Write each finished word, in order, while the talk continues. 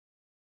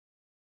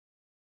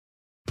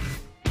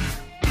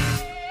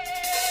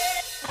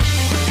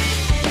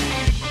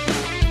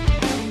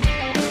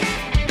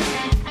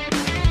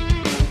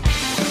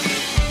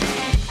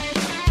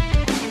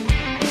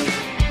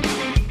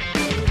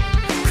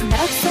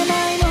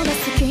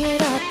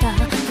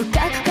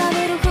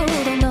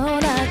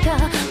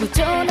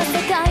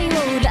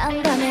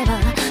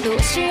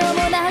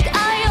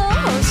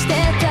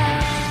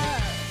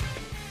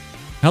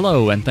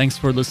Hello, and thanks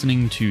for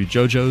listening to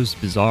JoJo's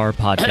Bizarre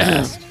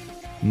Podcast.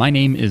 My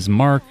name is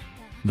Mark.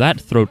 That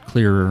throat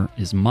clearer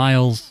is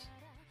Miles.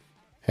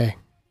 Hey.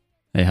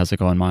 Hey, how's it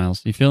going,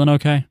 Miles? You feeling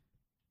okay?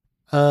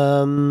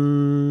 I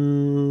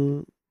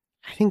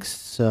think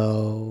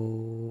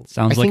so.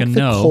 Sounds like a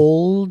no. The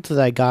cold that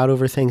I got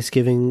over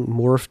Thanksgiving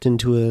morphed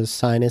into a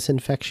sinus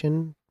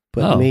infection,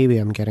 but maybe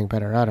I'm getting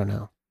better. I don't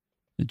know.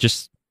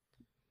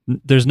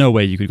 There's no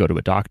way you could go to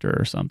a doctor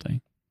or something.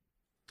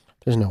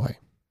 There's no way.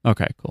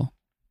 Okay, cool.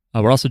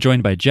 We're also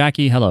joined by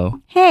Jackie.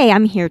 Hello. Hey,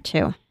 I'm here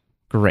too.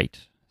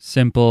 Great.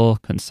 Simple,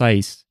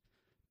 concise,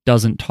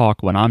 doesn't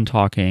talk when I'm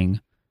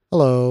talking.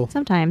 Hello.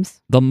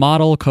 Sometimes. The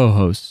model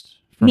co-host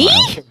for Me?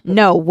 Miles.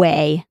 No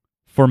way.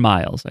 For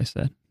Miles, I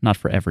said. Not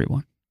for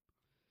everyone.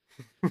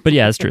 But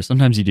yeah, it's true.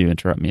 Sometimes you do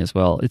interrupt me as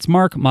well. It's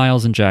Mark,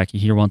 Miles, and Jackie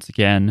here once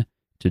again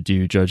to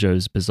do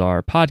JoJo's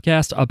Bizarre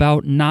Podcast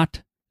about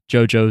not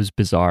JoJo's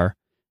Bizarre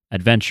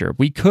Adventure.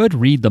 We could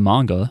read the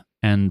manga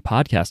and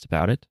podcast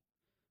about it.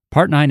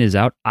 Part 9 is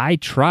out. I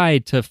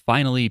tried to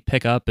finally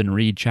pick up and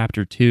read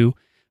Chapter 2,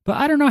 but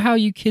I don't know how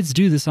you kids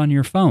do this on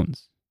your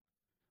phones.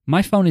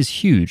 My phone is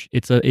huge.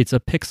 It's a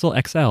Pixel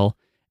XL,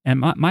 and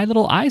my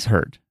little eyes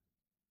hurt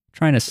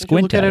trying to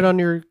squint look at it on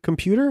your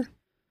computer?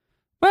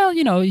 Well,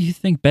 you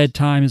think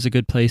bedtime is a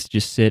good place to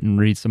just sit and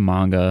read some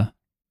manga.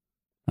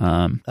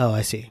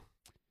 I see.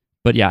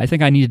 But yeah, I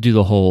think I need to do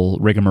the whole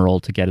rigmarole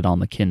to get it on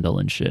the Kindle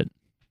and shit.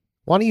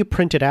 Why don't you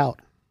print it out?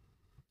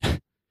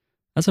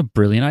 That's a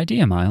brilliant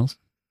idea, Miles.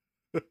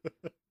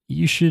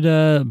 You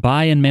should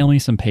buy and mail me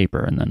some paper,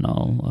 and then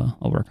I'll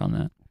work on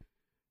that.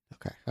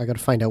 Okay, I got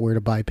to find out where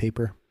to buy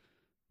paper.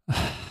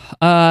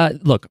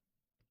 Look,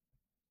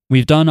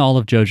 we've done all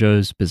of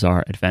JoJo's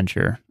Bizarre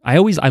Adventure. I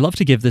love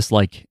to give this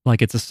like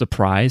it's a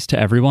surprise to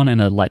everyone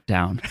and a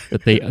letdown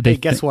that they hey,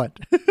 guess what?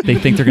 They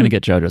think they're gonna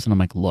get JoJo's, and I'm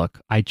like,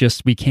 look,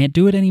 we can't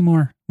do it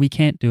anymore. We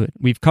can't do it.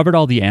 We've covered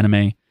all the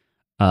anime.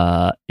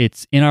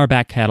 It's in our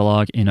back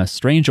catalog in a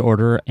strange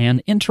order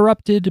and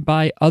interrupted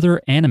by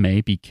other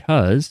anime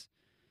because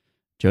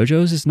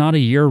JoJo's is not a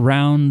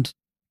year-round,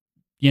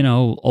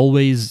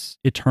 always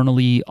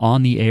eternally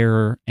on the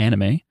air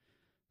anime.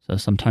 So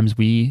sometimes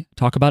we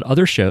talk about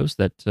other shows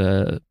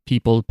that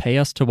people pay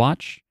us to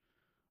watch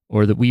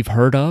or that we've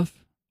heard of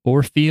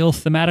or feel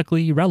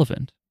thematically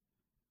relevant.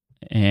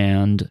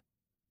 And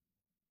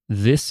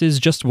this is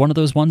just one of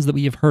those ones that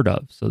we have heard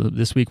of. So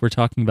this week we're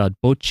talking about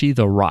Bocchi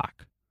the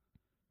Rock.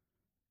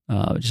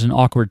 Which is an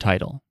awkward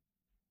title.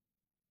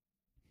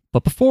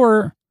 But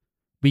before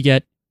we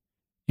get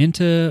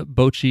into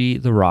Bocchi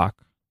the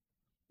Rock,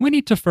 we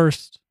need to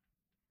first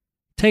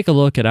take a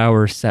look at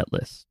our set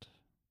list.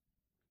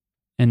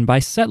 And by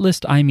set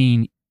list, I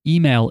mean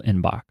email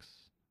inbox.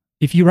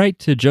 If you write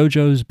to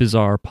JoJo's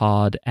Bizarre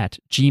Pod at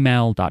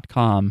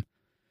gmail.com,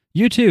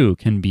 you too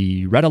can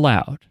be read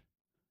aloud.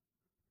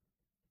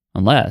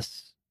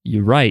 Unless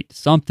you write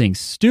something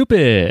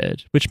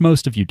stupid, which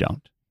most of you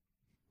don't.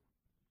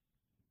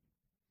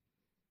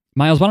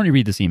 Miles, why don't you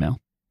read this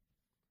email?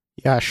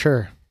 Yeah,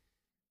 sure.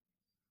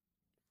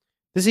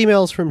 This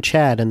email is from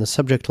Chad, and the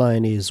subject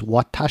line is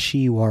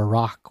Watashi wa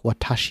Rock,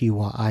 Watashi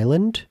wa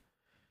Island.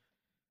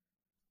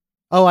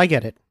 Oh, I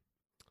get it.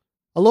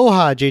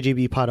 Aloha,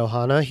 JJB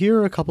Padohana. Here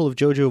are a couple of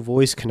JoJo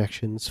voice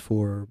connections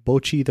for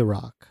Bocchi the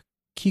Rock.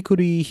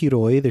 Kikuri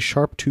Hiroi, the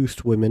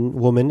sharp-toothed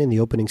woman in the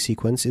opening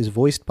sequence, is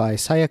voiced by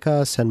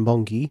Sayaka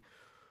Sanbongi,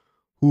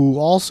 who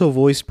also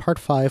voiced Part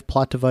 5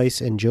 plot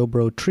device and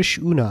Jobro Trish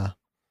Una.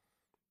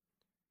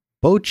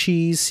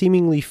 Bocchi's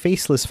seemingly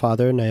faceless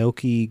father,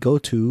 Naoki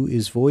Goto,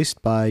 is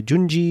voiced by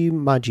Junji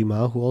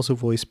Majima, who also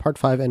voiced Part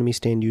 5 enemy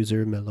stand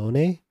user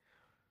Melone,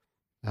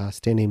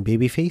 stand name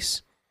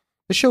Babyface.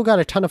 The show got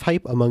a ton of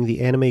hype among the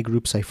anime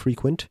groups I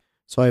frequent,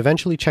 so I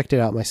eventually checked it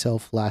out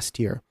myself last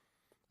year.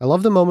 I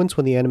love the moments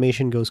when the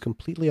animation goes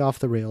completely off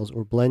the rails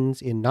or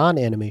blends in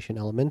non-animation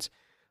elements,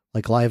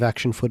 like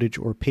live-action footage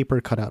or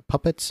paper cutout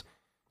puppets.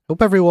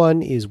 Hope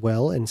everyone is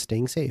well and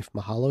staying safe.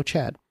 Mahalo,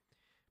 Chad.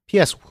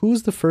 P.S. Who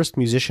is the first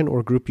musician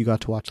or group you got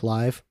to watch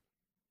live?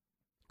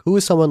 Who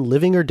is someone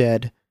living or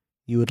dead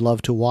you would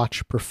love to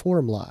watch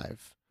perform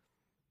live?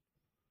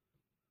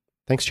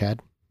 Thanks, Chad.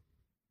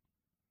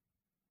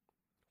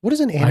 What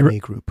is an anime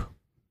group?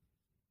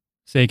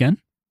 Say again?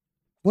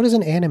 What is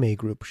an anime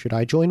group? Should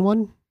I join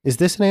one? Is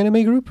this an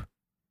anime group?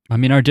 I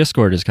mean, our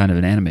Discord is kind of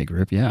an anime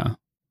group, yeah.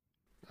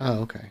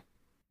 Oh, okay.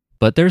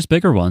 But there's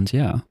bigger ones,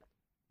 yeah.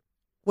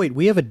 Wait,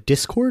 we have a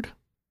Discord?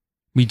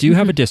 We do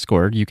have a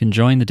Discord. You can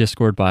join the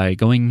Discord by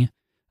going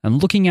and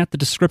looking at the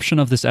description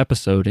of this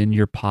episode in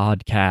your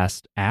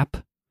podcast app.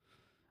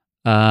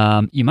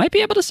 You might be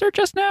able to search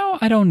us now.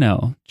 I don't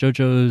know.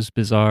 JoJo's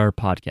Bizarre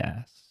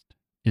Podcast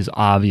is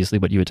obviously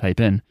what you would type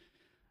in.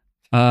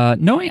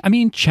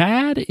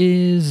 Chad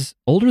is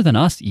older than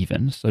us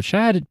even. So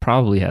Chad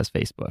probably has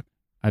Facebook.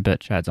 I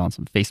bet Chad's on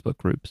some Facebook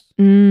groups.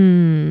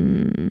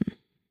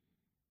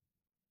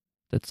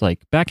 That's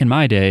like back in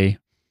my day.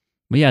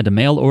 We had to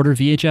mail order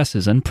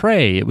VHSs and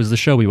pray it was the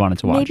show we wanted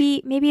to watch.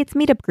 Maybe it's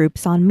meetup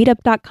groups on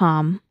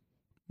meetup.com.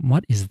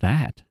 What is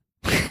that?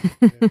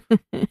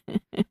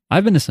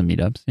 I've been to some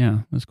meetups. Yeah,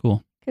 it was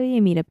cool. Could be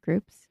meetup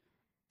groups.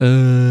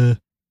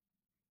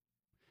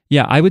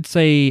 Yeah, I would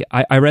say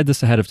I read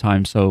this ahead of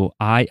time. So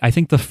I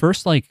think the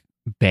first like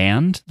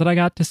band that I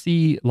got to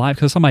see live,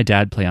 because I saw my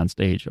dad play on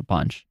stage a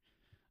bunch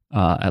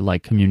at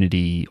like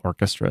community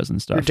orchestras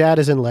and stuff. Your dad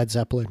is in Led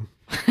Zeppelin.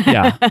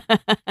 Yeah.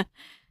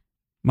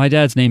 My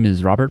dad's name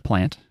is Robert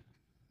Plant.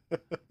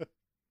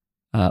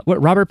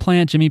 What Robert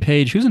Plant, Jimmy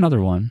Page, who's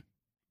another one?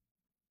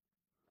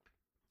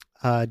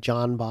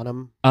 John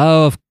Bonham.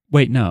 Oh,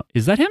 wait, no.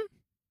 Is that him?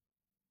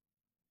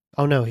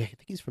 Oh, no. I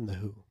think he's from The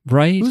Who.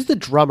 Right? Who's the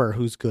drummer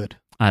who's good?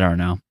 I don't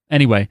know.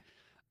 Anyway,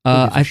 Who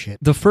gives a shit?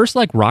 the first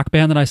like rock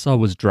band that I saw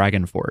was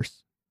Dragon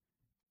Force.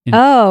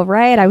 Oh,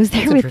 right. I was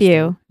there That's with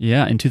you.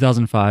 Yeah, in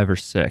 2005 or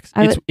 6.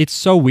 I It's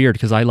so weird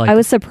because I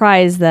was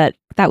surprised that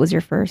was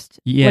your first.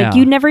 Yeah. Like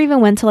you never even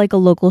went to like a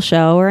local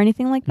show or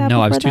anything like that?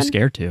 No, I was before too then?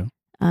 scared to.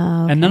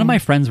 Oh, And none of okay. my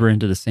friends were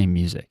into the same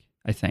music,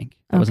 I think.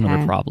 That was another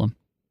Okay. problem.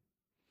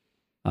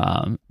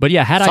 But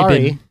yeah, had I Sorry.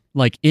 been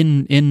like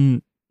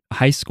in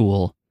high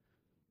school,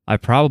 I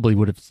probably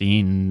would have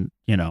seen,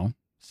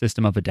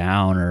 System of a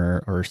Down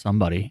or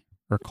somebody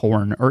or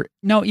Korn or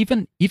no,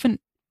 even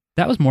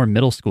that was more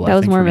middle school. That I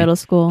was think, more for me. middle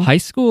school. High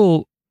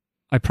school,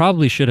 I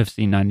probably should have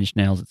seen Nine Inch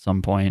Nails at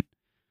some point.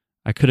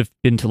 I could have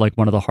been to like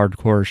one of the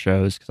hardcore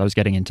shows because I was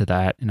getting into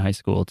that in high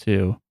school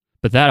too.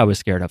 But that I was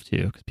scared of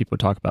too because people would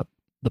talk about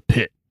the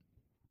pit.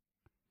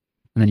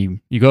 And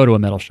then you go to a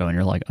metal show and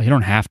you're like, oh, you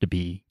don't have to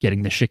be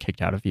getting the shit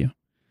kicked out of you.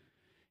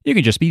 You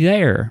can just be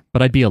there,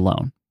 but I'd be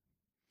alone.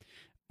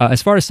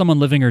 As far as someone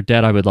living or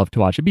dead I would love to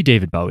watch, it'd be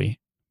David Bowie.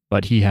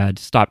 But he had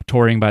stopped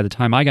touring by the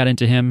time I got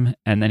into him,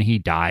 and then he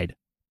died.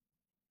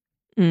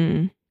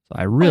 Mm. So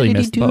I really Why did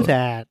he missed do Bowie.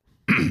 that?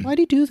 Why did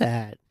he do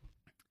that?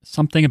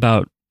 Something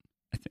about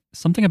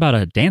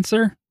a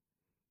dancer,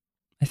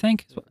 I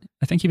think.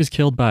 I think he was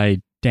killed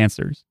by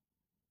dancers.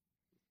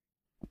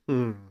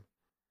 Hmm.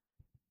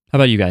 How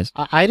about you guys?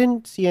 I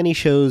didn't see any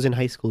shows in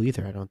high school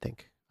either, I don't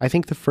think. I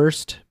think the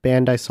first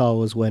band I saw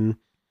was when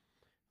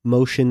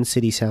Motion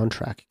City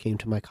Soundtrack came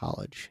to my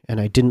college,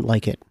 and I didn't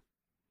like it.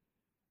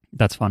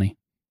 That's funny.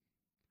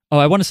 Oh,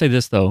 I want to say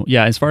this though.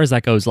 Yeah, as far as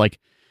that goes, like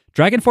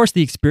Dragon Force,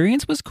 the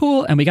experience was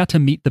cool, and we got to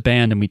meet the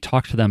band and we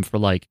talked to them for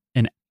like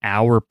an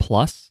hour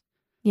plus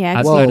Yeah.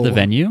 outside of the Whoa.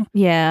 venue.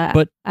 Yeah.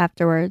 But-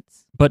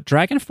 afterwards. But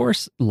Dragon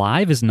Force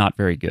live is not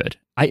very good.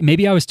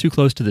 Maybe I was too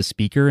close to the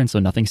speaker and so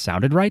nothing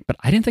sounded right, but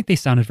I didn't think they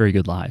sounded very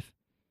good live.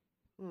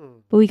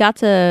 But we got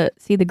to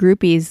see the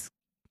groupies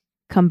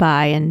come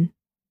by and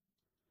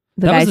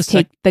That was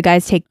the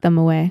guys take them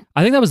away.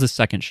 I think that was the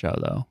second show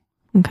though.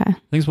 Okay. I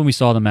think it's when we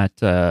saw them at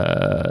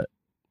I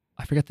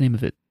forget the name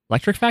of it.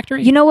 Electric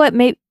Factory? You know what?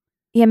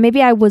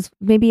 Maybe I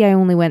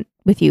only went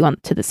with you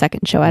to the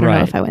second show. I don't know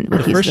Right. if I went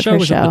with The you to first the show first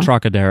was show. at the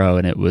Trocadero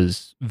and it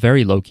was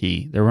very low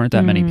key. There weren't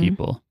that many Mm.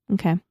 people.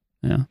 Okay.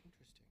 Yeah.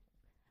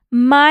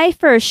 My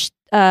first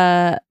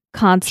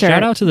concert.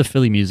 Shout out to the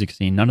Philly music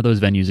scene. None of those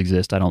venues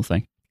exist, I don't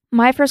think.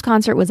 My first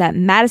concert was at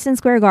Madison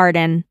Square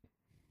Garden,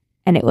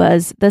 and it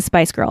was the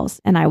Spice Girls,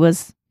 and I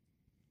was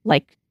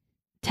like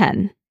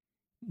 10.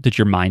 Did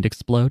your mind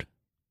explode?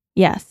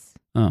 Yes.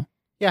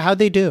 Yeah, how'd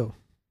they do?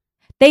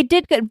 They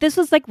did good. This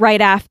was like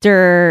right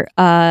after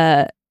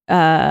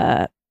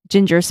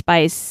Ginger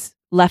Spice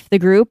left the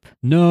group,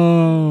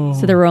 No.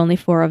 so there were only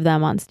 4 of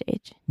them on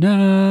stage.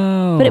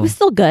 No. But it was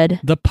still good.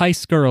 the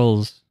Pice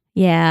Girls.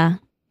 Yeah.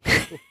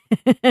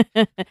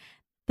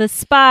 The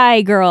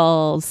Spy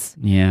Girls.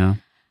 Yeah.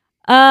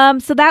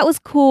 So that was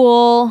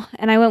cool.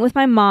 And I went with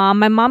my mom.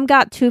 My mom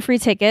got 2 free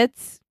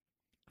tickets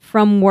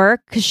from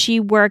work because she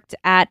worked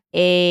at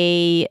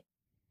a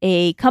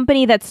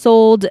company that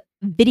sold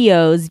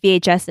videos,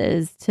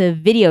 VHSs, to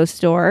video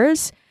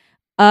stores.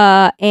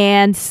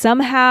 And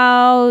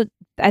somehow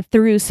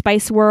through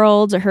Spice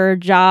World, her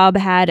job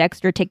had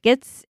extra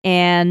tickets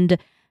and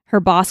her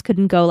boss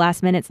couldn't go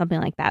last minute, something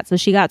like that. So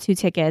she got 2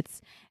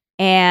 tickets.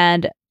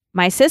 And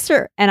my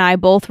sister and I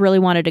both really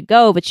wanted to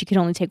go, but she could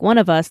only take one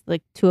of us.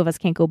 Like 2 of us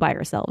can't go by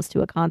ourselves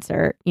to a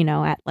concert,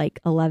 at like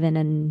 11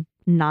 and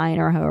 9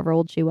 or however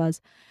old she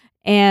was.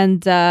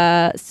 And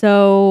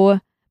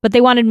but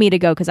they wanted me to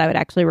go because I would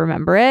actually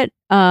remember it.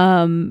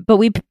 But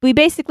we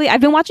basically,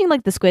 I've been watching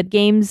like the Squid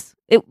Games.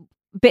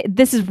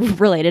 This is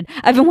related.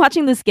 I've been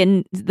watching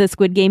the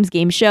Squid Games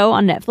game show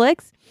on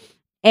Netflix,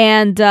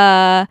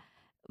 and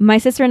my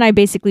sister and I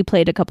basically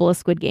played a couple of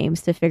Squid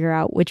Games to figure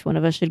out which one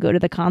of us should go to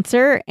the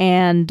concert.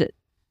 And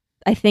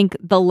I think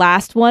the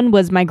last one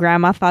was my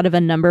grandma thought of a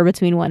number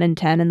between 1 and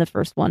 10, and the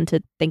first one to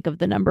think of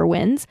the number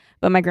wins.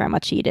 But my grandma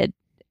cheated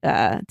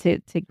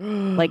to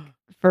like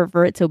for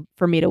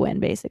me to win,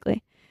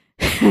 basically.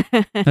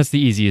 That's the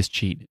easiest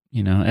cheat.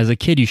 As a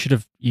kid, you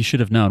should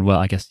have known. Well,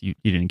 I guess you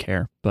didn't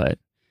care, but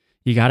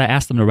you got to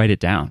ask them to write it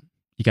down.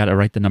 You got to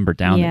write the number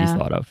down that Yeah. you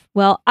thought of.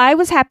 Well, I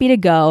was happy to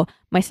go.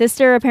 My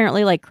sister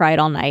apparently like cried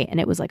all night, and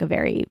it was like a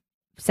very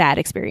sad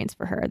experience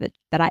for her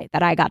that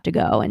I got to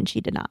go and she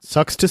did not.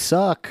 Sucks to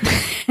suck.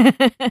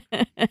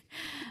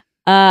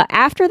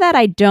 After that,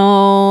 I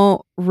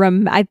don't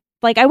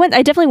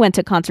I definitely went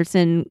to concerts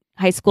in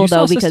high school You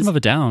though, saw because System of a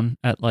Down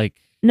at like...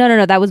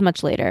 no, that was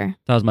much later.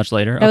 That was much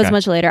later? That was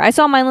much later. I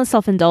saw Mindless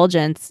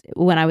Self-Indulgence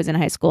when I was in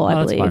high school, I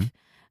that's believe.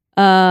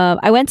 fine.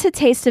 I went to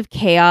Taste of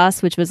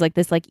Chaos, which was like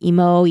this like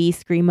emo-y,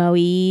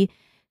 screamo-y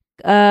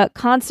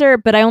concert,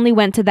 but I only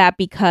went to that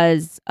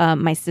because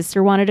my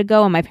sister wanted to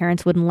go and my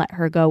parents wouldn't let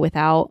her go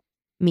without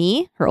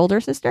me, her older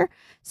sister.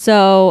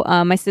 So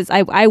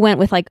I went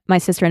with like my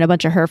sister and a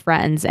bunch of her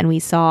friends, and we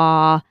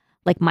saw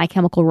like My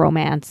Chemical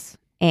Romance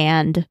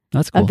and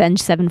That's cool.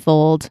 Avenged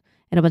Sevenfold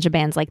and a bunch of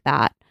bands like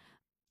that.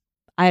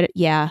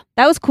 That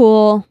was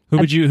cool. Who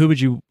would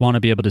you want to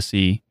be able to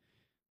see,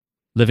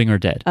 living or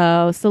dead?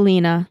 Oh,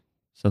 Selena.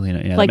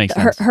 Selena, yeah, Like that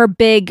makes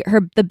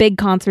sense. the big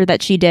concert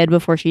that she did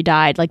before she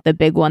died, like the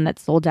big one that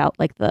sold out,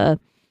 like the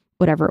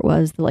whatever it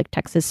was, the like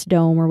Texas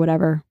Dome or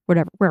whatever,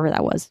 wherever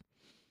that was.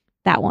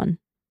 That one,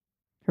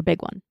 her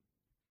big one.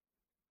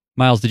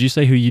 Miles, did you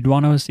say who you'd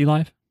want to see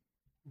live?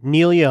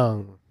 Neil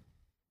Young.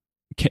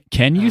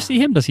 Can you see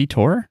him? Does he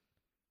tour?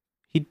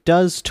 He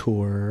does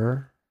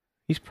tour.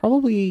 He's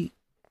probably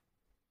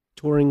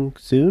touring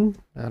soon.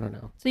 I don't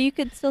know. So you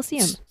could still see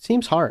him.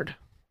 Seems hard.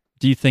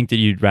 Do you think that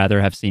you'd rather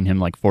have seen him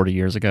like 40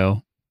 years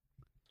ago?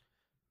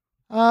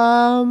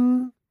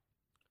 From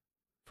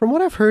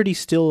what I've heard, he's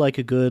still like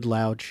a good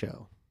loud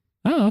show.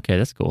 Oh, okay,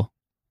 that's cool.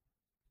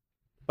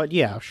 But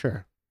yeah,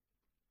 sure.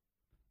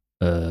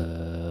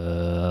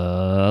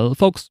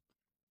 Folks,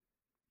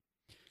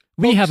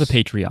 we have a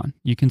Patreon.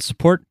 You can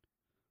support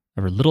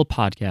our little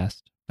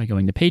podcast by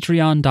going to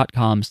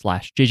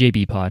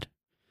patreon.com/jjbpod.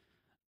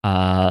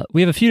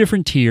 We have a few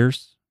different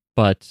tiers,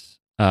 but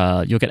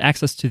you'll get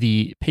access to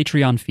the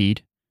Patreon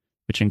feed,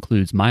 which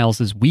includes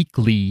Miles's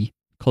weekly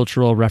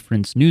cultural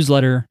reference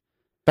newsletter.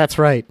 That's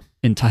right.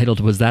 Entitled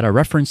Was That a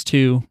Reference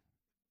To?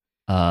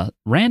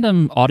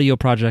 Random audio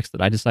projects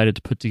that I decided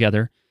to put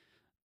together.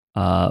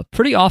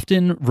 Pretty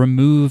often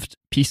removed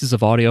pieces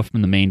of audio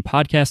from the main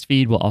podcast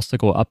feed will also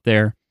go up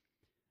there.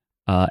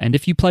 And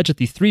if you pledge at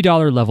the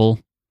 $3 level,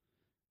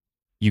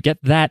 you get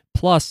that.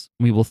 Plus,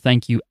 we will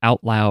thank you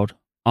out loud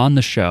on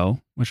the show,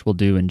 which we'll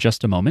do in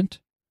just a moment.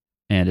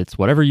 And it's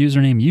whatever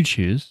username you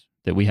choose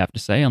that we have to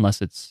say,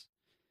 unless it's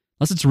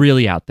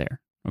really out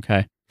there.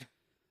 Okay.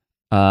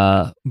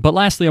 But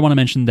lastly, I want to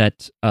mention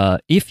that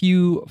if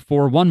you,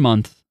 for 1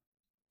 month,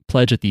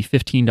 pledge at the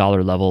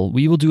 $15 level,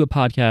 we will do a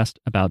podcast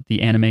about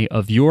the anime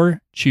of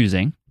your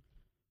choosing.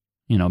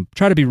 You know,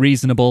 try to be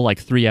reasonable, like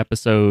 3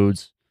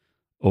 episodes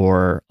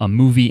or a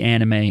movie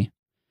anime.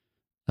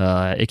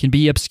 It can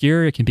be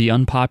obscure, it can be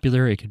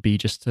unpopular, it could be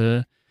just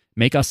to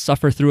make us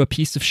suffer through a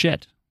piece of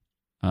shit.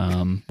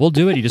 We'll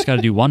do it. You just got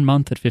to do 1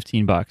 month at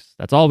 $15.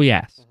 That's all we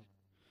ask.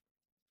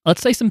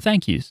 Let's say some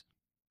thank yous.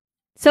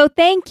 So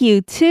thank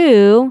you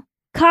to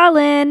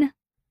Colin.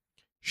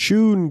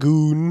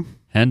 Shungoon.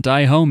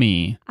 Hentai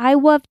Homie. I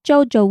love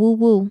Jojo Woo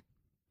Woo.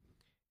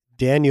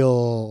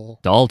 Daniel.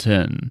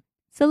 Dalton.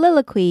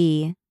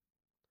 Soliloquy.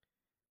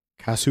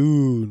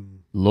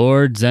 Kasoon.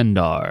 Lord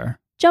Zendar.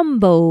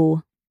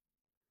 Jumbo.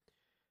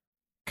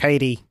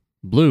 Katie.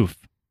 Bloof.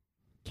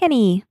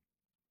 Kenny.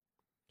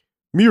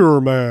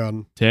 Mirror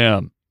Man.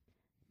 Tim.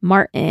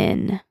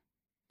 Martin.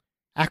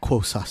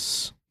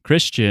 Aquosus.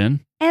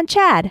 Christian. And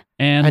Chad.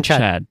 And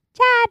Chad.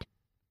 Chad.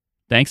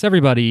 Thanks,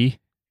 everybody.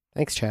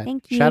 Thanks, Chad.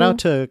 Thank you. Shout out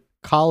to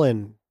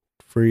Colin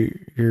for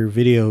your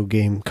video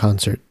game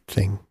concert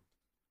thing.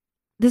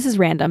 This is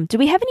random. Do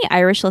we have any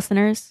Irish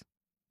listeners?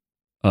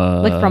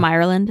 Like from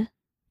Ireland?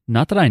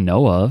 Not that I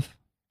know of.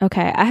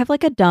 Okay, I have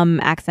like a dumb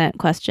accent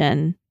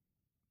question.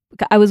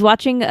 I was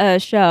watching a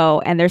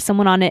show and there's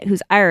someone on it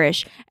who's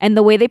Irish, and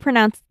the way they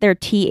pronounce their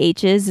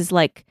THs is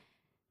like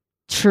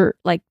TR,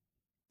 like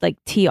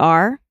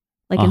TR,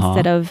 like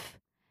instead of,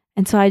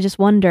 and so I just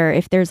wonder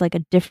if there's like a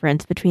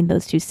difference between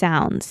those two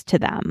sounds to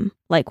them,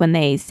 like when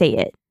they say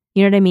it.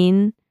 You know what I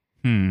mean?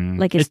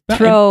 Like it's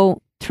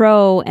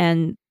throw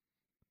and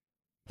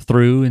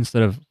through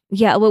instead of.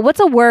 Yeah, well, what's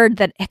a word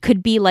that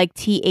could be like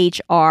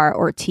THR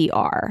or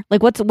TR?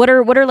 Like what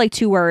are like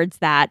 2 words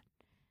that,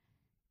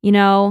 you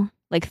know,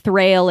 like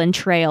thrail and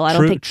trail. I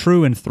don't think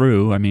true and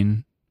through. I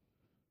mean,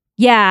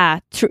 yeah,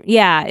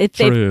 yeah.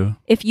 True.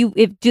 If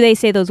do they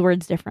say those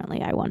words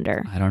differently? I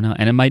wonder. I don't know,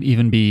 and it might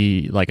even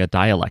be like a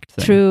dialect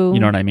thing. True.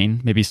 You know what I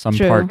mean? Maybe some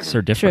parts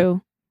are different.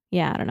 True.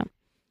 Yeah, I don't know.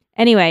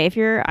 Anyway, if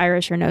you're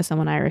Irish or know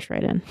someone Irish,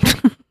 write in.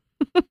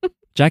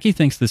 Jackie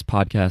thinks this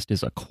podcast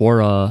is a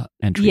Quora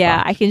entry. Yeah,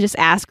 box. I can just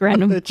ask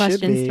random It should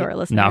questions be. to our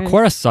listeners. Now,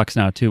 Quora sucks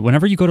now, too.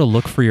 Whenever you go to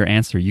look for your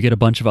answer, you get a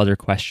bunch of other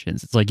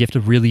questions. It's like you have to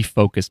really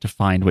focus to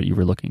find what you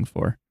were looking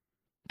for.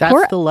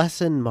 That's the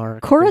lesson,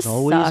 Mark. Quora There's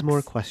always sucks.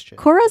 more questions.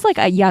 Quora's like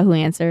a Yahoo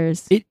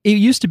Answers. It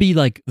used to be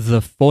like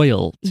the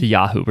foil to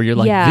Yahoo, where you're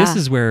like, Yeah. this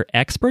is where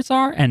experts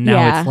are, and now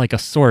Yeah. it's like a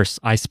source.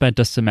 I spent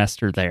a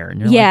semester there.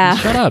 And you're Yeah.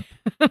 like, shut up,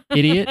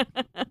 idiot.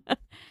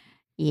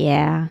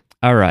 Yeah.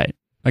 All right.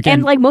 Again,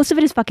 And like most of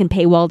it is fucking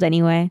paywalled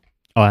anyway.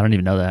 oh, I don't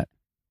even know that.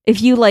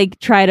 If you like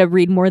try to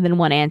read more than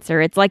one answer,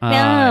 it's like, no,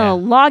 yeah.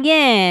 log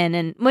in,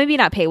 and maybe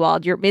not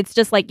paywalled. It's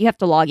just like you have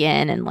to log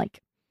in, and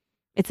like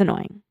it's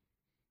annoying.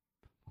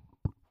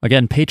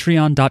 Again,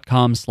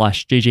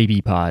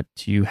 patreon.com/jjbpod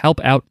to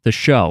help out the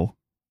show.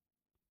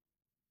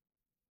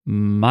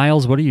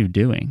 Miles, what are you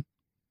doing?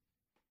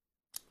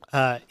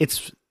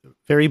 It's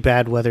very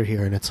bad weather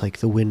here, and it's like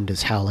the wind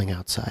is howling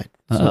outside.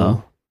 Uh-oh.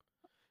 So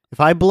if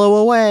I blow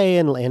away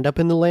and land up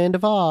in the land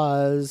of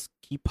Oz,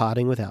 keep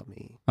potting without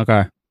me.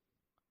 Okay.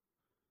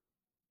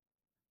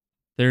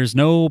 There's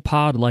no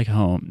pod like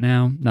home.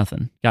 No,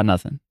 nothing. Got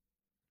nothing.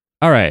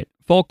 All right,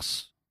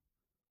 folks.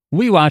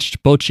 We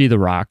watched Bocchi the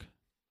Rock,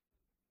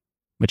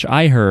 which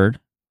I heard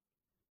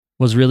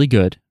was really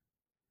good.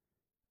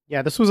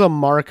 Yeah, this was a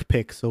Mark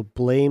pick, so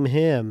blame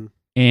him.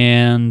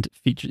 And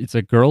it's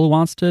a girl who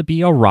wants to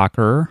be a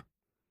rocker,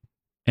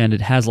 and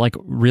it has like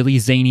really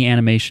zany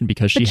animation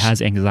because she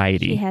has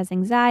anxiety. She has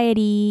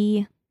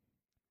anxiety.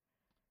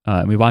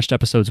 We watched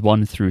episodes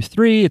 1 through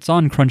 3. It's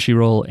on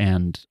Crunchyroll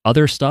and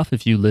other stuff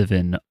if you live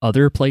in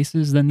other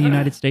places than the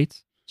United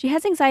States. She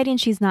has anxiety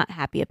and she's not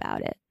happy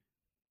about it.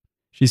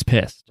 She's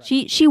pissed.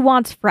 She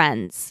wants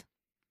friends.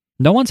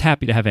 No one's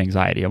happy to have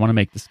anxiety. I want to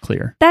make this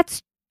clear.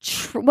 That's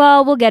true.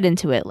 Well, we'll get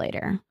into it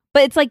later.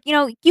 But it's like,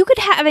 you could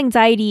have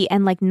anxiety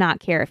and like not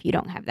care if you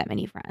don't have that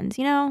many friends,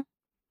 I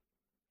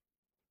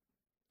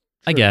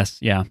guess,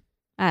 yeah.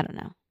 I don't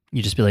know.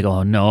 You just be like,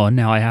 oh no,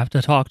 now I have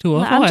to talk to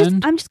a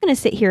friend. I'm just going to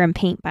sit here and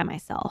paint by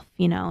myself,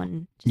 and I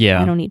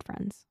don't need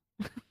friends.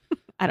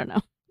 I don't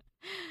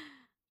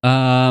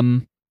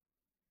know.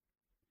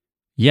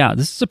 Yeah,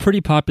 this is a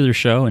pretty popular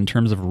show in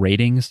terms of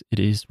ratings. It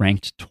is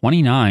ranked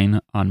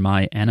 29 on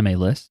my anime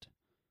list.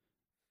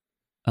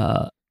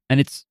 And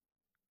it's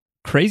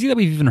crazy that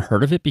we've even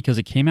heard of it because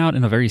it came out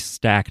in a very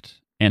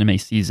stacked anime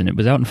season. It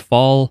was out in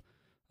fall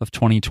of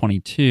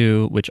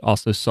 2022, which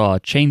also saw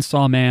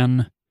Chainsaw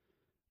Man.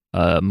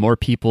 More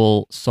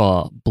people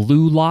saw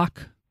Blue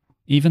Lock,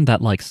 even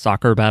that like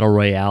soccer battle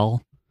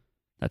royale,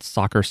 that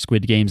soccer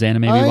Squid Games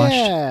anime we watched.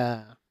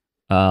 Yeah.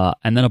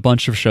 And then a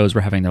bunch of shows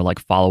were having their like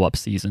follow-up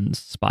seasons: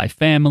 Spy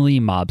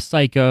Family, Mob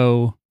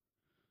Psycho,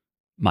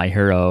 My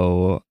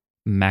Hero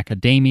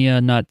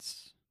Macadamia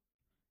Nuts.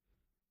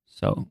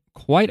 So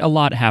quite a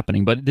lot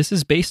happening, but this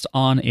is based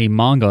on a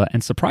manga,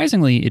 and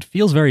surprisingly, it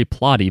feels very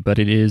plotty, but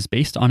it is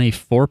based on a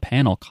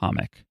 4-panel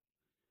comic.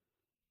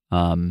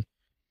 Oh.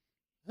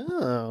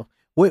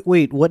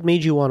 Wait, what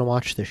made you want to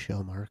watch this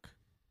show, Mark?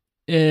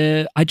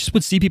 I just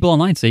would see people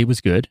online say it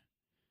was good,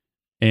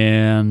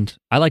 and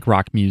I like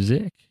rock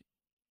music,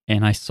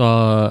 and I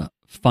saw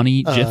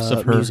funny gifs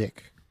of her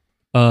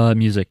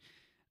music.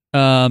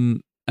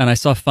 And I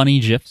saw funny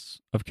gifs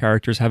of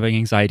characters having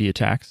anxiety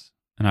attacks,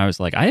 and I was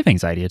like, I have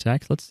anxiety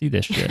attacks. Let's see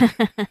this shit.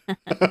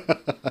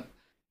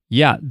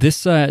 Yeah,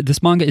 this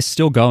manga is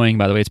still going,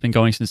 by the way. It's been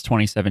going since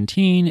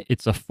 2017.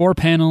 It's a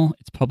 4-panel.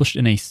 It's published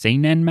in a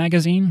seinen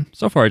magazine.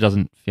 So far, it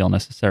doesn't feel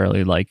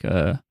necessarily like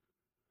a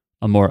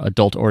more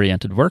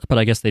adult-oriented work, but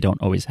I guess they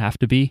don't always have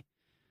to be.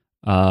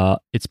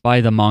 It's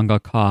by the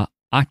mangaka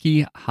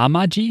Aki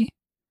Hamaji,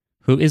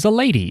 who is a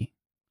lady.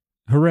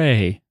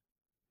 Hooray.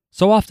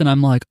 So often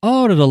I'm like,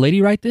 oh, did a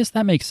lady write this?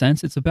 That makes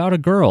sense. It's about a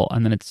girl.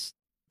 And then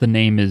the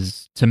name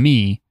is, to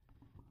me,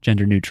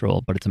 gender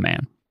neutral, but it's a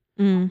man.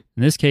 In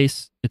this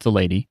case, it's a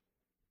lady.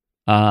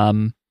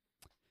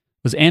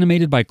 Was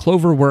animated by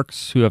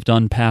Cloverworks, who have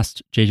done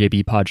past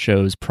JJB Pod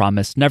shows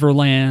Promised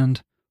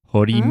Neverland,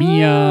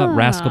 Horimiya,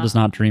 Rascal Does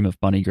Not Dream of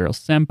Bunny Girl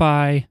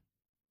Senpai.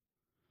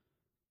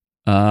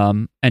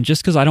 And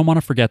just because I don't want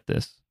to forget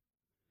this,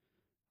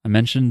 I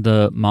mentioned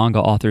the manga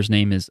author's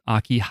name is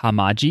Aki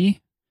Hamaji.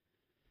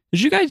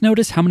 Did you guys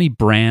notice how many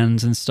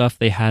brands and stuff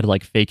they had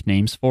like fake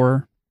names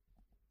for?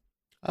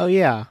 Oh,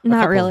 yeah.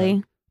 Not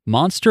really.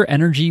 Monster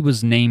Energy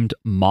was named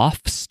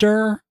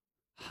Mofster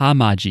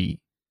Hamaji.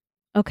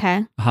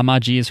 Okay.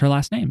 Hamaji is her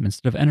last name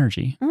instead of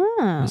Energy.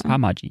 It Oh. was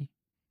Hamaji.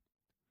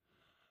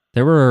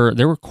 There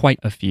were quite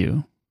a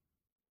few.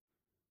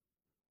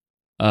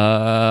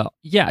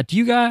 Yeah, do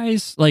you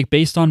guys, like,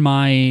 based on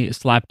my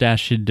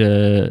slapdash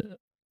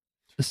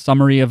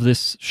summary of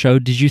this show,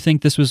 did you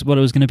think this was what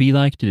it was going to be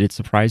like? Did it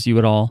surprise you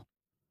at all?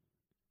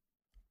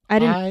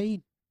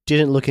 I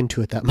didn't look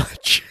into it that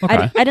much.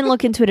 Okay. I didn't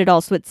look into it at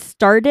all. So it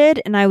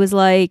started and I was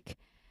like,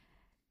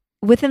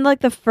 within like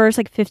the first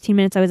like 15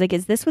 minutes, I was like,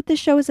 is this what this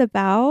show is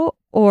about?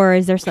 Or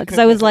is there something? Because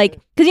I was like,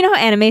 because you know how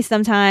anime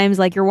sometimes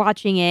like you're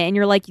watching it and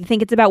you're like, you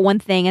think it's about one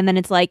thing and then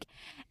it's like,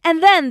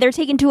 and then they're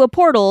taken to a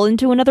portal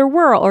into another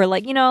world, or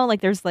like,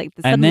 like there's like,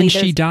 and then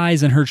she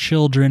dies and her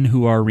children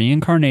who are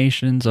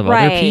reincarnations of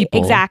other people.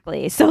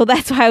 Exactly. So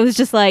that's why I was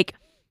just like,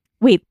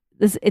 wait,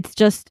 it's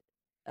just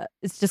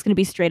going to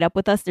be straight up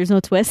with us. There's no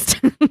twist.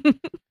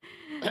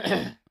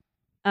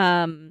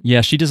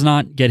 Yeah, she does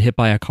not get hit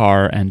by a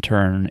car and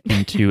turn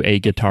into a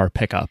guitar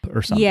pickup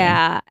or something.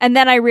 Yeah. And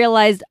then I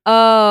realized,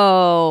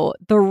 oh,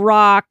 the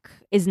rock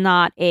is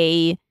not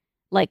a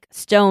like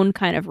stone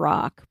kind of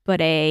rock,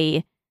 but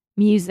a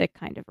music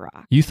kind of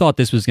rock. You thought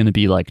this was going to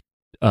be like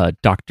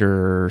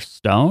Dr.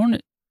 Stone?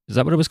 Is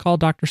that what it was called,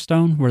 Dr.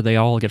 Stone? Where they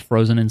all get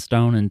frozen in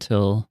stone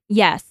until...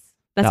 Yes.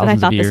 That's what I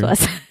thought this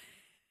was.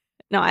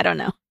 No, I don't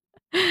know.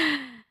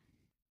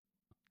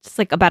 Just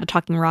like about a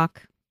talking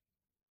rock.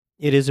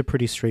 It is a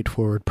pretty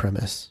straightforward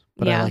premise,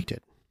 but I Yeah. liked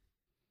it.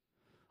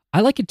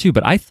 I like it too,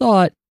 but I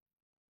thought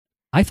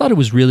it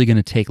was really going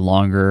to take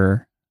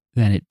longer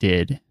than it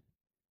did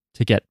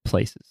to get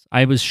places.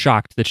 I was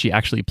shocked that she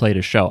actually played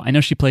a show. I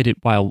know she played it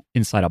while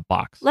inside a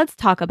box. Let's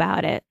talk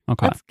about it.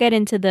 Okay. Let's get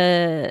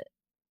into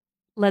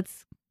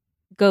let's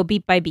go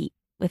beat by beat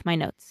with my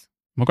notes.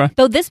 Okay.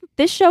 Though this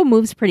show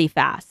moves pretty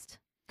fast.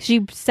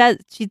 She says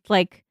she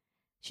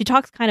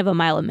talks kind of a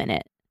mile a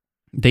minute.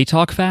 They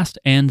talk fast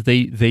and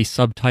they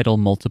subtitle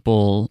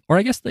multiple, or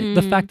I guess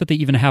the fact that they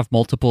even have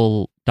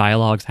multiple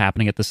dialogues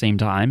happening at the same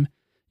time,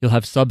 you'll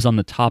have subs on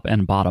the top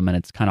and bottom, and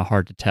it's kind of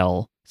hard to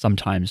tell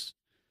sometimes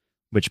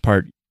which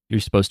part you're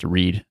supposed to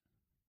read.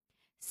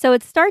 So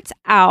it starts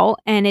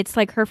out, and it's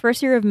like her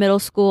first year of middle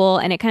school,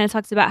 and it kind of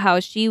talks about how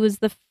she was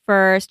the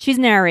first. She's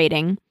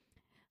narrating.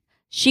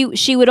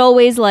 She would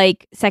always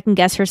like second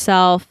guess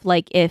herself,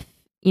 like if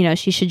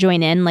she should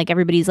join in. Like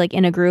everybody's like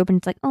in a group, and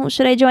it's like, oh,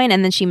 should I join?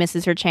 And then she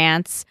misses her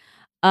chance.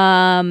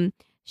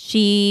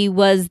 She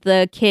was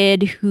the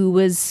kid who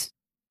was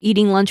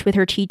eating lunch with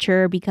her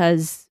teacher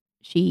because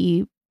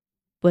she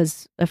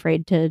was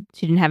afraid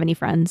she didn't have any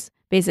friends,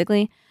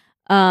 basically.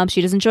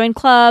 She doesn't join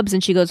clubs,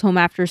 and she goes home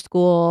after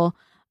school.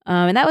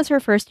 And that was her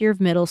first year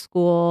of middle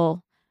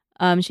school.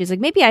 She's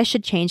like, maybe I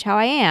should change how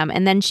I am.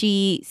 And then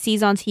she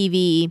sees on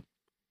TV,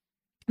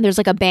 there's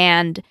like a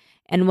band,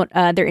 and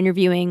they're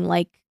interviewing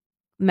like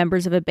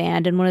members of a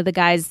band. And one of the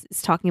guys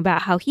is talking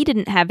about how he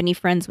didn't have any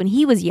friends when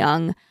he was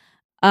young.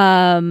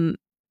 And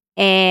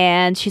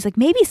she's like,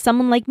 maybe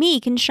someone like me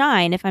can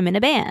shine if I'm in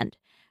a band.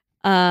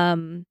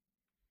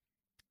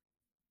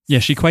 Yeah,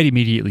 she quite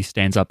immediately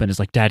stands up and is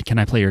like, Dad, can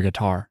I play your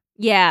guitar?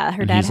 Yeah,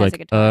 her And dad he's has like, a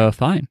guitar.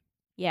 Fine.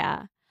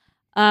 Yeah.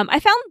 I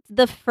found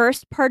the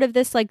first part of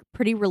this like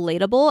pretty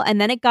relatable,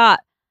 and then it got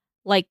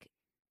like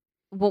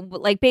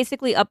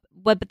basically up.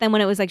 But then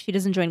when it was like she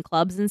doesn't join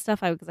clubs and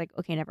stuff, I was like,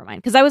 okay, never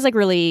mind, because I was like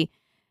really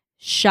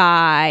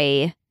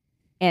shy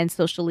and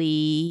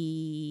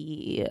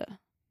socially.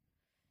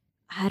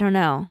 I don't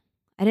know.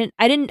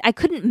 I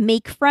couldn't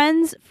make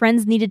friends.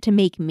 Friends needed to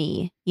make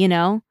me.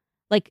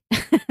 Like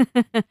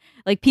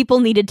like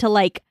people needed to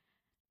like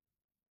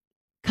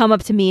come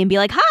up to me and be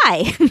like,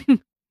 hi.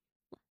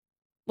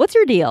 What's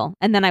your deal?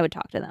 And then I would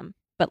talk to them.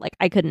 But like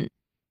I couldn't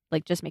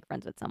like just make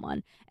friends with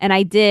someone. And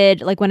I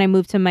did, like when I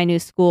moved to my new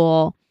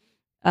school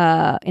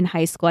in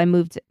high school, I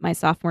moved my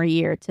sophomore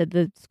year to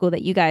the school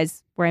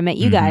where I met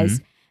you guys.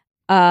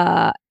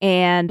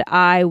 And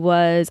I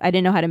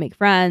didn't know how to make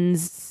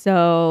friends.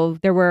 So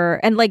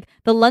and like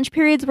the lunch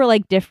periods were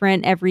like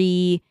different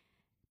every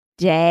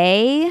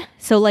day.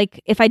 So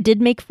like if I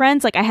did make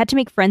friends, like I had to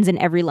make friends in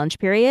every lunch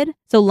period.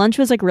 So lunch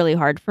was like really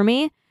hard for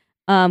me.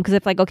 Because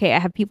if like, okay, I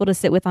have people to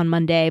sit with on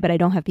Monday, but I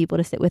don't have people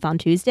to sit with on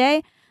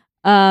Tuesday.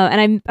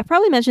 And I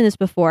probably mentioned this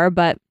before,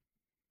 but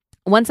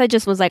once I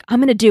just was like, I'm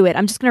going to do it.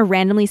 I'm just going to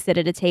randomly sit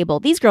at a table.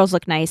 These girls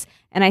look nice.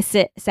 And I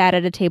sat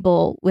at a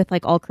table with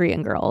like all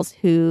Korean girls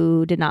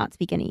who did not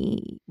speak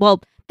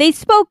they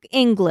spoke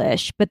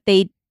English, but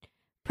they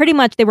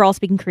were all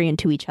speaking Korean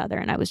to each other.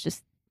 And I was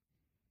just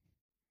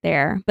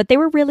there, but they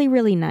were really,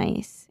 really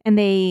nice. And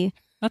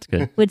That's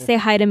good. would say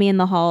hi to me in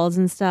the halls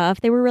and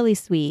stuff. They were really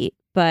sweet,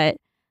 but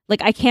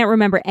like I can't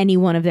remember any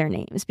one of their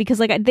names because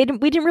like we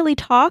didn't really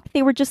talk.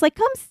 They were just like,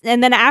 come,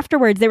 and then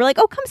afterwards they were like,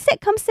 oh, come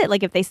sit.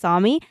 Like if they saw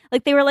me,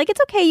 like they were like, it's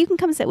okay, you can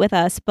come sit with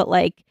us. But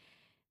like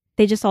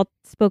they just all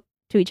spoke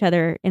to each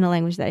other in a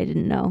language that I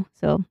didn't know,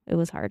 so it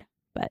was hard.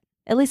 But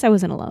at least I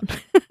wasn't alone.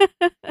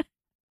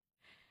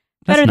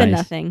 Better than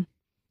nothing.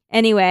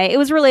 Anyway, it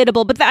was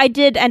relatable, but I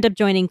did end up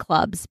joining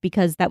clubs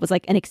because that was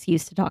like an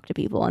excuse to talk to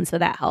people, and so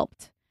that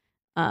helped.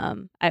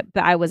 But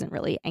I wasn't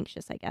really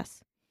anxious, I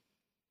guess.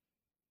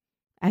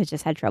 I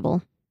just had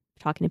trouble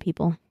talking to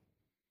people.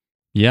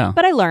 Yeah.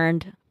 But I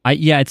learned.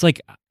 It's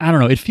like, I don't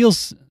know, it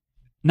feels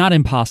not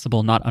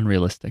impossible, not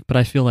unrealistic, but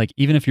I feel like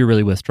even if you're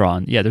really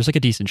withdrawn, there's like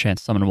a decent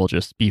chance someone will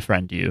just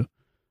befriend you.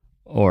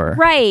 Or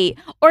right.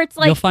 Or it's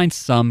like you'll find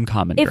some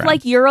common ground. If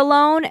like you're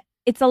alone,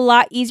 it's a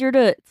lot easier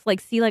to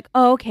like see like,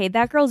 oh, okay,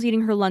 that girl's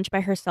eating her lunch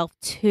by herself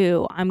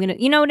too. I'm gonna,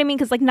 you know what I mean?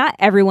 Because like not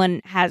everyone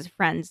has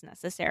friends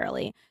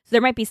necessarily. So there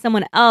might be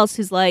someone else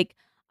who's like,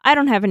 I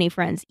don't have any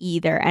friends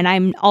either, and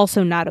I'm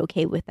also not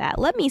okay with that.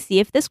 Let me see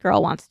if this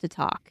girl wants to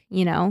talk,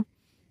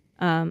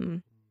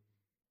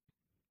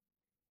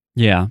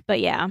 Yeah. But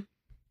yeah,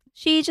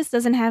 she just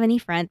doesn't have any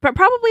friends. But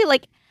probably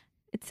like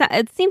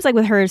it seems like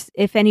with hers,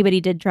 if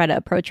anybody did try to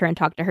approach her and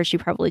talk to her, she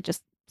probably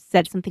just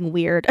said something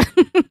weird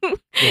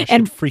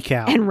and freak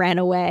out and ran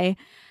away.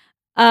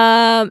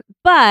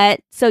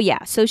 But so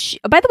she,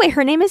 by the way,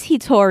 her name is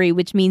Hitori,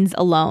 which means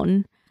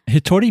alone.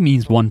 Hitori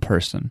means one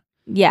person.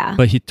 Yeah.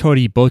 But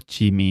Hitori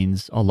Bocchi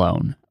means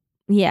alone.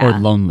 Yeah. Or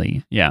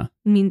lonely. Yeah.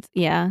 Means,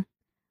 yeah.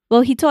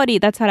 Well,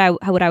 Hitori, that's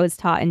what I was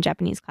taught in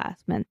Japanese class,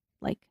 meant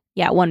like,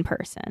 one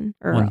person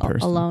or one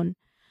person.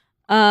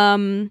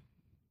 Alone.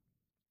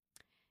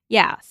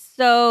 Yeah.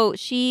 So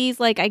she's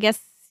like, I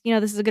guess,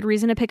 this is a good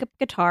reason to pick up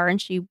guitar.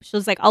 And she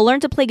was like, I'll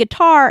learn to play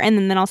guitar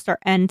and then I'll start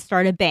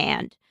a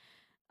band.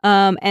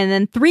 And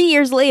then 3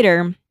 years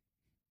later,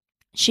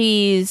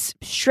 She's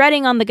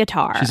shredding on the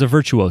guitar. She's a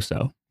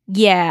virtuoso.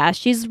 Yeah,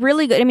 she's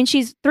really good. I mean,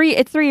 it's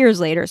 3 years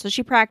later, so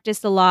she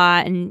practiced a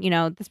lot, and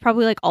that's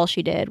probably like all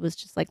she did was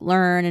just like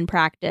learn and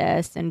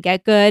practice and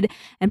get good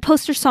and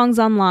post her songs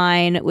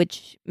online,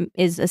 which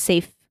is a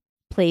safe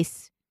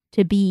place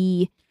to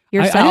be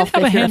yourself. I didn't have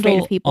if a you're afraid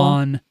handle of people.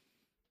 on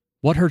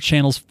what her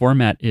channel's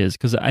format is,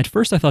 because at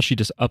first I thought she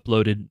just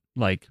uploaded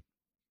like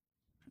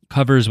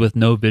covers with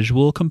no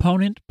visual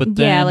component, but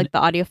then like the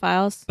audio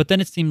files. But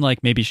then it seemed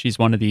like maybe she's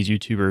one of these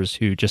YouTubers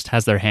who just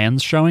has their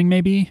hands showing,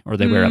 maybe, or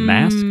they wear a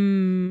mask,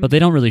 but they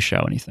don't really show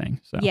anything.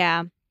 So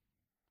Yeah.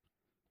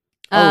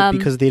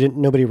 Because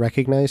nobody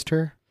recognized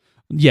her?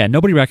 Yeah,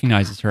 nobody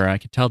recognizes her. I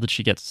could tell that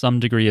she gets some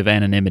degree of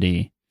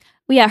anonymity.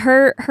 Well, yeah,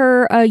 her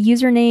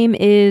username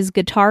is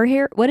Guitar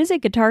Hero. What is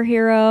it? Guitar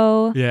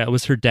Hero. Yeah, it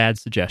was her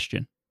dad's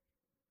suggestion.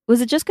 Was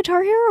it just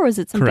Guitar Hero or was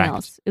it something Correct.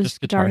 else? It was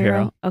Just Guitar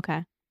Hero.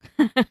 Okay.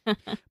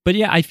 But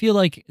yeah, I feel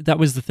like that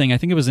was the thing. I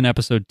think it was in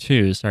episode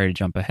 2. Sorry to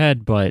jump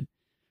ahead, but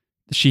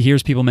she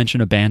hears people mention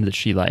a band that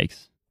she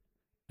likes.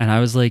 And I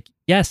was like,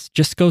 yes,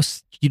 just go.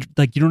 You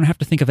don't have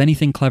to think of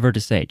anything clever to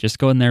say. Just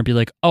go in there and be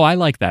like, oh, I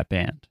like that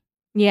band.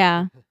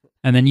 Yeah.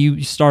 And then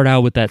you start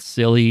out with that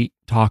silly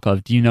talk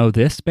of, do you know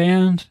this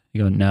band?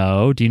 You go,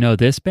 no. Do you know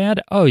this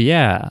band? Oh,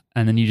 yeah.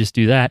 And then you just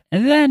do that.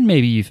 And then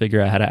maybe you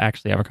figure out how to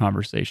actually have a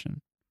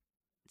conversation.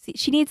 See,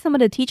 she needs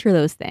someone to teach her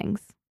those things.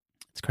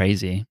 It's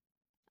crazy.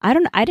 I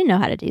didn't know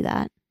how to do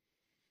that.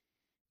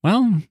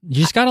 Well,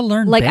 you just got to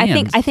learn Like,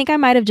 bands. I think I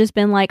might have just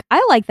been like,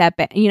 I like that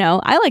band,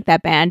 I like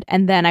that band.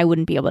 And then I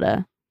wouldn't be able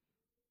to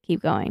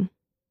keep going.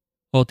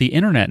 Well, the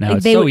internet now, Like,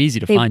 it's they so would- easy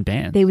to find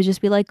bands. They would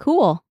just be like,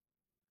 cool.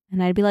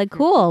 And I'd be like,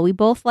 cool. We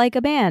both like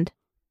a band.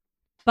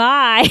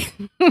 Bye.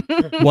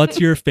 What's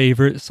your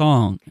favorite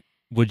song?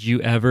 Would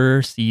you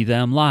ever see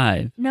them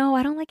live? No,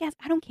 I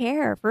don't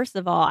care. First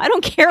of all, I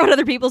don't care what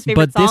other people's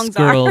favorite songs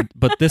are.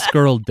 But this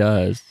girl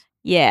does.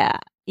 Yeah.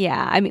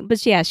 Yeah. I mean,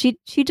 but yeah, she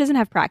doesn't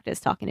have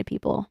practice talking to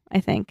people, I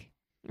think,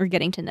 or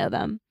getting to know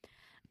them.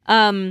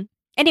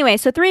 Anyway,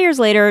 so 3 years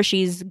later,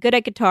 she's good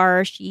at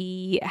guitar.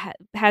 She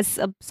has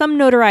some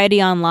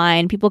notoriety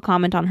online. People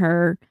comment on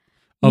her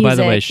Oh, by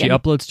the way, music she and-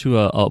 uploads to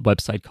a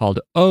website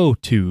called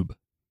OTube.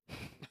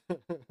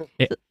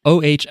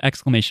 OH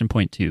exclamation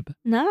point tube.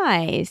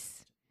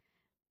 Nice.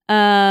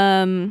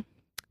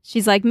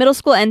 She's like, middle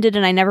school ended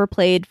and I never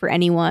played for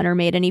anyone or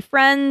made any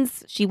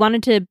friends. She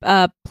wanted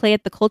to play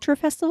at the Culture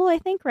Festival, I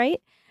think,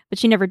 right? But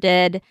she never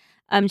did.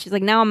 She's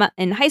like, now I'm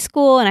in high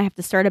school and I have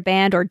to start a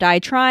band or die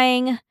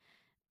trying.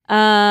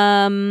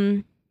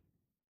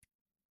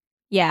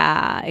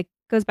 Yeah, it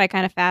goes by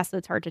kind of fast, so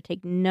it's hard to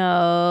take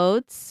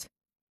notes.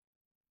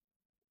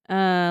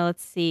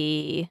 Let's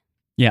see.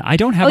 Yeah, I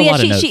don't have a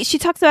lot of notes. She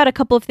talks about a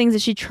couple of things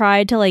that she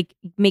tried to like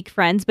make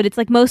friends, but it's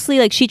like mostly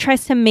like she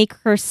tries to make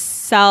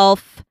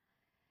herself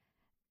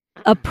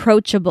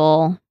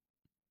approachable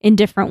in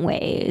different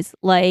ways.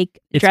 Like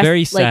It's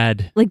very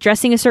sad. like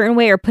dressing a certain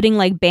way or putting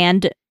like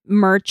band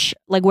merch,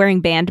 like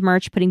wearing band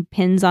merch, putting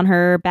pins on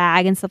her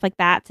bag and stuff like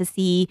that to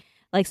see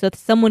like so if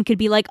someone could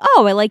be like,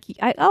 oh, I like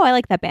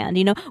that band,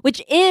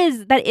 which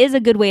is a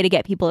good way to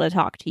get people to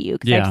talk to you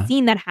because Yeah. I've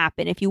seen that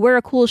happen. If you wear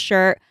a cool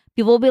shirt,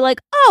 people will be like,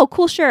 oh,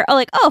 cool shirt. Oh,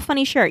 like, oh,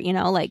 funny shirt,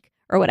 like,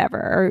 or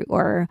whatever.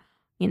 Or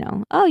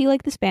oh, you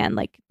like this band.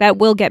 Like, that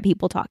will get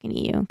people talking to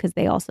you because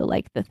they also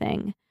like the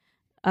thing.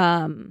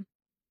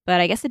 But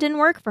I guess it didn't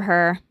work for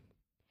her.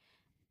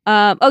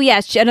 Oh,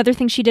 yeah. Another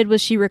thing she did was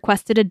she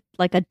requested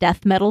a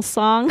death metal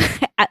song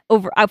I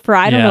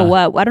don't know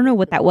what. I don't know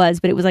what that was,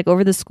 but it was like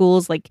over the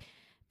school's like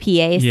PA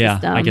Yeah,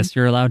 system. I guess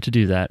you're allowed to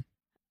do that.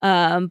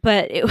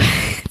 But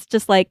it's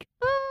just like,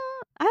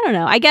 I don't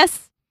know. I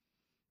guess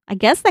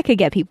that could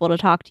get people to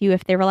talk to you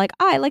if they were like,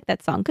 I like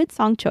that song. Good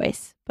song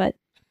choice. But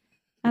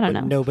I don't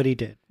know. Nobody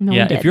did. No Yeah,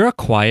 one did. if you're a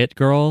quiet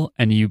girl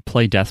and you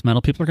play death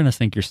metal, people are going to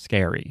think you're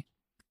scary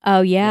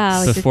Oh, yeah.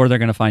 Yes. Like before they're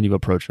going to find you you're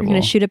approachable. going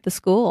to shoot up the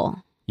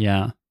school.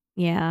 Yeah,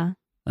 Yeah.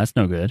 that's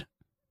no good.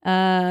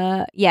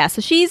 Yeah.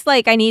 So she's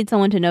like, I need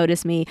someone to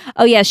notice me.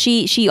 Oh, yeah.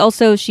 She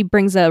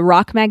brings a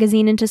rock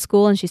magazine into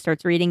school and she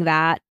starts reading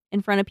that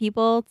in front of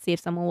people to see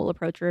if someone will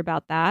approach her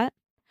about that.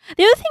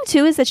 The other thing,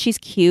 too, is that she's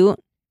cute.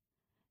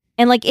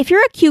 And like, if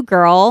you're a cute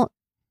girl,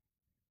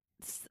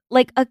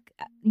 like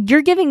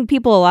you're giving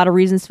people a lot of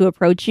reasons to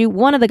approach you.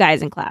 One of the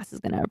guys in class is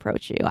going to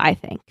approach you, I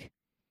think.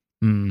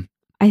 Hmm.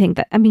 I think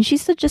that, I mean,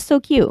 she's just so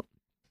cute.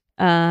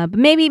 But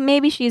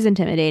maybe she's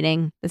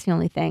intimidating. That's the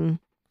only thing.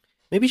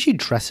 Maybe she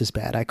dresses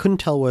bad. I couldn't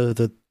tell whether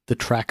the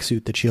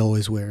tracksuit that she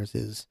always wears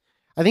is.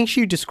 I think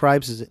she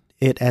describes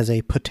it as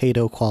a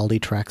potato quality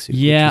tracksuit.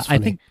 Yeah, which is I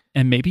funny. think,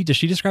 and maybe does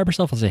she describe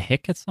herself as a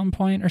hick at some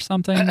point or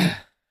something?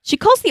 She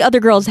calls the other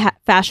girls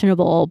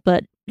fashionable,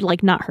 but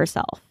like not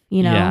herself,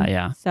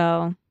 Yeah.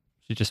 So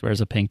She just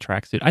wears a pink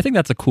tracksuit. I think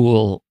that's a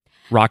cool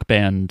rock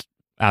band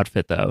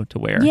outfit, though, to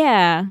wear.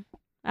 yeah,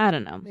 I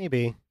don't know.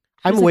 Maybe.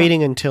 I'm like a-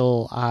 waiting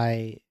until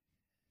I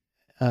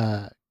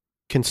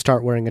can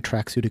start wearing a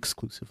tracksuit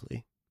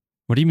exclusively.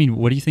 What do you mean?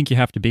 What do you think you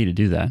have to be to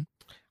do that?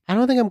 I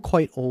don't think I'm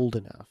quite old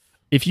enough.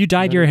 If you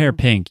dyed your hair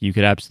pink, you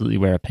could absolutely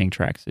wear a pink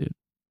tracksuit.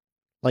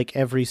 like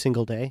every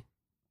single day?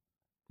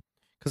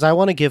 Because I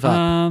want to give up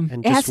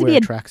and It has just to wear be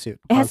a tracksuit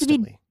it has to be-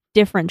 constantly.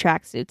 Different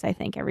tracksuits, I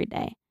think, every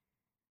day.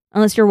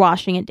 Unless you're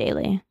washing it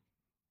daily.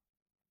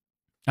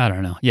 I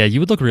don't know. Yeah, you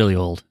would look really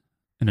old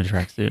in a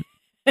tracksuit.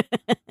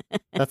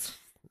 That's.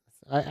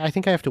 I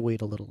think I have to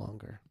wait a little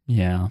longer.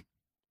 Yeah.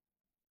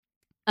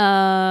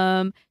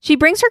 She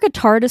brings her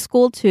guitar to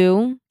school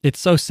too. It's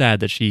so sad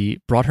that she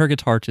brought her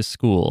guitar to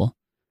school,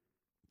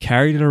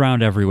 carried it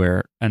around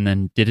everywhere, and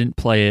then didn't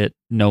play it.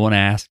 No one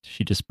asked.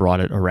 She just brought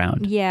it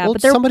around. Yeah, Well,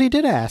 but there somebody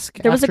did ask.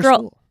 there was a after girl-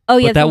 school. Oh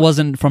yeah, But that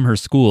wasn't from her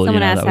school. someone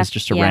That asked was after-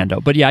 just a yeah.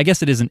 rando. But yeah, I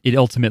guess it isn't. It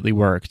ultimately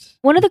worked.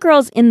 one of the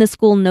girls in the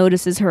school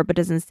notices her but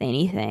doesn't say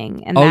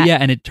anything. And Oh that- yeah,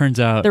 and it turns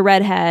out the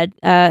redhead,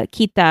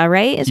 Kita,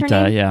 right? Is her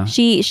Kita, name? yeah.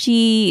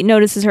 She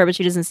notices her, but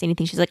she doesn't say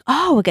anything. She's like,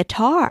 "Oh, a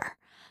guitar,"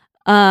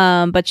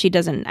 but she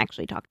doesn't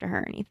actually talk to her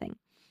or anything.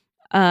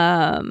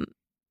 Yeah,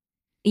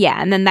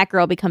 and then that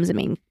girl becomes a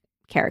main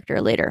character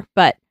later.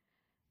 But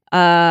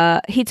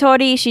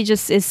Hitori, she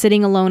just is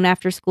sitting alone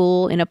after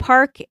school in a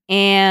park,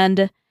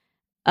 and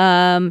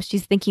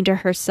she's thinking to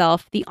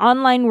herself, "The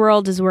online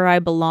world is where I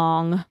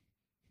belong.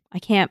 I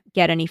can't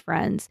get any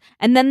friends."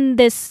 And then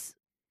this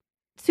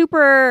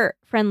super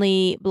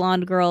friendly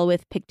blonde girl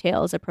with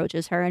pigtails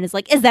approaches her and is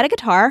like, "Is that a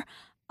guitar?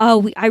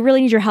 Oh, I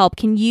really need your help.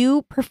 Can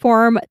you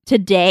perform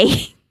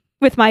today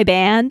with my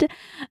band?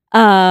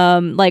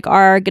 Like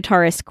our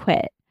guitarist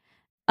quit."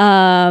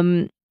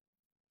 And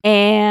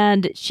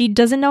she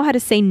doesn't know how to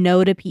say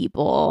no to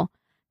people.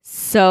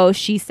 So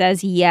she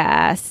says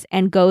yes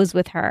and goes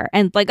with her.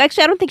 And like,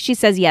 actually, I don't think she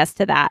says yes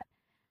to that.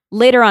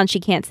 Later on, she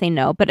can't say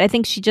no, but I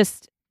think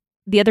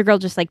the other girl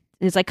just like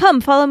is like,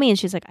 "Come, follow me," and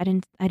she's like, I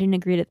didn't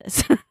agree to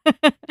this."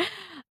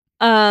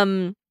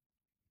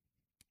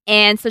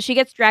 And so she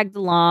gets dragged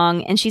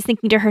along, and she's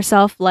thinking to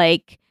herself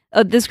like,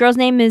 "Oh, this girl's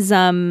name is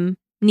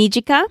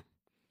Nijika,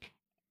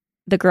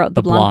 the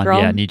blonde girl,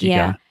 yeah, Nijika.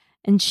 yeah."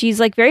 And she's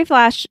like very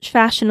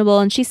fashionable,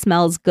 and she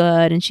smells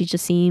good, and she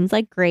just seems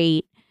like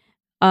great.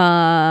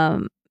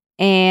 And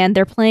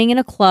they're playing in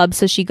a club,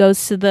 so she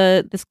goes to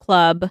this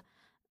club.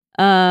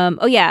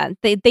 Oh yeah,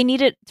 they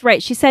need it,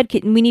 right? She said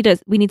we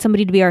need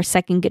somebody to be our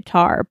second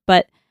guitar,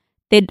 but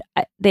they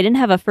didn't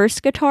have a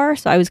first guitar,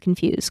 so I was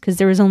confused because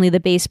there was only the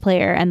bass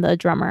player and the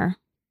drummer.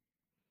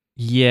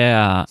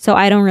 Yeah. So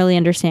I don't really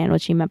understand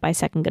what she meant by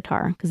second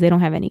guitar because they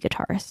don't have any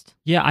guitarist.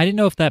 Yeah, I didn't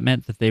know if that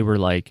meant that they were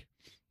like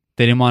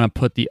they didn't want to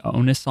put the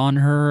onus on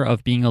her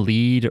of being a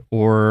lead,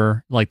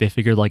 or like they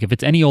figured like if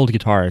it's any old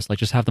guitarist, like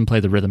just have them play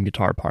the rhythm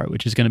guitar part,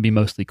 which is going to be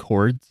mostly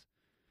chords,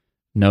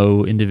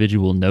 no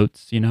individual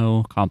notes,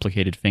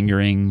 complicated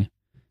fingering,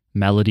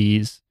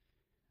 melodies.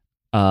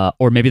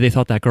 Or maybe they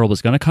thought that girl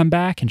was going to come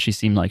back and she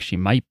seemed like she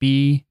might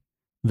be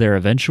their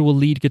eventual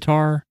lead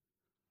guitar.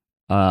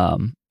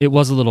 It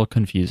was a little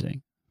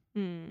confusing.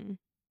 Maybe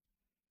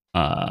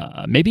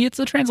it's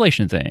a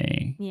translation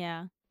thing.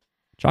 Yeah.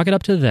 Chalk it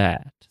up to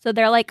that. So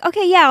they're like,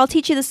 "Okay, yeah, I'll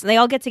teach you this." They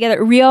all get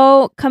together.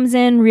 Ryo comes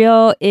in.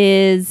 Ryo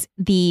is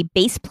the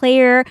bass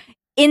player.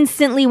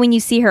 Instantly, when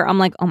you see her, I'm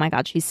like, "Oh my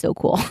god, she's so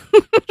cool."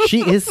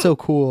 She is so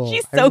cool.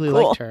 She's I so really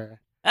cool. liked her.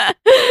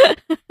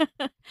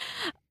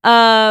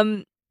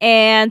 And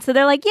so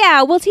they're like,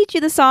 "Yeah, we'll teach you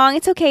the song.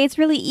 It's okay. It's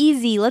really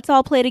easy. Let's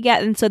all play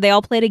together." And so they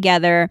all play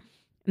together,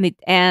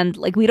 and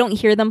like we don't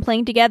hear them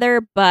playing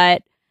together,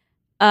 but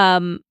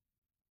Nijika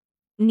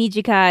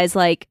is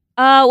like,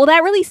 well,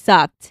 that really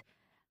sucked."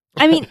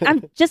 I mean,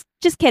 I'm just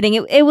kidding.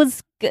 It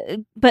was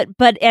good, but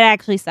it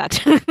actually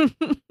sucked.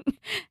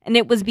 And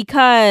it was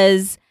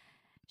because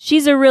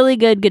she's a really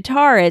good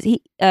guitarist.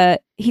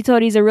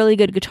 Hitori's a really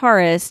good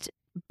guitarist,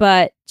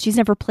 but she's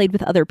never played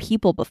with other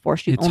people before.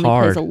 She It's only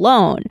hard. plays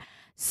alone.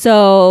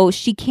 So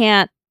she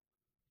can't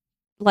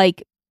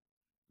like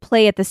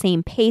play at the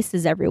same pace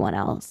as everyone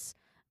else.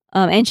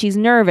 And she's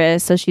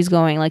nervous, so she's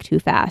going like too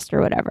fast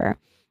or whatever.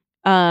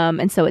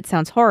 And so it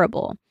sounds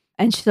horrible.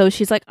 And so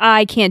she's like,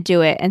 "I can't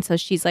do it." And so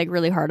she's like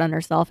really hard on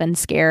herself and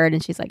scared.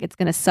 And she's like, "It's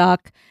going to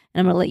suck.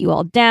 And I'm going to let you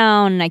all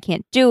down. And I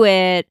can't do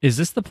it." Is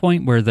this the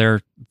point where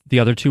the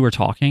other two are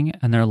talking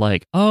and they're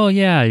like, "Oh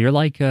yeah, you're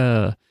like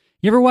you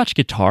ever watch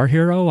Guitar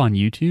Hero on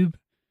YouTube?"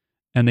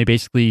 And they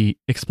basically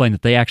explain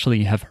that they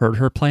actually have heard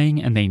her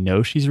playing and they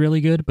know she's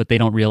really good, but they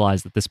don't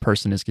realize that this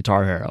person is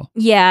Guitar Hero.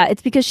 Yeah,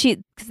 it's because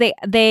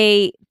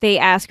they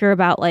ask her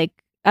about like,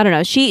 I don't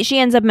know. She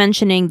ends up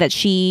mentioning that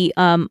she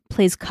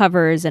plays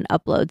covers and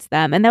uploads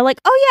them, and they're like,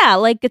 "Oh yeah,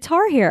 like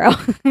Guitar Hero,"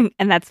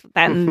 and that's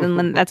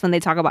when they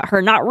talk about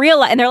her not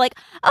real, and they're like,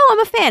 "Oh,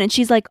 I'm a fan," and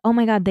she's like, "Oh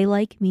my god, they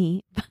like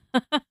me."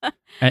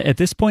 At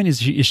this point,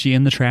 is she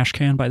in the trash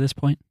can by this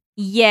point?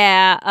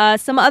 Yeah.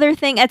 Some other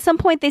thing. At some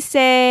point, they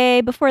say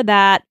before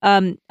that,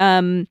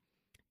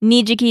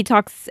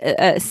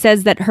 Nijiki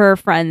says that her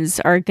friends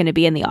are going to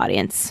be in the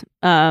audience,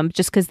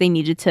 just because they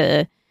needed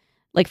to.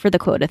 Like for the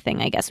quota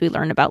thing, I guess we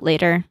learn about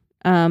later.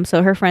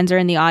 So her friends are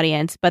in the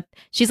audience, but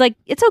she's like,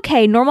 "It's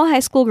okay. Normal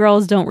high school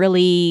girls don't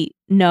really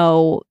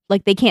know,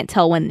 like they can't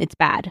tell when it's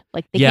bad.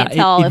 Like they can't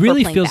tell." It if we're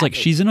really playing feels like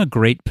badly. she's in a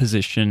great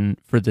position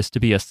for this to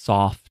be a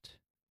soft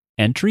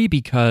entry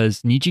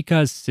because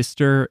Nijika's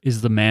sister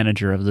is the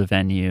manager of the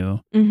venue.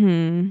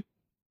 Mm-hmm.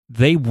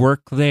 They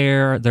work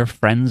there. Their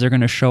friends are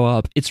going to show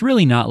up. It's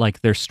really not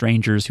like they're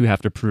strangers who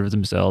have to prove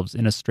themselves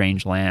in a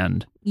strange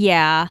land.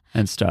 Yeah.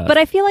 And stuff. But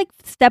I feel like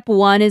step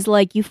one is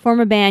like you form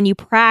a band, you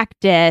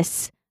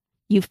practice,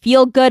 you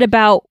feel good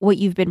about what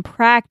you've been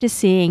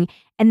practicing,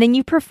 and then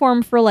you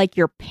perform for like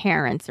your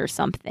parents or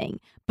something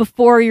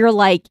before you're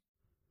like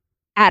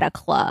at a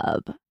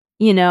club,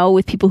 you know,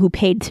 with people who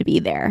paid to be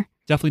there.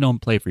 Definitely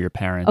don't play for your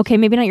parents. Okay,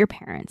 maybe not your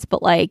parents,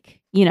 but like,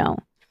 you know,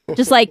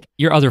 just like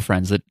your other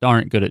friends that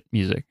aren't good at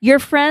music. Your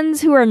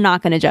friends who are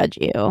not going to judge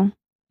you.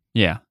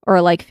 Yeah.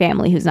 Or like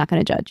family who's not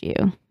going to judge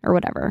you or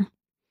whatever.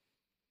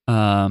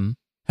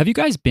 Have you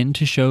guys been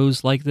to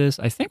shows like this?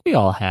 I think we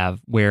all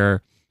have,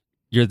 where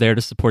you're there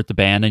to support the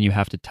band and you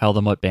have to tell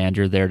them what band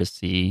you're there to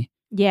see.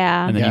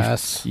 Yeah. And then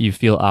Yes. you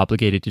feel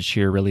obligated to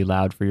cheer really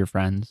loud for your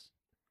friends.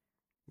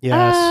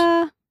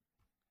 Yes.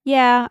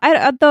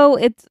 Yeah.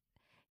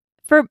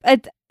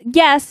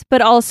 Yes,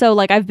 but also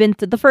like I've been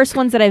to the first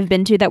ones that I've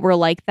been to that were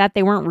like that.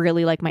 They weren't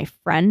really like my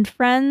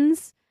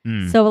friends.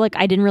 So like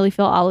I didn't really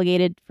feel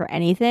obligated for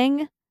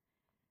anything.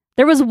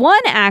 There was one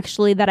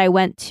actually that I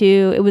went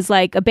to. It was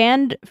like a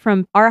band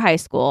from our high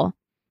school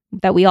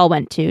that we all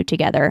went to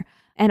together.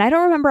 And I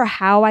don't remember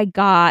how I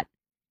got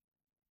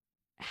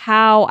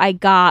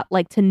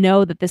like to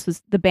know that this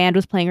was the band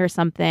was playing or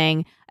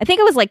something. I think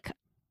it was like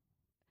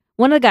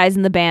one of the guys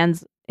in the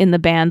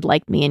band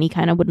liked me and he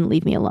kind of wouldn't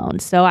leave me alone.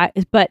 So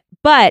but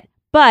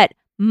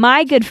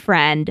my good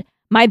friend,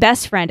 my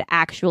best friend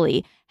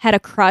actually had a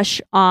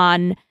crush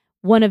on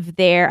one of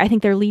I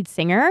think their lead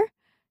singer.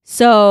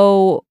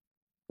 So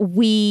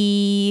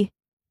I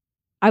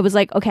was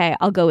like, okay,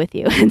 I'll go with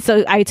you. And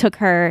so I took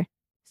her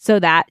so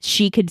that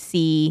she could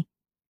see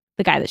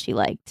the guy that she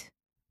liked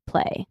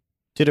play.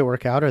 Did it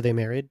work out? Are they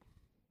married?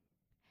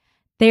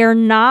 They are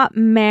not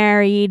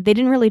married. They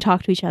didn't really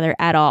talk to each other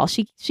at all.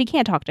 She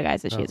can't talk to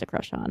guys that she has a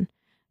crush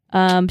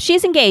on.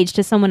 She's engaged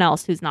to someone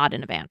else who's not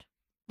in a band.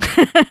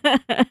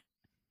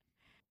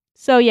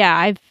 So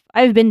yeah,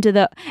 I've been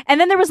to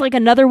and then there was like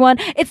another one.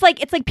 It's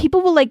like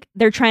people will like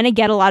they're trying to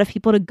get a lot of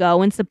people to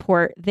go and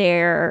support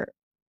their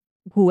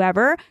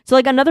whoever. So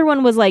like another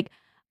one was like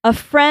a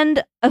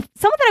friend of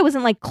someone that I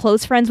wasn't like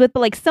close friends with,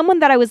 but like someone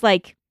that I was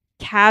like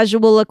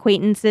casual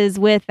acquaintances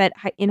with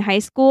in high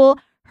school.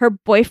 Her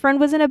boyfriend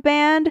was in a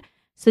band,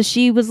 so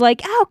she was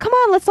like, "Oh, come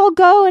on, let's all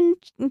go and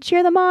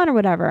cheer them on or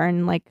whatever."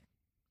 And like,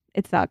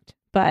 it sucked,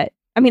 but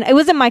I mean, it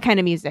wasn't my kind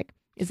of music.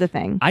 Is the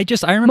thing. I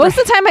remember most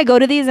of the time I go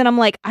to these and I'm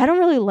like, I don't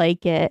really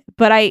like it,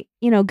 but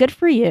good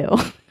for you,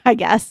 I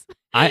guess.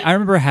 I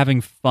remember having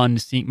fun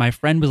seeing my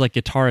friend was like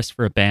guitarist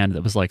for a band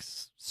that was like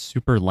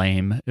super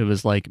lame. It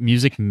was like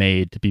music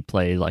made to be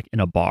played like in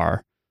a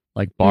bar,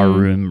 like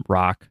barroom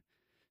rock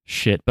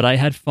shit. But I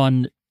had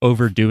fun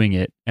overdoing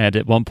it. And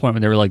at one point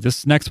when they were like,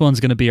 this next one's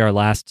going to be our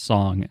last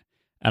song.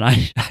 And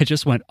I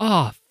just went,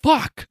 oh,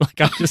 fuck.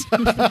 Like I just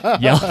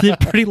yelled it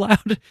pretty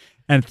loud.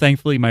 And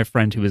thankfully, my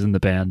friend who was in the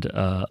band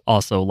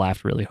also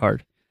laughed really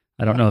hard.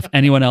 I don't know if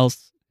anyone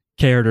else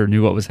cared or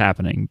knew what was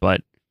happening,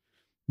 but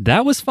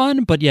that was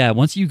fun. But yeah,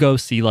 once you go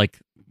see like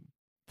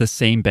the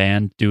same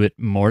band do it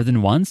more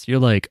than once, you're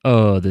like,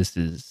 oh, this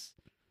is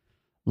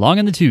long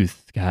in the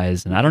tooth,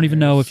 guys. And I don't even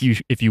know if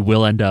you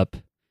will end up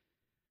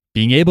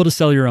being able to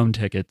sell your own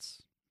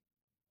tickets.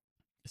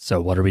 So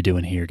what are we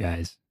doing here,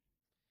 guys?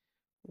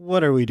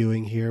 What are we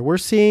doing here? We're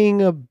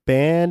seeing a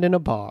band in a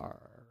bar.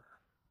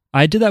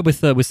 I did that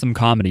with some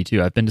comedy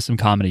too. I've been to some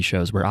comedy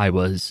shows where I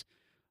was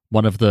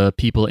one of the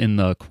people in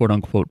the quote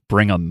unquote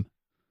bring 'em.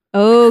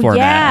 Oh format.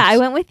 Yeah, I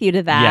went with you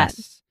to that.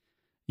 Yes,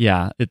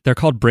 yeah, they're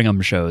called bring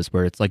 'em shows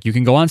where it's like you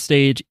can go on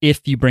stage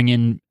if you bring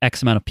in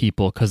X amount of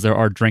people because there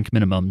are drink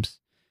minimums.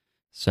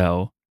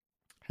 So,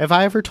 have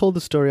I ever told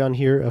the story on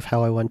here of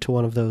how I went to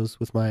one of those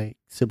with my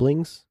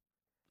siblings?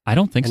 I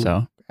don't think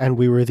so. And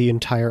we were the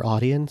entire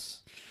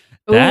audience.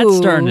 That's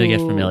starting to get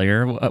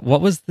familiar.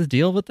 What was the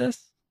deal with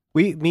this?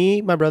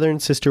 Me, my brother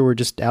and sister were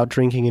just out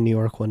drinking in New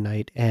York one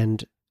night,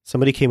 and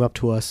somebody came up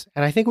to us,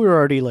 and I think we were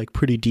already like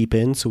pretty deep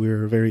in, so we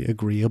were very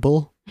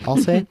agreeable, I'll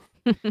say.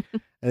 And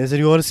they said,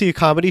 "You want to see a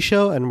comedy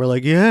show?" And we're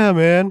like, "Yeah,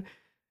 man."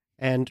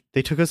 And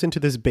they took us into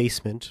this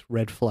basement,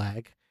 red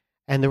flag,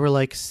 and there were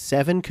like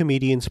 7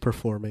 comedians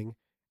performing,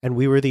 and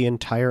we were the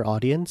entire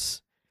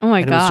audience. Oh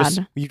my and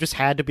God. You just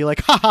had to be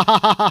like, ha ha ha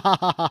ha ha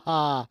ha ha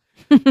ha.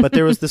 But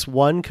there was this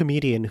one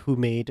comedian who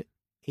made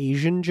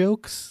Asian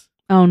jokes.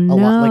 Oh no. A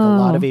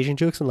lot of Asian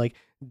jokes and like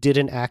did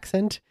an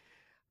accent.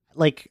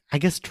 Like, I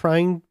guess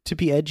trying to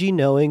be edgy,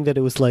 knowing that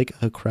it was like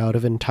a crowd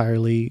of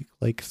entirely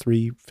like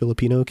 3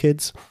 Filipino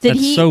kids.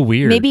 That's so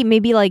weird.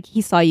 Maybe like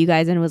he saw you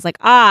guys and was like,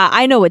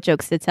 I know what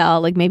jokes to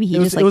tell. Like maybe it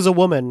was a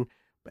woman.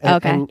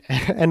 Okay.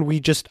 And we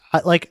just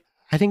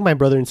I think my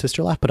brother and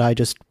sister laughed, but I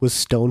just was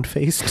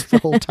stone-faced the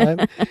whole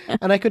time.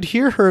 And I could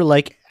hear her,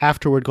 like,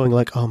 afterward going,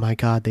 like, oh, my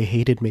God, they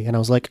hated me. And I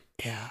was like,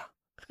 yeah.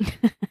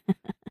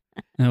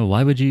 No,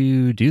 why would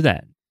you do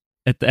that?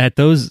 At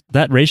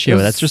that ratio,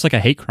 that's just like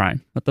a hate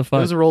crime. What the fuck?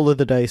 It was a roll of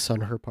the dice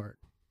on her part.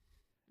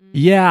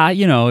 Yeah,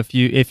 you know, if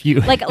you if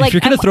you're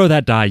gonna throw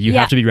that die, you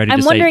have to be ready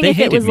to say they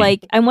hated me.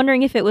 I'm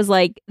wondering if it was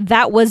like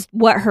that was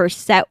what her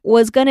set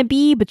was gonna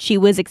be, but she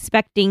was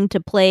expecting to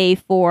play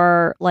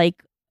for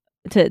like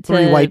to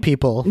 3 white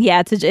people.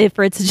 Yeah,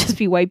 for it to just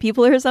be white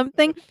people or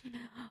something.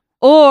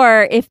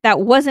 Or if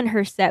that wasn't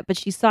her set, but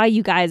she saw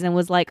you guys and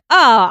was like,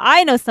 "Oh,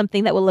 I know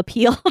something that will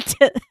appeal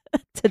to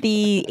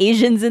the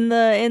Asians in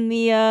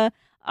the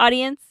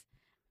audience."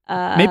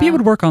 Maybe it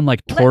would work on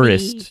like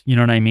tourist. You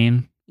know what I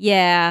mean?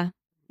 Yeah.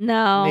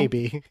 No.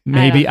 Maybe.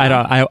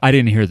 I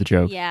didn't hear the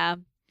joke. Yeah.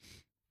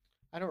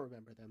 I don't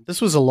remember them.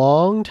 This was a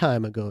long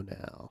time ago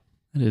now.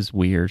 That is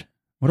weird.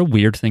 What a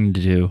weird thing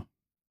to do.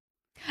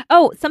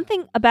 Oh,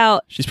 something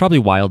about She's probably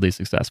wildly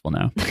successful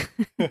now.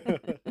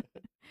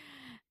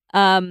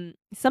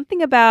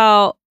 something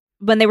about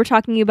when they were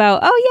talking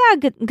about, oh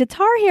yeah,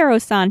 Guitar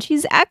Hero-san,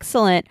 she's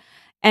excellent.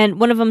 And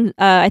one of them,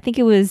 I think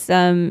it was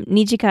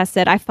Nijika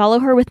said, I follow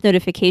her with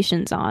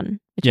notifications on,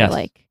 which I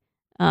like.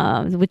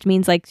 Which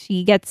means like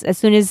she gets, as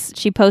soon as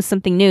she posts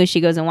something new,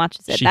 she goes and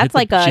watches it. She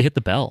hit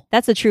the bell.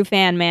 That's a true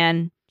fan,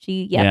 man.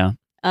 Yeah.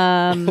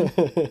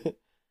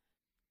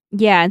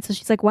 Yeah, and so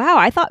she's like, wow,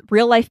 I thought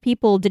real life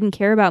people didn't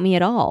care about me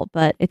at all,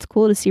 but it's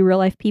cool to see real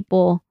life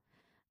people,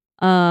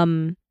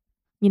 you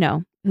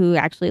know, who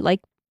actually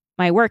like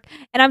my work.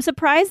 And I'm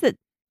surprised that,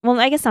 well,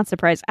 I guess not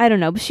surprised. I don't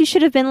know, but she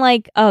should have been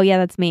like, oh yeah,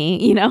 that's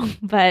me, you know,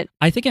 but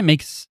I think it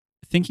makes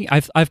thinking,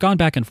 I've gone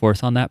back and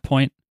forth on that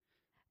point.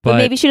 But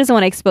maybe she doesn't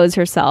want to expose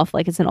herself,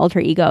 like it's an alter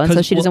ego, and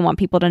so she doesn't want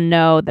people to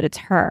know that it's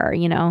her,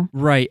 you know?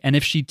 Right, and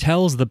if she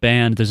tells the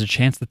band, there's a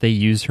chance that they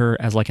use her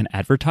as like an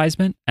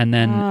advertisement, and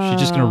then she's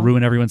just going to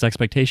ruin everyone's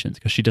expectations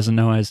because she doesn't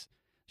know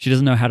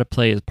how to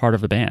play as part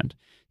of a band.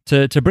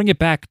 To bring it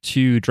back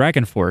to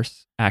Dragon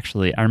Force,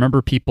 actually, I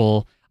remember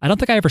people. I don't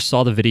think I ever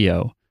saw the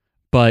video,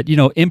 but you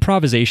know,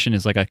 improvisation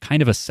is like a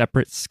kind of a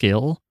separate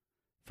skill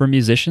for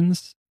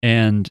musicians,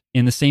 and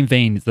in the same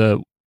vein,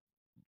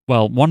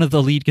 one of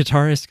the lead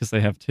guitarists, because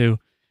they have 2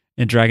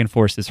 in Dragon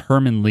Force, is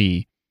Herman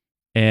Lee,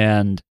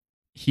 and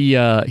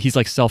he's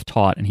like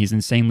self-taught and he's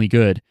insanely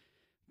good.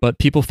 But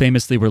people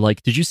famously were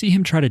like, "Did you see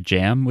him try to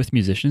jam with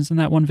musicians in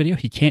that one video?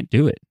 He can't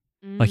do it.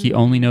 Like he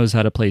only knows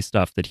how to play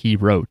stuff that he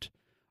wrote,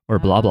 or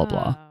blah blah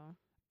blah."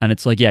 And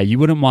it's like, yeah, you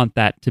wouldn't want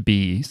that to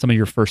be some of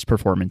your first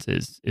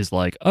performances. Is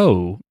like,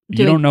 oh,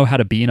 you don't know how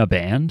to be in a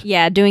band?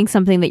 Yeah, doing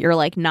something that you're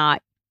like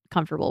not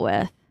comfortable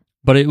with.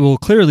 But it will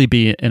clearly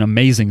be an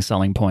amazing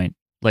selling point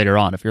later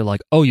on, if you're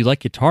like, oh, you like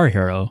Guitar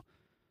Hero,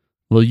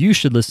 well, you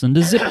should listen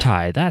to Zip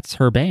Tie. That's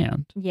her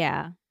band.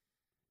 Yeah.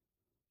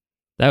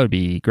 That would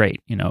be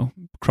great, you know,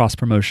 cross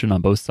promotion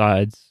on both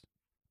sides.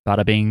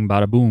 Bada bing,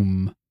 bada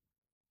boom.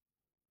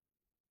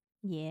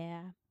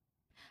 Yeah.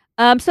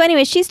 So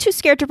anyway, she's too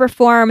scared to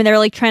perform, and they're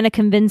like trying to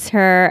convince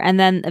her, and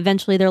then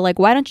eventually they're like,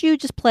 why don't you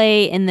just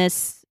play in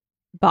this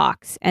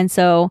box? And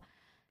so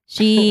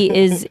she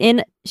ends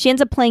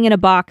up playing in a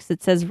box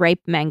that says ripe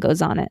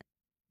mangoes on it.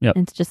 Yep.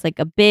 And it's just like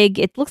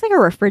it looks like a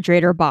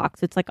refrigerator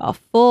box. It's like a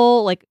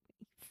full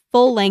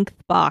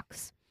length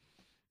box.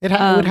 It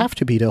would have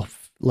to be to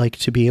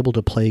be able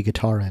to play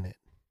guitar in it.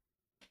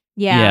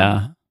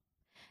 Yeah.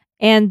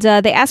 And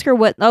they ask her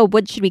what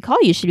should we call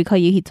you? Should we call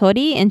you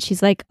Hitori? And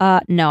she's like,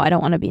 no, I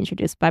don't want to be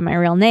introduced by my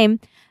real name.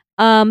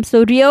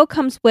 So Ryo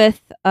comes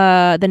with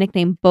the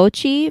nickname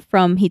Bocchi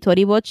from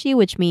Hitori Bocchi,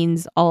 which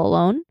means all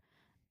alone.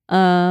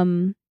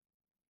 So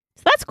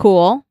that's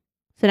cool.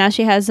 So now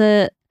she has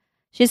 3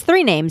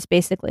 names,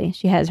 basically.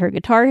 She has her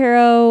Guitar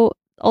Hero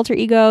alter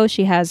ego,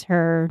 she has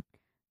her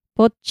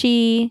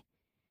Bocchi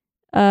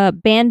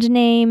band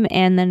name,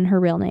 and then her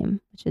real name,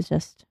 which is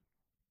just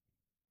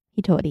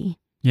Hitori.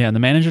 Yeah, and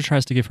the manager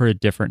tries to give her a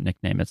different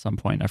nickname at some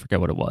point. I forget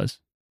what it was.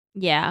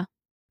 Yeah.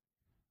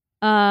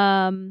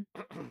 So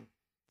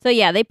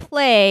yeah, they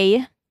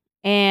play,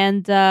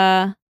 and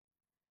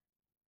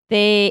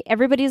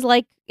everybody's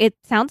like, it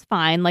sounds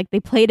fine. Like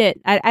they played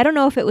it. I don't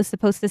know if it was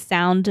supposed to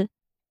sound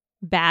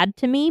bad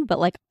to me, but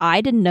like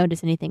I didn't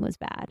notice anything was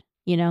bad,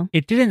 you know?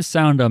 It didn't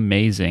sound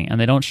amazing, and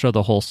they don't show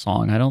the whole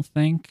song, I don't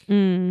think.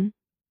 And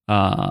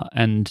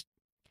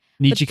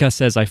Nijika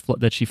says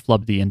that she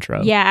flubbed the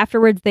intro. Yeah,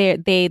 afterwards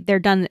they're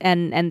done,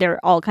 and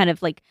they're all kind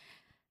of like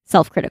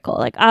self-critical,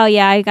 like, oh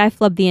yeah, I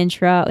flubbed the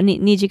intro.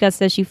 Nijika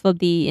says she flubbed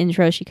the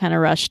intro, she kind of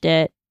rushed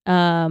it.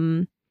 Yeah,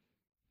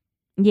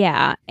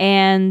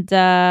 and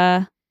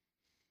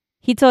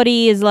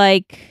Hitori is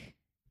like,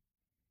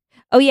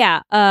 oh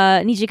yeah,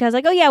 Nijika's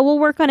like, oh yeah, we'll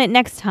work on it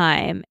next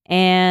time,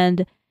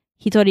 and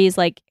Hitori is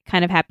like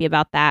kind of happy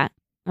about that.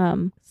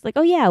 It's like,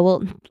 oh yeah,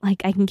 well,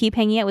 like I can keep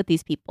hanging out with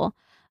these people.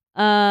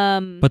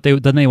 But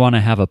they want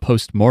to have a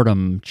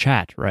post-mortem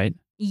chat, right?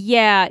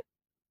 Yeah.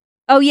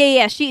 Oh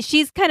yeah.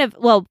 She's kind of,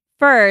 well,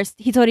 first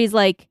Hitori's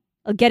like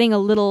getting a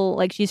little,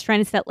 like she's trying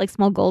to set like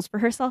small goals for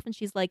herself, and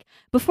she's like,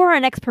 before our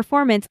next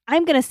performance,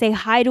 I'm gonna say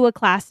hi to a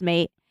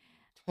classmate.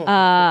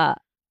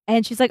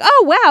 And she's like,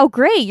 oh wow,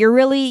 great, you're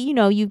really,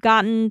 you've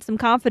gotten some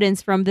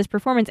confidence from this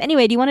performance.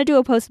 Anyway, do you want to do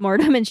a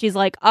post-mortem? And she's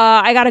like,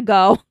 I gotta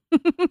go.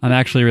 I'm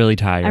actually really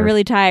tired. I'm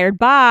really tired.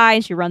 Bye.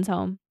 And she runs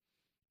home.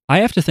 I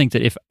have to think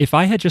that if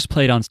I had just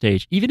played on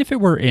stage, even if it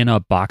were in a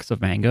box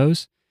of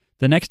mangoes,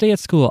 the next day at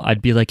school,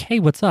 I'd be like, hey,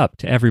 what's up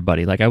to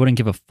everybody? Like, I wouldn't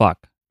give a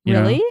fuck. You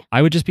know? Really?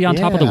 I would just be on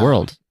top of the Yeah.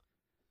 world.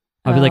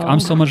 I'd be like, I'm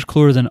so Oh. much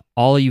cooler than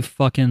all of you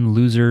fucking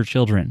loser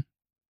children.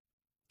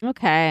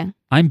 Okay.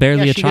 I'm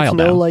barely Yeah, a she gets child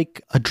no now.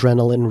 like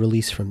adrenaline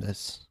release from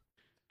this.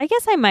 I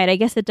guess I might. I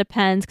guess it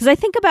depends. Because I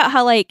think about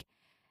how, like,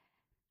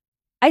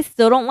 I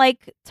still don't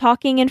like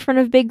talking in front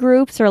of big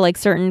groups or, like,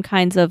 certain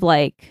kinds of,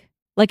 like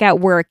at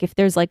work, if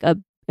there's, like, a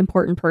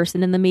important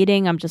person in the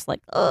meeting, I'm just like,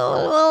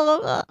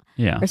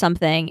 Yeah. or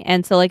something.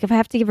 And so, like, if I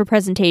have to give a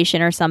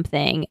presentation or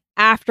something,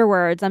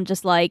 afterwards, I'm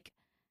just like,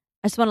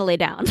 I just want to lay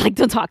down. Like,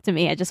 don't talk to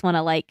me. I just want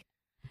to, like,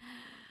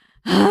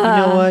 You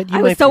know what? You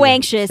I was might so be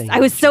anxious. saying I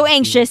was so something.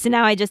 anxious, and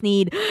now I just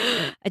need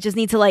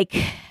to, like,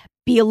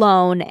 be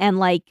alone and,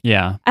 like,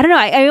 Yeah. I don't know.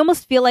 I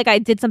almost feel like I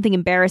did something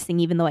embarrassing,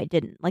 even though I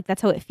didn't. Like,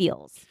 that's how it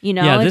feels. You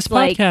know? Yeah, It's this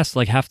like, podcast,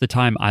 like half the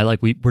time,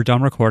 we're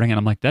done recording and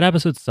I'm like, that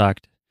episode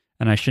sucked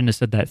and I shouldn't have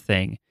said that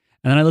thing.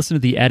 And then I listen to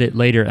the edit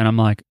later and I'm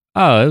like,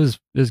 oh, it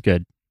was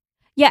good.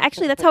 yeah,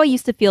 actually, that's how I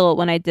used to feel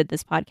when I did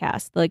this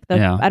podcast. Like,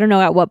 Yeah. I don't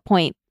know at what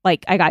point,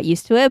 like, I got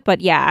used to it,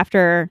 but yeah,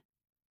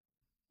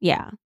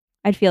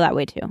 I'd feel that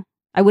way too.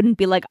 I wouldn't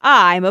be like,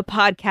 I'm a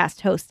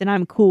podcast host and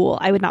I'm cool.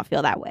 I would not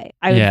feel that way.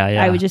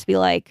 I would just be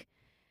like,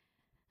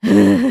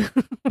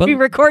 we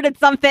recorded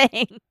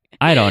something.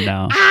 I don't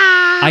know.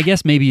 I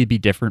guess maybe it'd be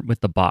different with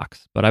the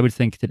box, but I would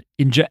think that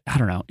I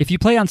don't know. If you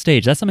play on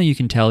stage, that's something you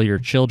can tell your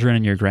children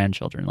and your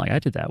grandchildren. Like I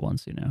did that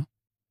once, you know.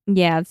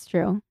 Yeah, it's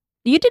true.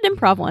 You did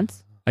improv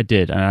once. I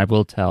did, and I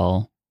will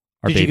tell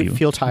our baby. Did you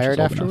feel when she's tired old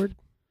enough. afterward?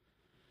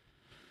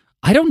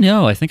 I don't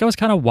know. I think I was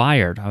kind of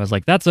wired. I was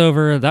like, that's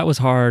over. That was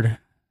hard.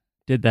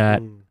 Did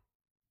that. Mm.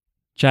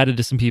 Chatted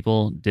to some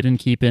people. Didn't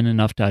keep in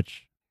enough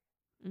touch.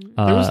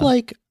 There was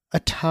like a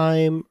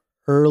time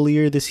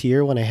earlier this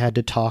year when I had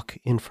to talk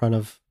in front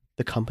of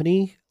the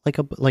company, like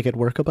at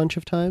work a bunch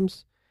of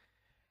times.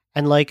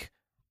 And like,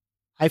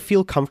 I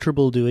feel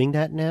comfortable doing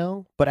that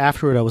now. But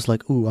afterward, I was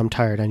like, ooh, I'm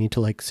tired. I need to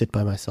like sit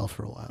by myself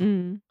for a while.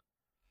 Mm.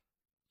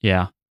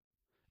 Yeah.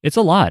 It's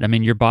a lot. I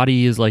mean, your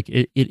body is like,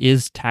 it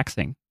is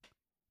taxing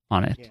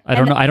on it. Yeah. I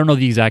don't know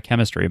the exact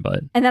chemistry, but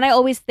And then I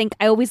always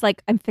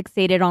like, I'm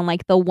fixated on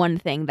like the one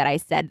thing that I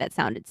said that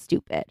sounded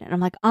stupid. And I'm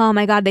like, oh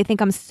my God, they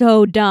think I'm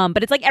so dumb.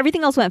 But it's like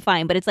everything else went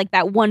fine. But it's like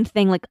that one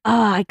thing, like,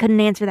 oh, I couldn't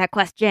answer that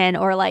question.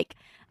 Or like,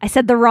 I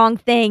said the wrong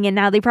thing and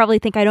now they probably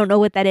think I don't know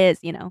what that is,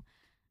 you know?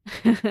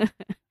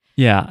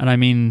 yeah. And I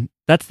mean,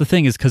 that's the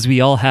thing is because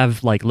we all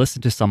have like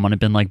listened to someone and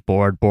been like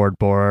bored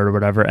or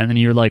whatever. And then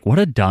you're like, what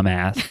a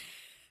dumbass.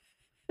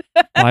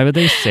 Why would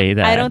they say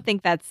that? I don't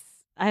think that's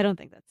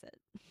it.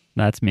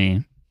 That's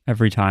me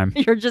every time.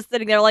 You're just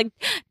sitting there like,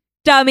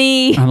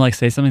 dummy. I'm like,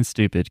 say something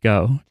stupid.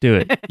 Go. Do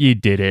it. You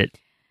did it.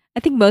 I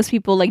think most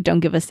people like don't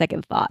give a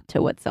second thought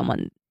to what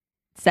someone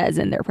says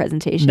in their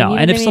presentation. No. You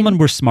know And what if I mean? someone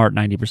were smart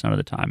 90% of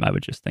the time, I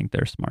would just think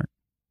they're smart.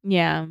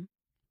 Yeah.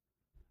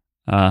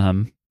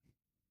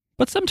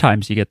 But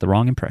sometimes you get the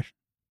wrong impression.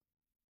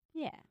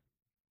 Yeah.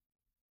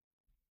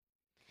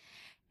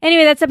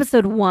 Anyway, that's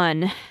episode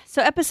 1.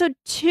 So episode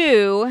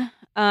 2,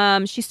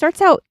 she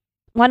starts out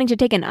wanting to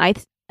take an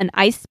ice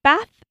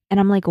bath, and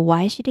I'm like,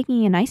 why is she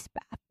taking an ice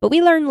bath? But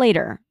we learn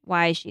later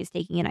why she is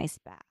taking an ice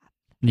bath.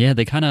 Yeah,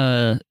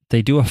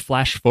 they do a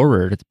flash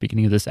forward at the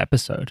beginning of this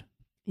episode.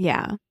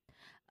 Yeah.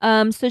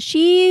 So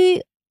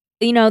she,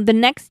 the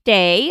next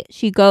day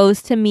she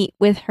goes to meet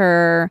with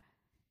her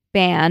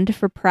band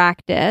for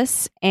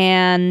practice,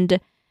 and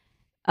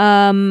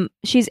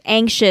she's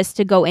anxious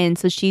to go in,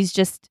 so she's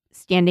just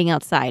standing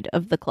outside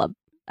of the club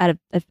in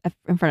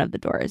front of the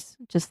doors,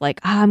 just like,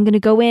 I'm gonna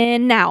go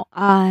in now.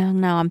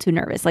 No, I'm too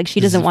nervous. Like she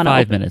doesn't want to.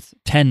 5 minutes,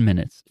 10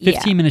 minutes,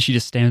 15 minutes. She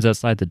just stands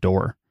outside the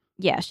door.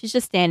 Yeah, she's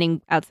just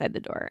standing outside the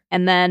door.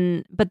 And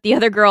then, but the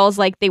other girls,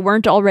 like, they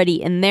weren't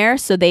already in there,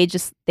 so they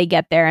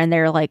get there and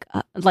they're like,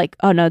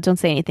 oh no, don't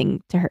say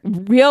anything to her.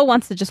 Rio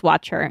wants to just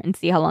watch her and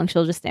see how long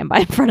she'll just stand by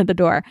in front of the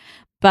door.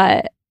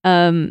 But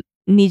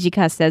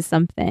Nijika says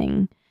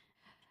something.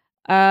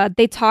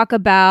 They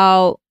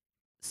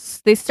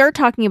start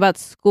talking about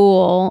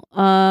school.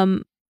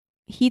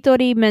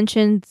 Hitori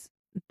mentions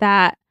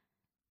that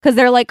because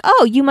they're like,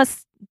 oh, you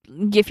must.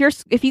 If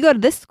you go to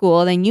this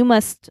school, then you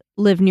must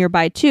live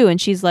nearby too. And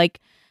she's like,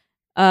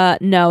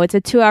 no, it's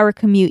a 2-hour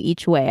commute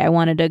each way. I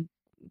wanted to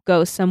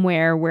go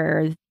somewhere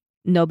where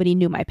nobody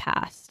knew my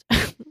past,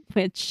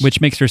 which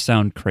makes her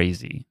sound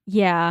crazy.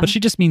 Yeah, but she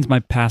just means my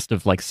past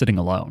of like sitting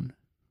alone.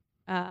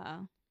 Yeah,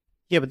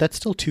 but that's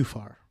still too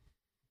far.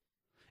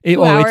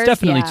 It's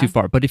definitely too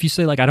far. But if you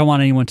say like, I don't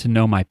want anyone to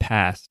know my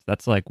past,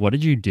 that's like, what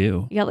did you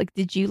do? Yeah, like,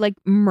 did you like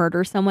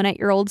murder someone at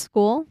your old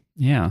school?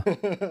 Yeah.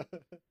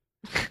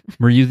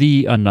 Were you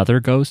the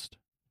another ghost?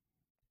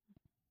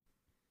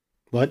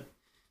 What?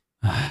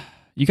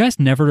 You guys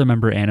never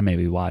remember anime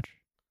we watch.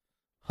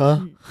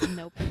 Huh?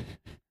 Nope.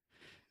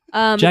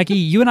 Jackie,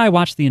 you and I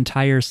watched the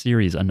entire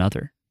series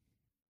Another.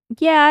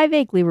 Yeah, I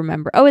vaguely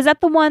remember. Oh, is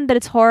that the one that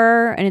it's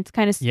horror and it's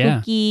kind of spooky?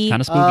 Yeah, kind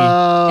of spooky.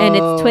 And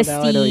it's Now I know what you're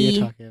twisty.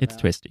 talking about. It's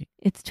twisty.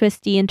 It's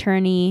twisty and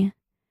turny.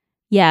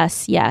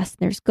 Yes, yes.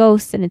 There's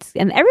ghosts and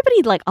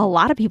everybody, like, a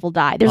lot of people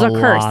die. There's a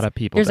curse. A lot of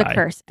people There's die. a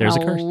curse. There's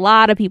and a curse. A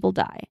lot of people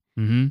die.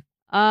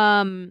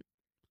 Mm-hmm.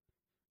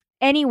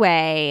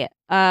 Anyway,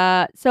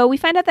 so we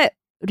find out that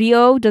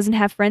Ryo doesn't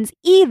have friends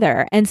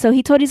either. And so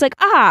Hitori's like,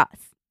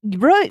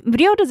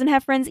 Ryo doesn't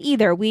have friends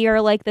either. We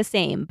are like the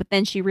same. But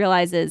then she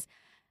realizes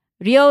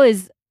Ryo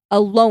is a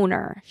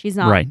loner. She's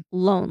not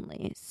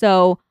lonely.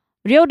 So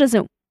Ryo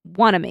doesn't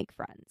want to make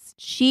friends.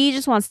 She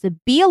just wants to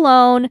be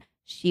alone.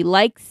 She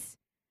likes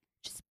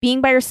just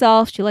being by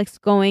herself. She likes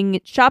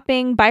going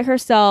shopping by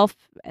herself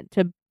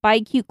to buy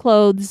cute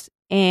clothes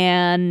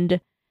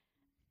and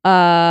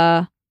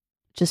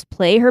just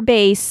play her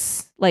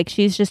bass. Like,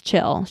 she's just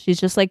chill. She's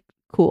just like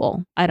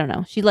cool. I don't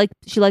know. She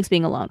likes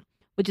being alone,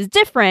 which is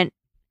different.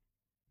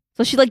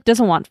 So she like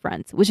doesn't want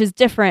friends, which is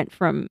different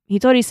from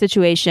Hitori's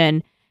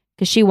situation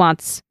because she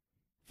wants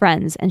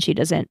friends and she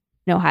doesn't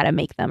know how to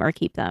make them or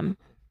keep them.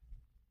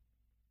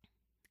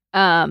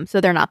 So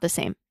they're not the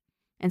same.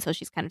 And so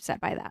she's kind of set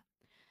by that.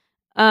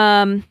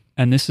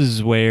 And this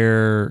is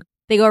where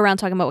they go around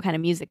talking about what kind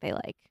of music they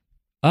like.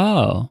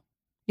 Oh.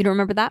 You don't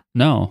remember that?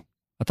 No.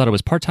 I thought it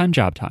was part-time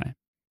job time.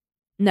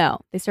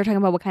 No. They start talking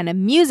about what kind of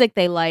music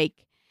they like.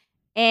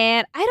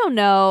 And I don't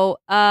know.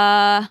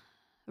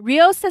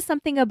 Ryo says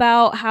something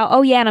about how,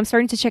 oh yeah, and I'm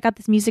starting to check out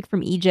this music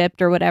from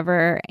Egypt or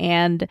whatever.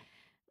 And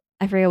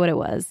I forget what it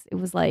was. It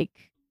was like,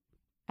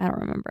 I don't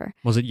remember.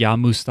 Was it Ya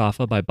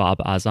Mustafa by Bob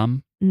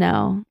Azam?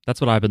 No. That's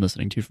what I've been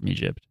listening to from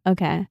Egypt.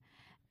 Okay.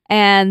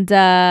 And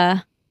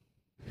then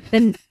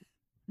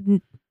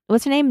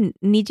what's her name?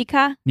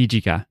 Nijika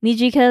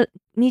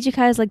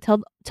is like,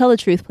 tell the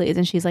truth, please.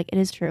 And she's like, it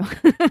is true.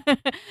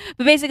 But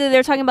basically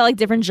they're talking about like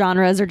different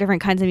genres or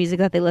different kinds of music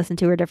that they listen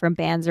to or different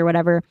bands or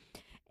whatever.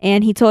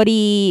 And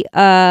Hitori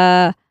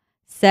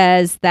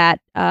says that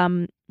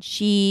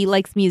she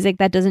likes music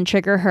that doesn't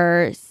trigger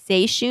her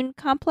seishun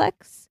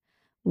complex,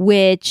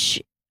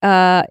 which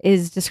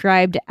is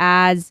described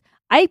as,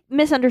 I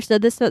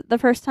misunderstood this the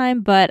first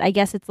time, but I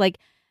guess it's like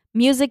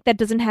music that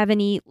doesn't have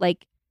any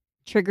like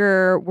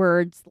trigger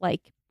words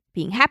like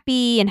being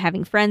happy and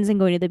having friends and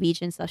going to the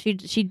beach and stuff.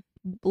 She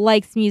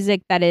likes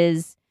music that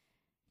is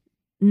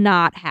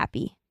not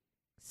happy.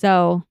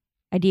 So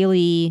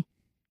ideally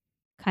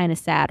kind of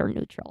sad or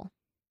neutral.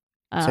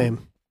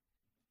 Same.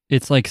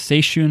 It's like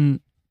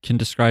seishun can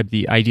describe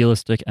the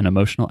idealistic and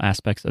emotional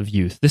aspects of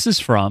youth. This is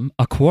from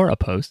a Quora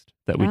post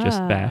that we just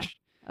bashed.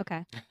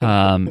 Okay.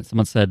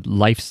 Someone said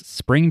life's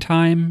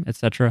springtime,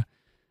 etc.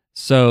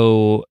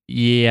 So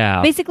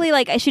yeah, basically,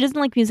 like, she doesn't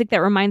like music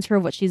that reminds her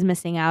of what she's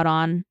missing out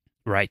on.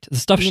 Right, the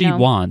stuff she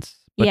wants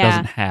but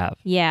doesn't have.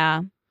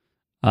 Yeah.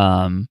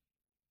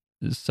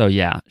 So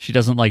yeah, she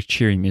doesn't like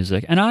cheery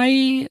music, and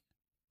I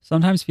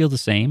sometimes feel the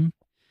same.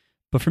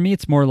 But for me,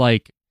 it's more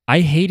like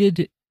I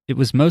hated. It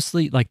was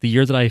mostly like the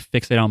year that I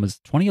fixated on was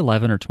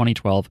 2011 or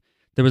 2012.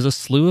 There was a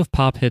slew of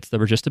pop hits that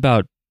were just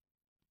about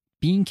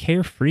being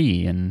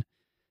carefree and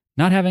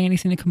not having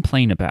anything to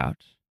complain about.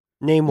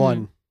 Name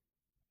one.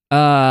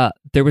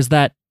 There was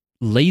that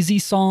Lazy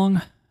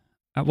song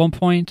at one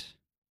point.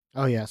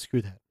 Oh yeah,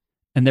 screw that.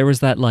 And there was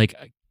that like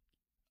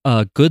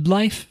Good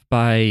Life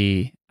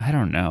by, I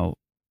don't know.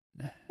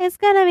 It's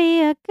gonna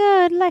be a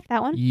good life,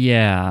 that one?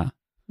 Yeah.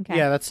 Okay.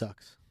 Yeah, that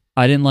sucks.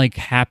 I didn't like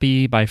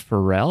Happy by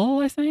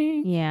Pharrell, I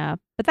think. Yeah,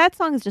 but that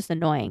song is just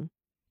annoying.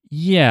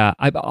 Yeah,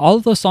 all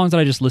of those songs that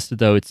I just listed,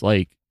 though, it's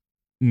like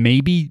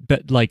maybe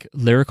but like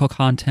lyrical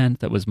content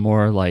that was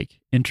more like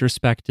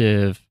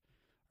introspective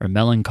or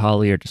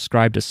melancholy or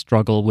described a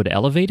struggle would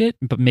elevate it,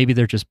 but maybe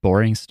they're just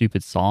boring,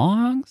 stupid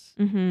songs.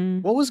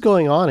 Mm-hmm. What was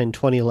going on in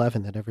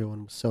 2011 that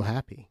everyone was so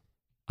happy?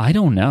 I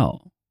don't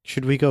know.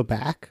 Should we go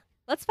back?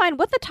 Let's find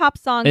what the top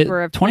songs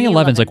were of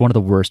 2011 is like one of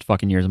the worst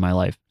fucking years of my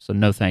life, so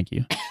no thank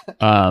you.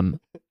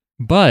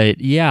 But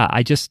yeah,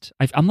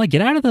 I'm like,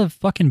 get out of the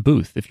fucking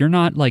booth. If you're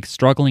not like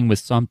struggling with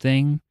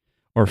something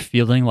or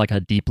feeling like a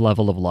deep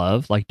level of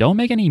love, like don't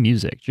make any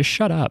music. Just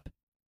shut up.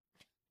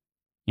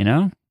 You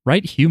know?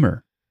 Write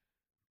humor.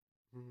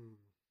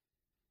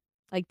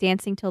 Like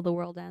Dancing Till the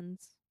World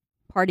Ends.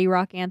 Party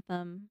rock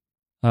anthem.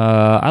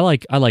 I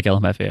like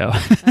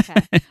LMFAO.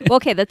 Okay. Well,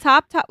 okay, the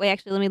top wait,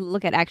 actually let me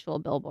look at actual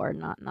Billboard,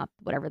 not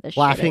whatever this shit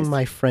is. Laughing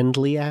my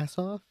friendly ass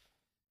off?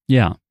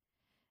 Yeah.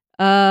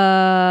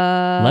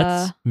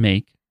 Let's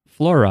make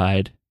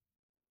Fluoride.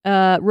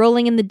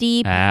 Rolling in the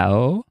Deep.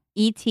 Ow.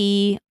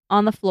 E.T.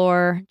 On the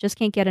Floor. Just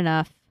Can't Get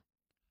Enough.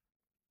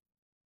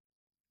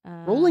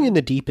 Rolling in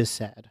the Deep is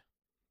sad.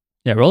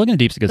 Yeah, Rolling in the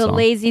Deep's a good the song. The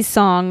Lazy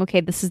Song.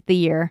 Okay, this is the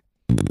year.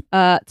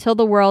 Till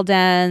the World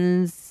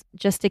Ends.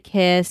 Just a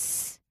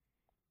Kiss.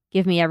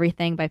 Give Me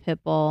Everything by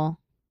Pitbull.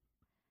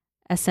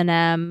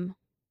 S&M.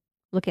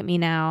 Look at Me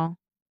Now.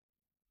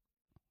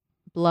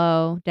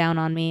 Blow. Down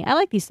on Me. I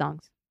like these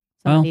songs.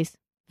 Some of these.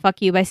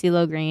 Fuck You by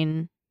CeeLo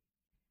Green.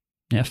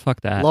 Yeah,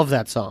 fuck that. Love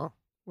that song.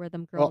 Where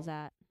Them Girls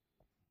At.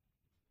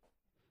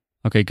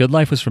 Okay, Good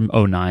Life was from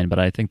 2009, but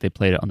I think they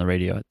played it on the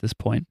radio at this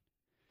point.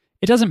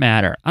 It doesn't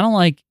matter. I don't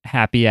like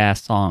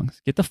happy-ass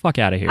songs. Get the fuck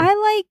out of here. I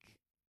like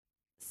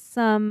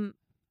some...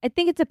 I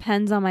think it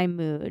depends on my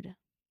mood.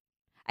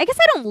 I guess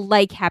I don't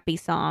like happy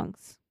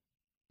songs.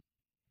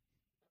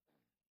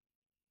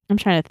 I'm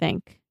trying to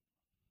think.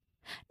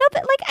 No,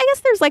 but like I guess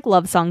there's like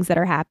love songs that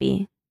are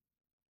happy.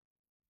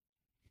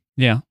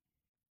 Yeah.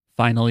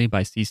 Finally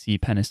by CC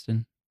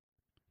Peniston.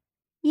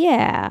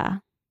 Yeah.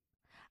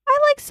 I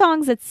like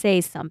songs that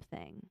say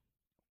something.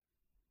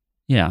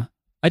 Yeah.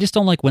 I just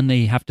don't like when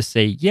they have to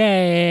say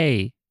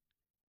yay.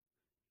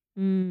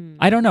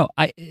 I don't know.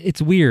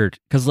 It's weird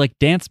because like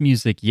dance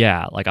music,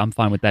 yeah, like I'm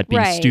fine with that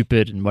being Right.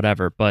 stupid and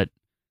whatever, but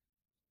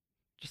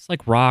just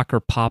like rock or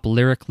pop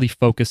lyrically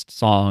focused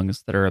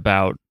songs that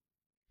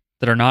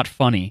are not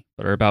funny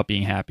but are about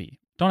being happy.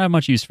 Don't have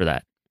much use for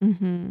that.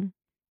 Mm-hmm.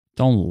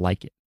 Don't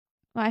like it.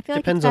 Well, I feel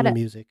Depends like on the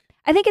music.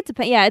 I think it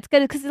depends. Yeah, it's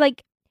good because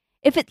like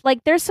if it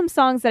like there's some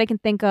songs that I can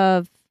think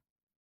of.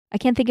 I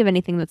can't think of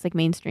anything that's like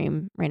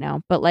mainstream right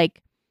now, but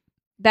like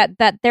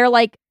that they're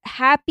like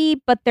happy,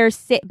 but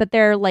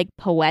they're like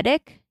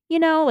poetic. You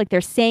know, like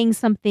they're saying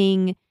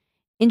something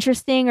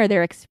interesting or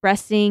they're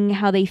expressing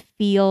how they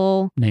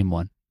feel. Name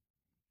one.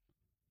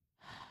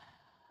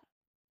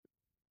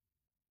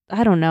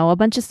 I don't know, a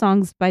bunch of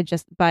songs by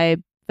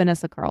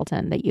Vanessa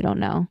Carlton that you don't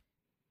know.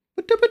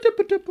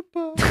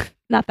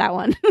 Not that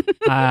one.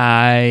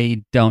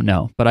 I don't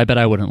know, but I bet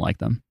I wouldn't like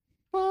them.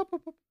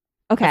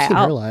 Okay, I've seen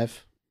her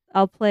live.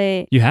 I'll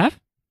play. You have?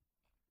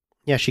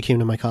 Yeah, she came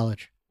to my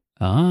college.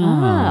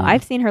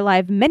 I've seen her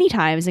live many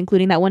times,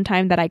 including that one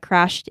time that I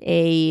crashed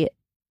a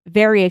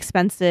very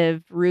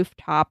expensive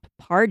rooftop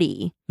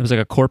party. It was like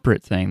a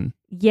corporate thing.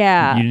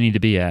 Yeah. You didn't need to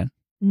be at.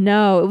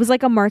 No, it was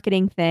like a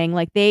marketing thing.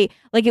 Like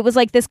it was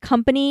like this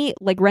company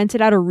like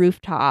rented out a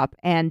rooftop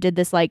and did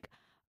this like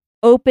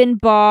open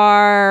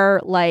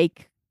bar,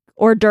 like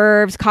hors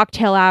d'oeuvres,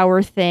 cocktail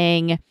hour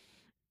thing.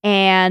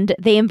 And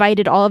they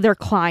invited all of their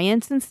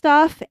clients and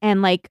stuff.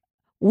 And like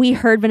we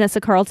heard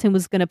Vanessa Carlton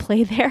was going to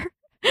play there.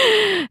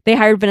 They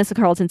hired Vanessa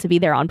Carlton to be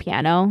there on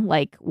piano,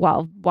 like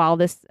while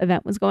this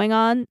event was going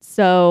on.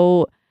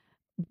 So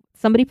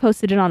somebody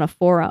posted it on a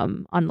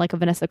forum, on like a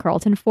Vanessa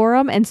Carlton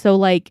forum. And so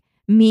like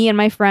me and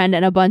my friend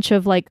and a bunch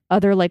of like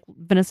other like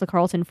Vanessa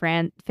Carlton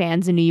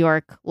fans in New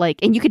York, like,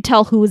 and you could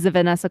tell who was a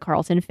Vanessa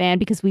Carlton fan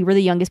because we were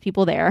the youngest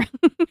people there.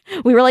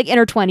 We were like in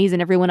our 20s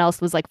and everyone else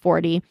was like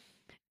 40.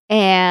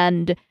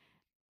 And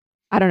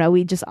I don't know,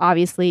 we just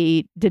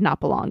obviously did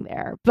not belong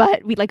there.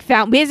 But we like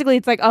found, basically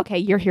it's like, okay,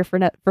 you're here for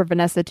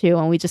Vanessa too.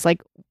 And we just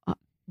like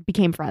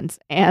became friends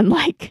and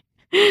like,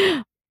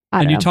 You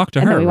talked to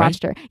and her, then we right?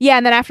 watched her. Yeah,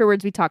 and then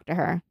afterwards we talked to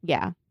her.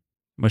 Yeah.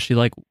 Was she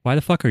like, why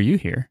the fuck are you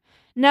here?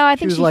 No, I She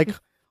think was like,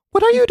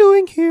 "What are you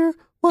doing here?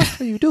 What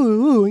are you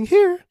doing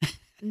here?"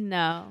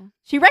 no.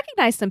 She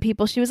recognized some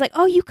people. She was like,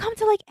 "Oh, you come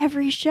to like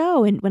every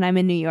show and when I'm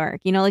in New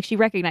York." You know, like she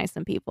recognized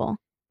some people.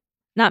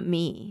 Not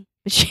me.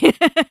 But she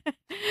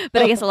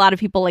but I guess a lot of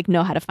people like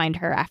know how to find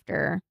her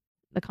after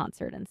the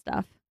concert and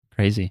stuff.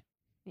 Crazy.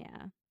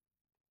 Yeah.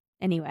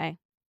 Anyway,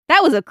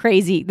 that was a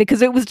crazy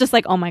because it was just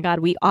like, "Oh my god,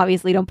 we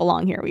obviously don't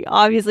belong here. We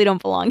obviously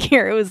don't belong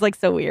here." It was like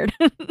so weird.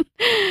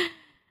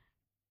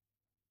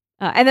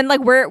 And then like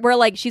we're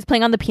like she's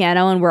playing on the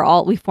piano and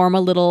we form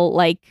a little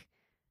like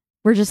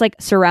we're just like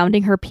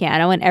surrounding her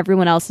piano and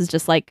everyone else is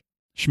just like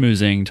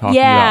Schmoozing, talking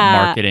Yeah.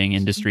 about marketing,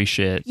 industry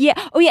shit. yeah.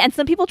 Oh yeah, and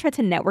some people try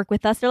to network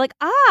with us. They're like,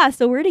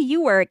 so where do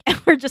you work?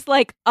 And we're just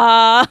like,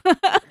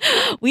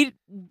 we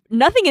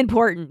nothing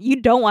important. You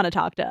don't want to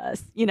talk to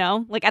us, you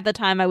know? Like at the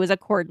time I was a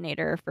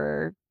coordinator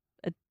for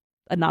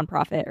a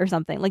nonprofit or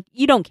something. Like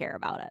you don't care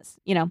about us,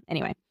 you know?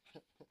 Anyway. You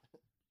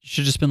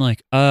should have just been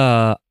like,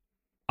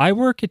 I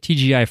work at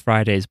TGI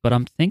Fridays, but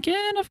I'm thinking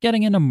of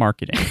getting into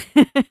marketing.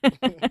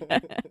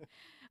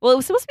 Well, it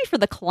was supposed to be for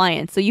the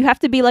client, so you have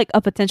to be like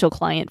a potential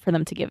client for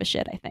them to give a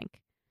shit, I think.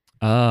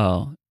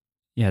 Oh.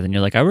 Yeah, then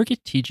you're like, I work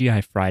at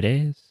TGI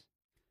Fridays,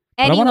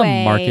 but Anyway, I want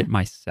to market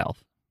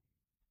myself.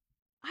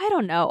 I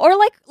don't know. Or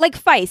like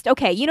Feist.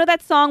 Okay, you know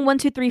that song 1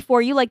 2 3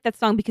 4. You like that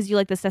song because you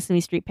like the Sesame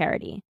Street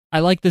parody. I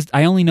like this.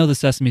 I only know the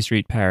Sesame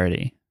Street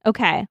parody.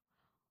 Okay.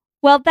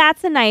 Well,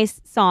 that's a nice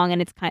song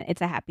and it's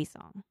a happy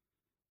song.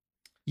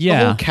 The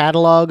Yeah. whole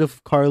catalog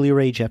of Carly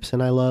Rae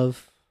Jepsen I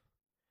love,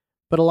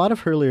 but a lot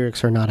of her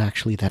lyrics are not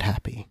actually that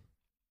happy.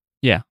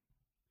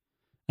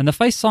 And the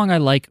Feist song I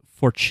like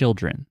for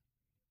children.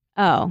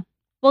 Oh.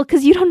 Well,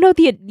 cuz you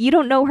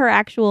don't know her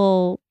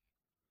actual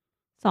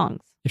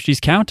songs. If she's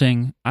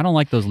counting, I don't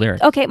like those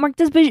lyrics. Okay, Mark,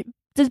 does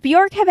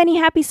Bjork have any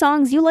happy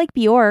songs? You like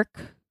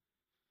Bjork?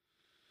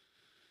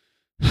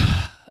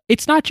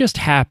 It's not just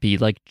happy.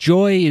 Like,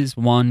 joy is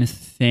one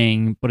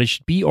thing, but it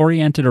should be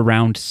oriented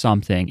around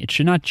something. It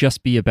should not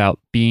just be about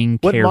being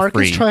What carefree. Mark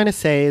is trying to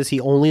say is he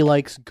only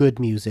likes good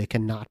music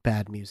and not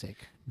bad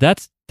music.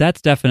 That's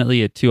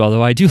definitely it too,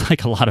 although I do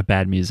like a lot of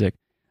bad music.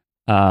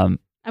 I'm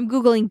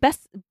Googling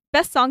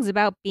best songs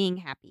about being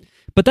happy.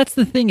 But that's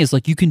the thing is,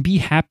 like, you can be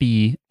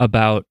happy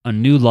about a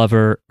new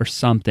lover or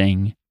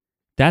something.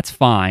 That's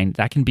fine.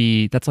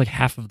 That's like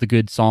half of the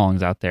good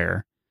songs out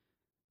there.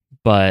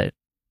 But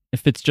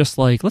if it's just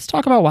like, let's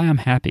talk about why I'm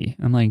happy,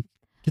 I'm like,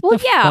 get Well,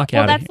 the yeah. fuck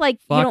Well, out that's of here. like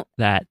Fuck you don't.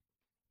 that.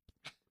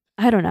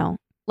 I don't know.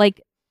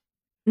 Like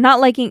not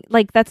liking,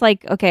 like, that's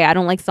like, okay, I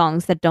don't like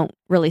songs that don't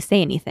really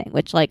say anything,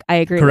 which, like, I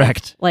agree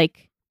Correct. with.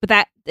 Like, but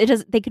that,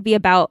 they could be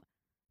about,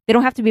 they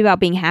don't have to be about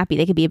being happy.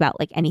 They could be about,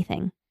 like,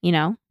 anything, you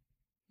know?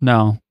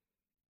 No.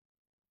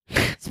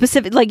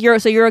 Specific, like, you're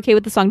okay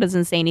with the song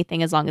doesn't say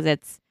anything as long as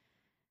it's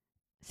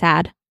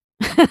sad.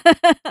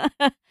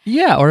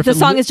 Yeah, or if The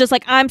song is just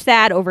like, I'm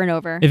sad over and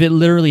over. if it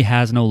literally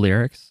has no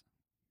lyrics,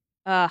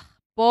 Ugh,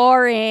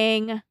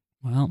 boring.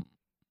 well,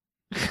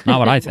 not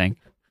what I think.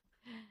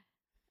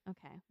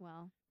 Okay,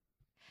 well,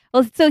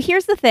 so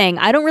here's the thing.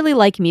 I don't really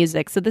like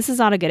music, so this is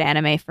not a good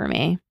anime for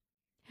me.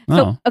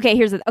 So, Oh, okay,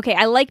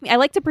 I like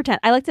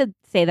to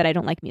say that I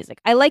don't like music.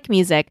 I like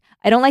music.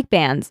 I don't like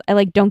bands.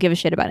 I don't give a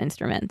shit about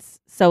instruments.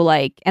 So,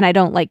 like, and I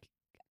don't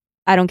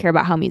care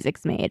about how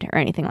music's made or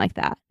anything like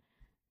that.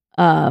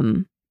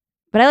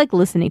 But I like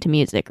listening to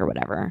music or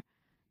whatever.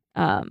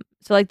 So,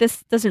 like,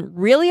 this doesn't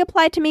really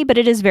apply to me, but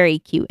it is very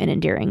cute and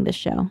endearing, this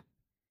show.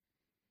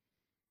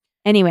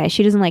 Anyway,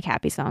 she doesn't like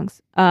happy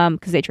songs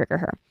because they trigger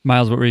her.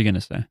 Miles, what were you going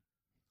to say?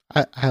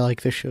 I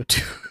like this show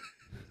too.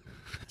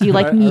 Do you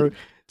like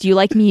Do you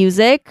like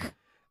music?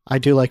 I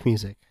do like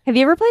music. Have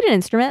you ever played an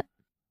instrument?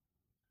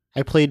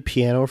 I played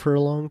piano for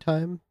a long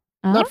time.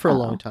 Not for a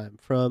long time.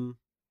 From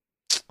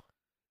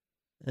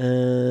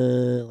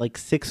like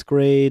 6th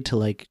grade to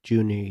like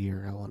junior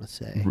year, I want to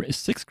say.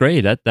 6th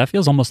grade. That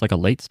feels almost like a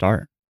late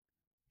start.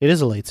 It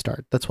is a late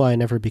start. That's why I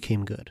never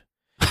became good.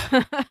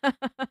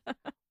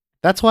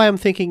 That's why I'm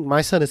thinking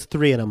my son is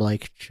 3 and I'm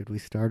like, should we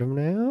start him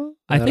now?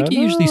 I think don't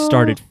you usually know.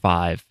 start at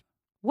 5.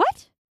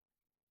 What?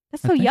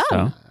 That's I so think young.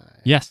 so.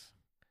 Yes.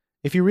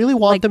 If you really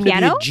want Like them to be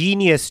piano? a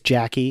genius,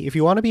 Jackie, if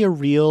you want to be a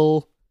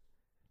real,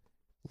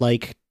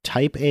 like,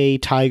 type A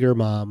tiger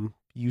mom,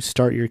 you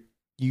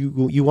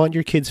want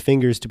your kids'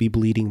 fingers to be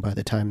bleeding by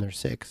the time they're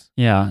 6.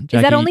 Yeah. Is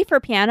that Jackie, only for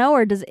piano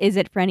or is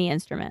it for any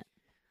instrument?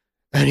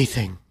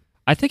 Anything.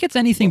 I think it's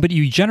anything, but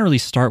you generally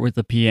start with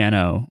the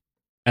piano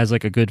as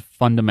like a good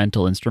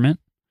fundamental instrument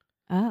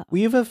Oh.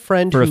 We have a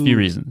friend for a who few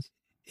reasons.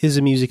 is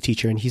a music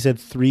teacher, and he said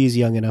 3 is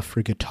young enough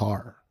for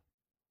guitar,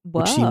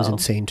 Whoa. which seems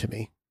insane to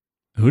me.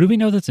 Who do we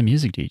know that's a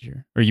music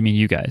teacher? Or you mean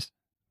you guys?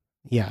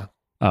 Yeah,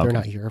 Oh, they're okay.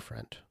 not your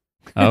friend.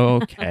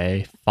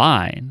 Okay,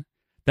 fine.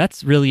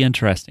 That's really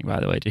interesting,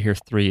 by the way, to hear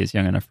 3 is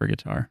young enough for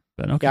guitar.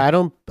 But okay. Yeah,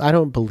 I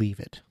don't believe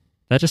it.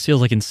 That just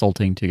feels like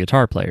insulting to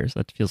guitar players.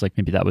 That feels like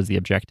maybe that was the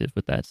objective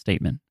with that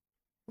statement.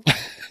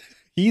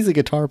 He's a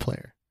guitar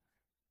player.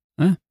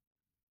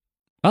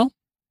 Well,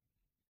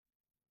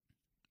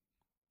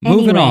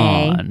 moving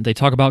Anyway. on. They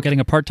talk about getting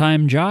a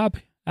part-time job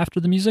after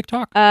the music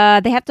talk.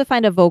 They have to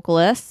find a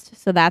vocalist,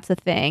 so that's a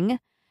thing.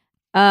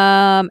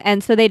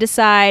 And so they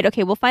decide,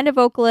 okay, we'll find a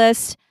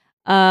vocalist.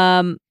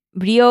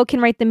 Rio can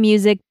write the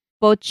music.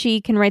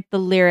 Bocchi can write the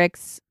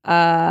lyrics,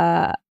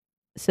 so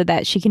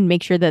that she can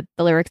make sure that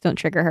the lyrics don't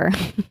trigger her.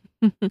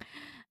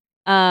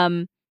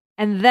 And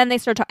then they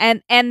start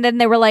talking, and then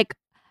they were like,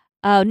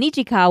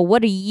 Nijika,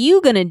 what are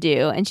you gonna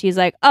do? And she's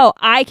like, oh,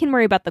 I can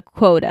worry about the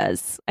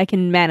quotas. I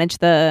can manage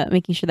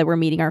making sure that we're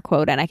meeting our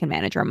quota, and I can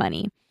manage our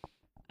money.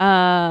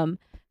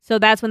 So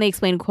that's when they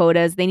explain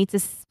quotas. They need to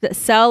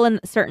sell a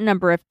certain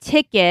number of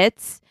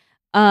tickets.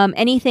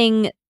 Any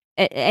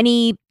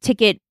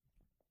ticket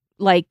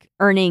like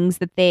earnings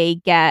that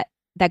they get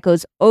that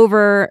goes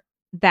over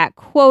that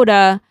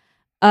quota,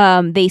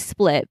 they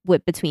split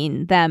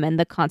between them and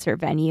the concert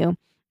venue.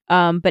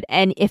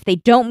 And if they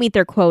don't meet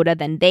their quota,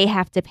 then they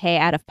have to pay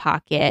out of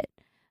pocket.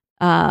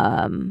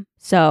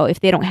 So if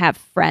they don't have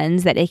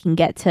friends that they can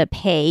get to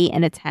pay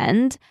and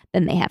attend,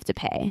 then they have to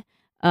pay.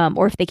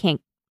 Or if they can't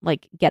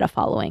like get a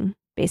following,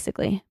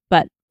 basically.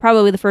 But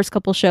probably the first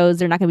couple shows,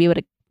 they're not going to be able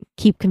to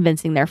keep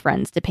convincing their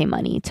friends to pay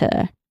money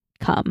to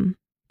come.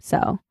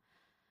 So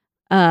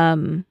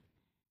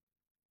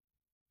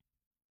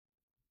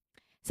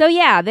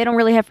yeah, they don't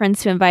really have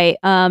friends to invite.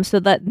 So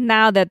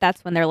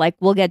that's when they're like,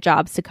 we'll get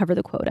jobs to cover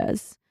the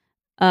quotas.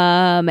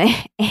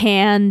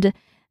 And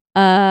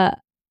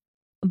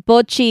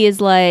Bocchi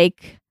is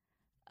like,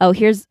 oh,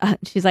 she's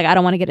like, I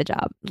don't want to get a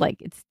job.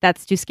 Like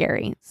that's too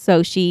scary.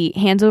 So she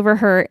hands over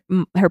her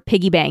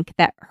piggy bank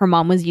that her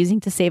mom was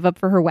using to save up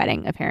for her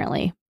wedding.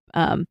 Apparently,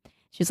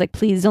 she's like,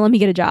 please don't let me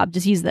get a job.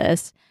 Just use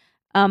this.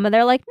 And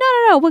they're like,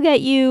 no, we'll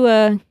get you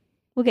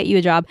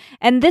a job.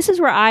 And this is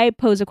where I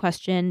pose a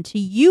question to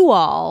you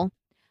all.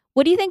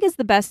 What do you think is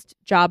the best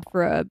job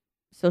for a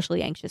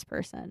socially anxious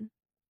person?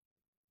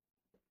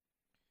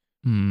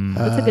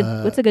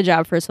 What's a good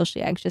job for a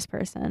socially anxious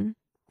person?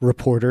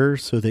 Reporter,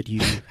 so that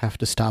you have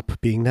to stop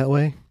being that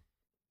way.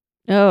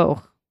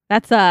 Oh,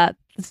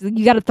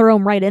 you got to throw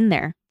them right in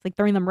there. It's like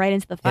throwing them right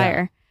into the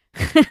fire.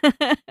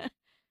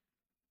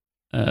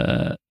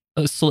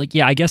 So like,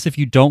 yeah, I guess if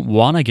you don't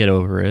want to get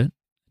over it,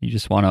 you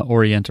just want to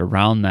orient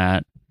around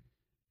that,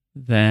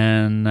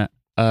 then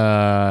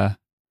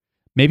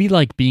maybe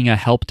like being a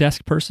help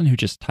desk person who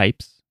just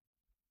types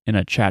in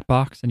a chat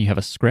box and you have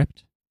a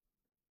script.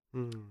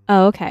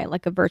 Oh, okay.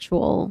 Like a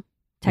virtual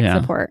tech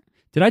support.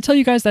 Did I tell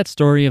you guys that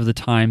story of the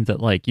time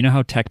that, like, you know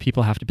how tech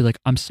people have to be like,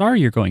 I'm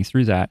sorry you're going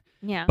through that.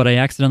 Yeah. But I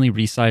accidentally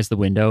resized the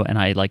window and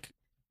I like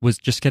was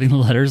just getting the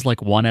letters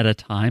like one at a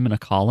time in a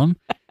column.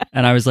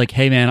 And I was like,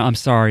 hey, man, I'm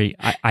sorry.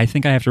 I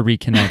think I have to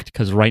reconnect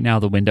because right now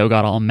the window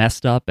got all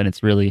messed up and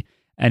it's really.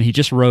 And he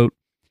just wrote,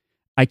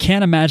 I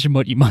can't imagine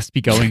what you must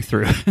be going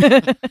through.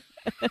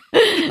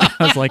 I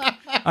was like,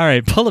 all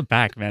right, pull it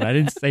back, man. I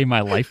didn't say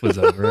my life was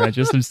over. I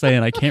just am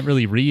saying I can't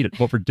really read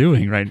what we're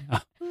doing right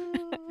now.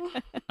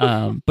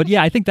 But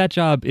yeah, I think that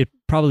job, it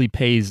probably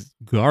pays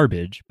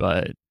garbage.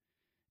 But,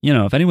 you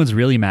know, if anyone's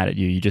really mad at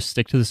you, you just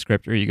stick to the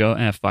script or you go,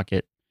 fuck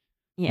it.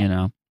 Yeah. You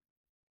know?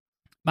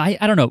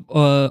 I don't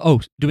know.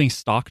 Doing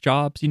stock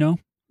jobs, you know?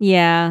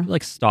 Yeah.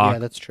 Like stock. Yeah,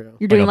 that's true.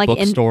 You're doing like a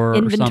bookstore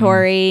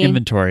inventory.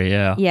 Inventory,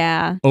 yeah.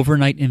 Yeah.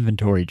 Overnight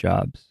inventory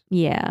jobs.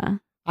 Yeah.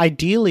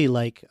 Ideally,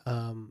 like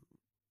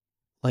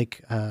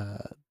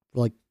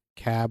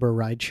cab or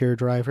rideshare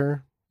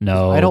driver.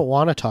 No. I don't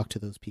want to talk to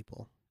those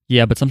people.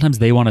 Yeah, but sometimes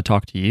they want to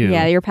talk to you.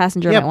 Yeah, your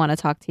passenger Yep. might want to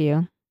talk to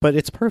you. But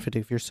it's perfect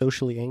if you're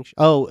socially anxious.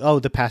 Oh,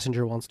 the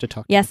passenger wants to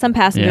talk to Yeah, you. some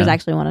passengers Yeah.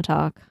 actually want to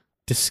talk.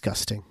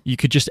 Disgusting. You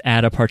could just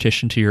add a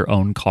partition to your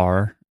own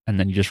car and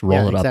then you just roll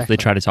Yeah, it up if exactly.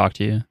 they try to talk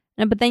to you.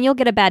 But then you'll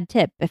get a bad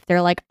tip if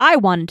they're like, I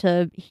wanted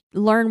to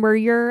learn where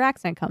your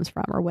accent comes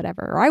from or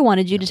whatever. Or I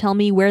wanted you to tell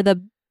me where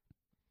the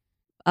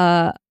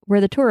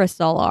tourists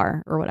all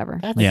are or whatever.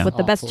 That's Yeah. What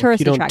the best awful. If tourist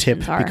you don't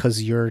attractions tip are.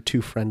 because you're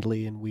too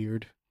friendly and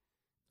weird.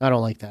 I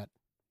don't like that.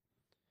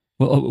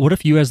 Well, what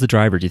if you as the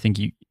driver, do you think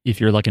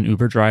if you're like an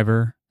Uber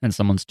driver and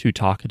someone's too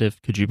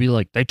talkative, could you be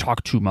like, they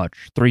talk too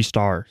much, 3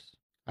 stars?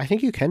 I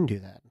think you can do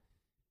that.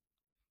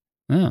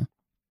 Yeah.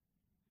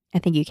 I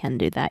think you can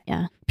do that,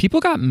 yeah. People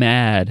got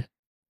mad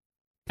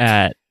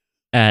at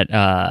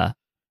I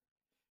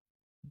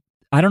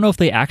don't know if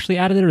they actually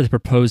added it or they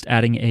proposed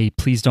adding a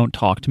please don't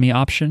talk to me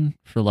option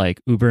for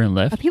like Uber and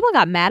Lyft. People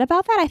got mad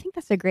about that? I think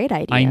that's a great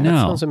idea. I know.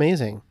 That sounds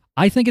amazing.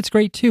 I think it's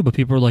great too, but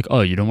people are like,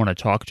 oh, you don't want to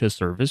talk to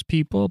service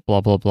people,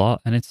 blah, blah, blah.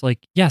 And it's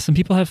like, yeah, some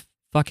people have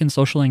fucking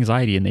social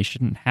anxiety and they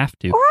shouldn't have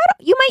to. Or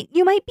you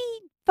might be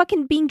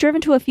fucking being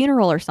driven to a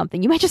funeral or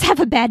something. You might just have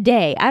a bad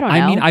day. I don't know.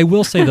 I mean, I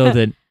will say though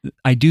that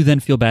I do then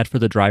feel bad for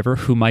the driver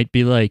who might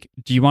be like,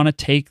 do you want to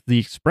take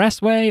the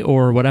expressway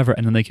or whatever?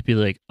 And then they could be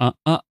like,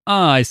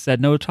 I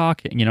said no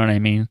talking. You know what I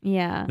mean?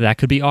 Yeah. That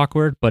could be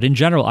awkward. But in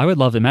general, I would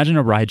imagine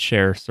a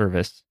rideshare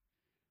service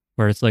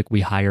where it's like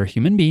we hire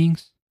human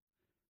beings,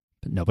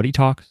 but nobody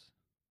talks.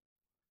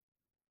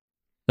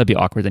 That'd be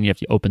awkward. Then you have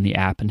to open the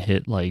app and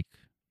hit like,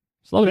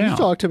 slow Can down. you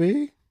talk to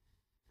me?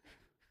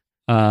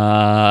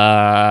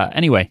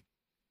 Anyway.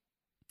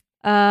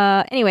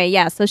 Anyway,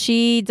 yeah, so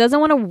she doesn't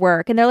want to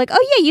work and they're like,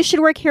 "Oh yeah, you should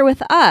work here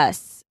with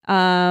us."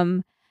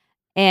 And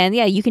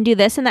yeah, you can do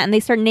this and that, and they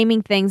start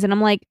naming things and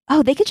I'm like,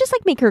 "Oh, they could just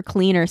like make her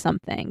clean or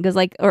something." Cuz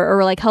like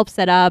or like help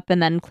set up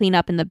and then clean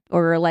up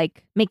or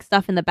like make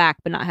stuff in the back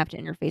but not have to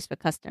interface with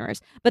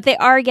customers. But they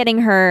are getting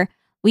her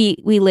we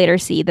later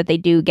see that they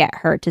do get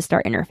her to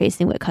start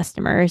interfacing with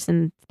customers,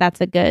 and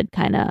that's a good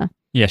kind of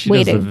Yeah, she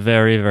way does to- the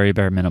very, very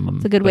bare minimum.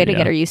 it's a good way But to yeah.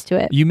 get her used to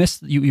it. You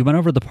went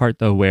over the part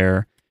though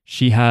where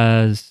she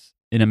has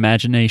an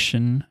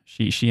imagination.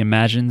 She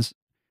imagines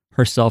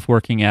herself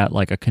working at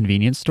like a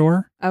convenience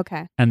store,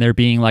 Okay. and there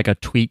being like a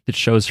tweet that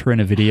shows her in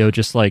a video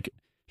just like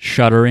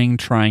shuddering,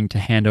 trying to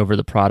hand over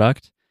the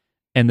product.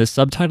 And the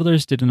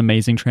subtitlers did an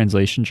amazing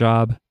translation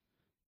job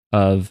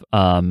of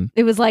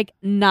It was like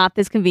not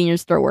this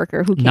convenience store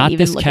worker who can't not even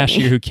this look cashier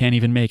at me. who can't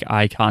even make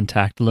eye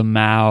contact.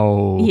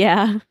 Lamau.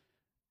 Yeah.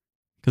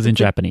 Because in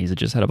Japanese it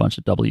just had a bunch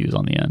of W's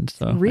on the end.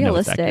 So I know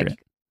it's accurate.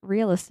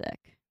 Realistic.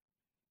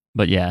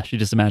 But yeah, she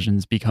just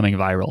imagines becoming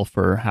viral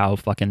for how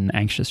fucking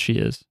anxious she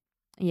is.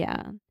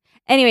 Yeah.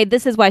 Anyway,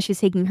 this is why she's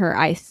taking her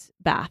ice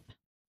bath.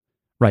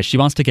 Right. She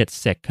wants to get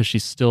sick because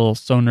she's still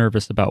so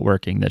nervous about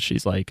working that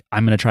she's like,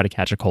 I'm going to try to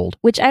catch a cold.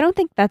 Which I don't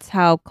think that's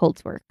how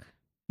colds work.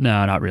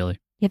 No, not really.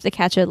 You have to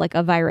catch it like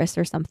a virus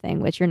or something,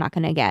 which you're not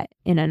going to get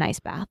in an ice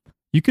bath.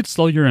 You could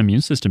slow your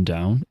immune system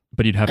down,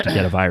 but you'd have to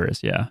get a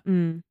virus. Yeah.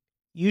 Mm.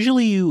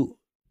 Usually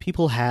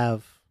people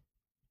have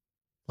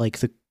like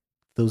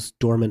those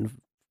dormant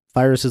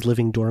viruses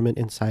living dormant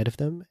inside of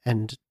them,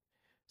 and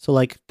so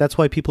like that's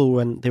why people,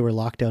 when they were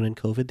locked down in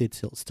COVID, they'd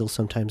still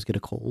sometimes get a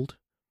cold,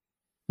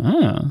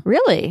 Ah.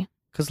 Really?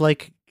 because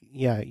like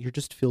yeah, you're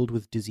just filled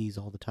with disease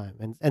all the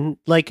time, and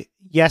like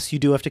yes, you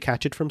do have to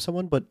catch it from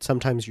someone, but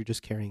sometimes you're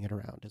just carrying it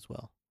around as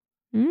well.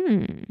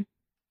 Mm.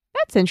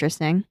 That's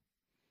interesting.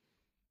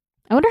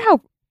 I wonder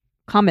how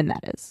common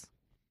that is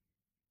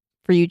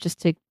for you just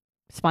to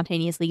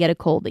spontaneously get a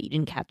cold that you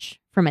didn't catch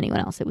from anyone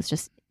else. It was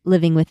just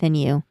living within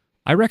you.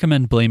 I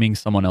recommend blaming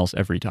someone else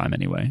every time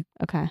anyway.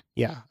 Okay.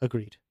 Yeah,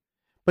 agreed.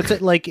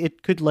 But like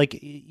it could like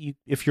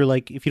if you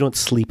don't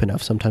sleep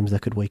enough, sometimes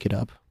that could wake it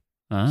up,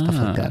 stuff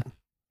like that.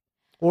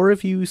 Or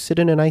if you sit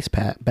in an ice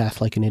bath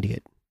like an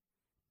idiot.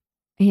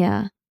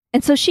 Yeah.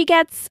 And so she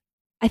gets,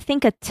 I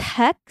think, a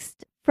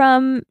text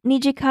from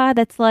Nijika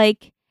that's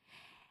like,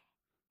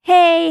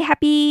 "Hey,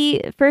 happy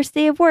first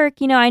day of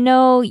work. You know, I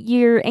know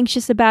you're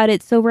anxious about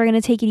it, so we're going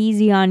to take it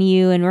easy on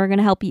you and we're going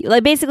to help you."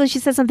 Like, basically, she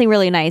says something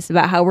really nice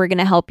about how we're going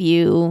to help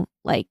you,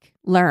 like,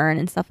 learn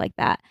and stuff like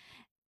that.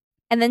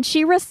 And then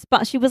she was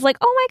like,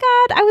 oh my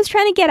God, I was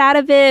trying to get out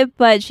of it,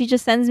 but she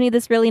just sends me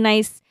this really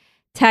nice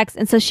text.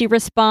 And so she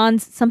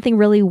responds something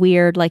really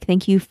weird, like,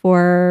 thank you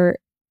for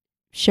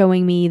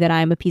showing me that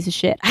I'm a piece of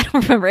shit. I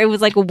don't remember. It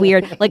was like a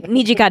weird, like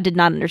Nijika did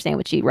not understand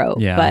what she wrote.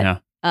 Yeah.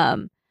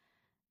 But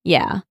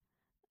yeah.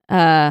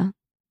 So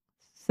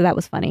that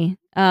was funny.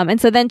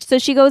 And so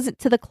she goes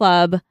to the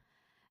club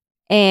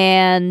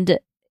and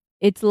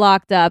it's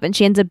locked up and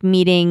she ends up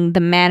meeting the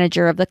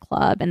manager of the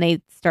club and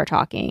they start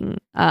talking.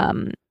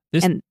 And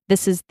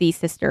this is the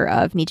sister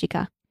of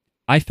Nijika.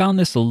 I found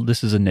this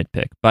is a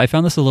nitpick, but I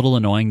found this a little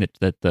annoying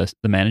that the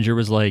manager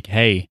was like,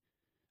 hey,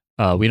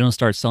 we don't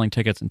start selling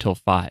tickets until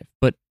 5.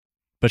 But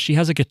she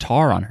has a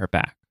guitar on her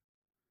back.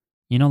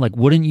 You know, like,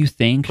 wouldn't you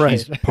think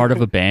she's part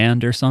of a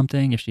band or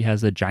something if she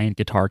has a giant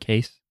guitar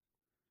case?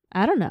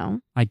 I don't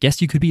know. I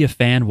guess you could be a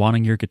fan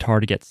wanting your guitar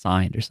to get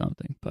signed or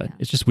something, but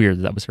it's just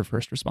weird that was her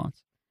first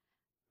response.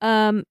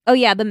 Oh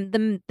yeah,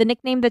 the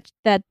nickname that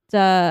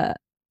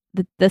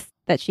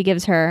she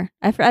gives her.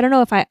 I don't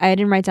know if I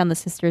didn't write down the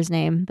sister's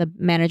name, the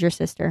manager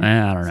sister.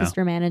 I don't know.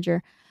 Sister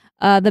manager.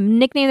 The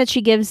nickname that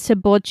she gives to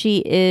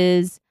Bocchi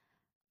is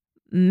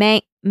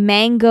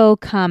Mango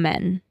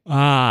Kamen.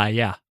 Ah,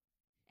 yeah.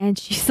 And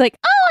she's like,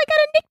 oh, I got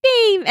a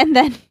nickname. And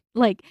then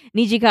like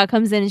Nijika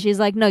comes in and she's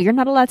like, no, you're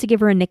not allowed to give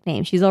her a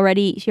nickname. She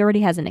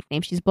already has a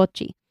nickname. She's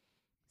Bocchi.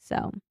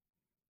 So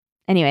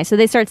anyway, so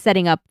they start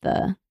setting up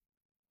the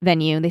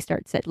venue. They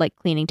start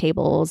cleaning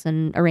tables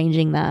and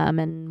arranging them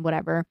and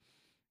whatever.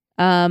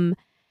 And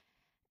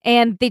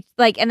then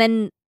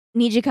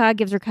Nijika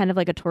gives her kind of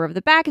like a tour of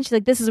the back and she's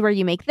like, this is where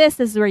you make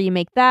this is where you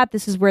make that,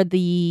 this is where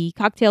the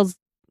cocktails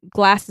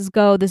glasses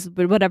go, this is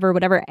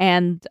whatever.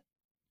 And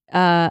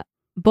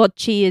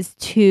Bocchi is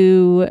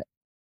too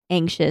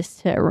anxious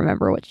to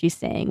remember what she's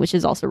saying, which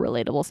is also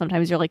relatable.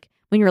 Sometimes you're like,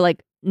 when you're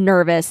like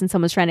nervous and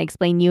someone's trying to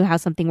explain you how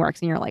something works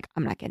and you're like,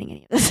 I'm not getting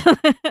any of this.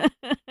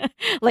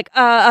 Like,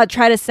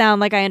 try to sound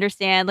like I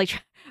understand,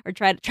 like, or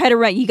try to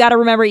write, you got to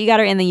remember,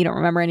 and then you don't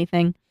remember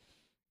anything.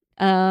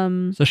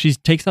 So she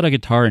takes out a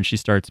guitar and she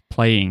starts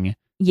playing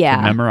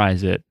to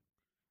memorize it.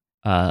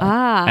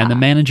 And the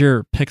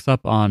manager picks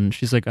up on,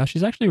 she's like, oh,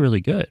 she's actually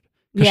really good.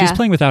 Because she's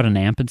playing without an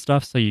amp and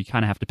stuff, so you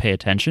kind of have to pay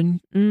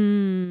attention.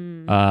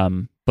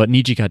 But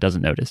Nijika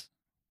doesn't notice.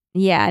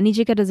 Yeah,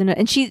 Nijika doesn't know.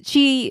 And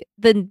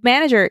the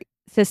manager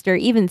sister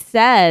even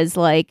says,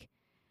 like,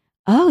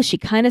 oh, she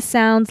kind of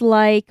sounds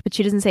like, but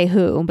she doesn't say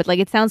who, but like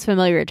it sounds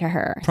familiar to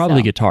her.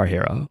 Probably Guitar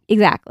Hero.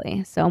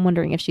 Exactly. So I'm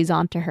wondering if she's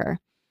on to her.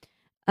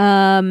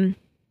 Oh,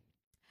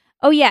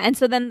 yeah. And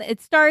so then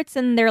it starts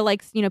and they're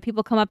like,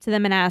 people come up to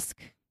them and ask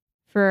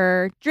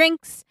for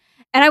drinks.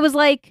 And I was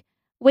like,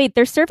 wait,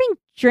 they're serving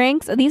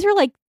drinks? These are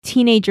like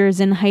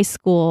teenagers in high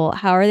school.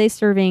 How are they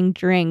serving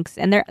drinks?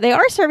 And they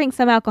are serving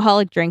some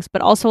alcoholic drinks,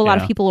 but also a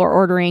lot of people are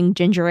ordering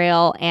ginger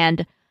ale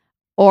and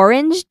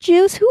orange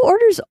juice. Who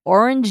orders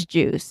orange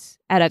juice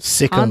at a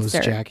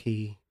concert? Sickos,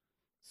 Jackie.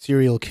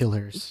 Serial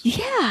killers.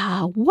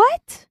 Yeah,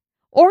 what?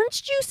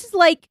 Orange juice is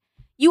like,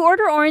 you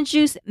order orange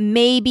juice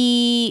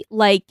maybe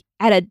like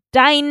at a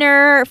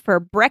diner for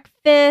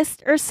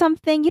breakfast or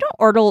something. You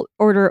don't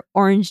order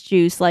orange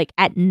juice like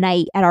at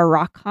night at a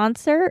rock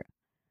concert.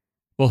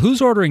 Well,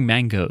 who's ordering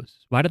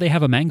mangoes? Why do they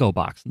have a mango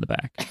box in the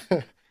back?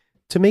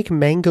 To make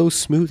mango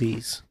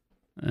smoothies.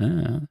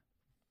 I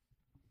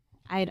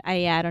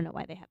don't know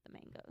why they have the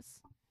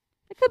mangoes.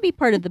 It could be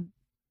part of the... Do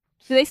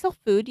they sell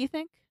food, do you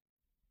think?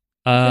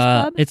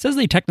 It says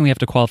they technically have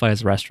to qualify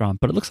as a restaurant,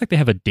 but it looks like they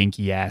have a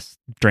dinky-ass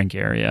drink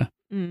area.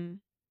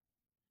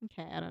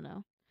 Okay, I don't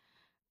know.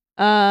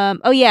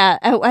 Oh yeah,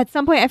 at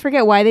some point, I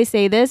forget why they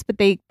say this, but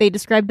they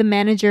describe the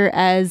manager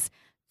as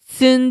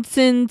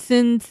tsundere,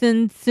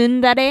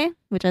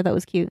 which I thought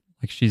was cute.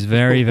 Like she's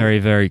very, very,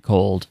 very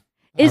cold.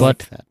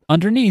 But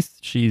underneath,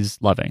 she's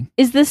loving.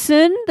 Is the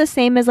sun the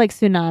same as like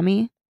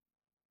tsunami?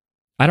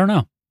 I don't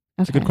know.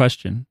 That's a good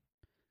question.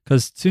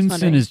 Because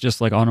sun is just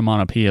like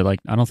onomatopoeia.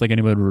 Like I don't think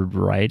anybody would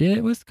write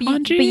it with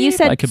kanji. But you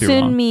said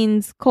sun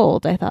means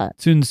cold, I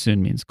thought.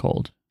 Sun means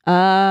cold.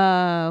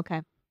 Oh,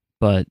 okay.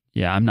 But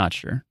yeah, I'm not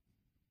sure.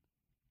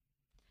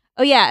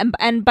 Oh yeah,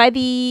 and by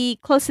the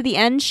close to the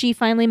end, she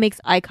finally makes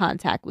eye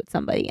contact with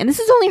somebody. And this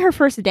is only her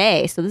first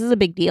day, so this is a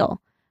big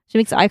deal. She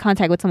makes eye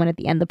contact with someone at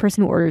the end, the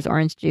person who orders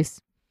orange juice.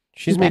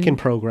 She's making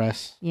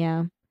progress.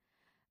 Yeah.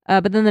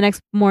 But then the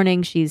next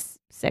morning, she's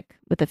sick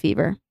with a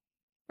fever.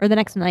 Or the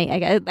next night,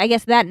 I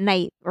guess that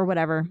night or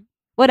whatever.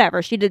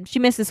 Whatever. She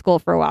misses school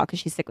for a while because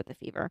she's sick with a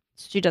fever.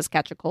 She does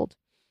catch a cold.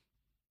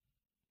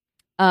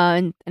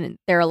 And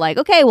they're like,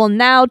 okay, well,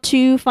 now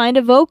to find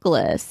a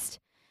vocalist.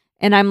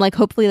 And I'm like,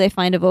 hopefully they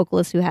find a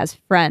vocalist who has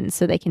friends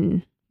so they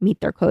can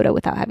meet their quota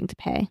without having to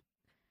pay.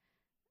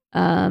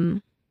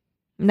 And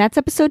that's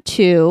episode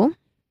 2.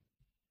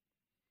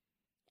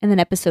 And then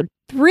episode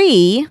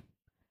 3,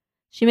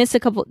 she missed a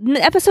couple.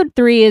 Episode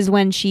 3 is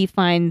when she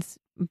finds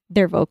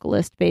their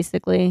vocalist,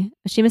 basically.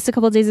 She missed a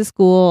couple of days of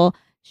school.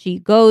 She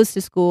goes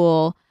to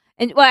school.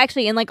 And well,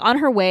 actually, and like on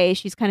her way,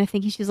 she's kind of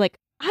thinking, she's like,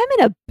 I'm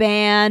in a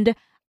band.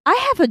 I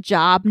have a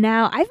job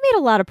now. I've made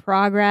a lot of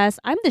progress.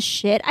 I'm the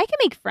shit. I can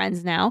make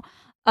friends now.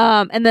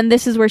 And then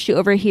this is where she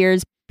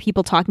overhears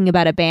people talking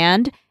about a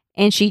band,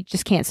 and she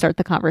just can't start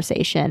the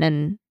conversation.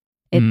 And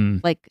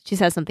it like she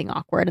says something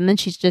awkward, and then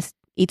she just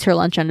eats her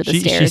lunch under the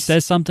stairs. She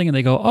says something, and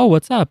they go, "Oh,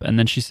 what's up?" And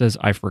then she says,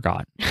 "I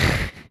forgot."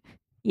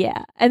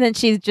 Yeah, and then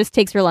she just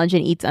takes her lunch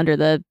and eats under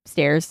the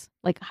stairs,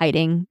 like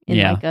hiding in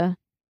like a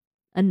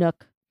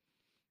nook.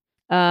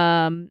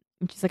 And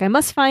she's like, "I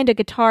must find a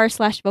guitar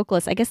 /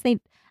 vocalist." I guess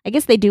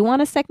they do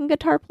want a second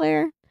guitar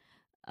player.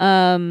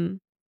 And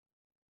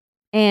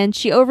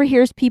she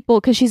overhears people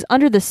because she's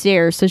under the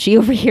stairs, so she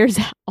overhears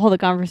all the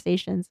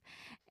conversations.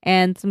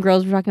 And some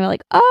girls were talking about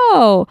like,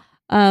 "Oh,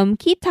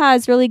 Kita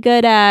is really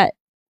good at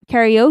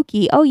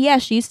karaoke. Oh yeah,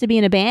 she used to be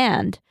in a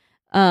band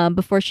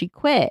before she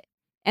quit."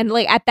 And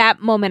like at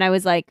that moment, I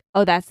was like,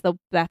 "Oh, that's the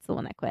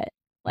one that quit."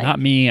 Like, not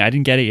me. I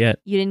didn't get it yet.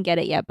 You didn't get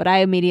it yet, but I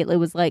immediately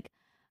was like,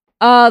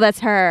 "Oh,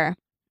 that's her."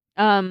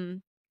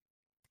 And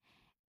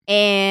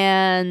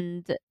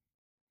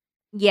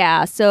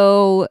yeah,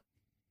 so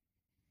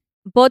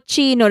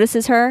Bocchi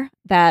notices her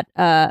that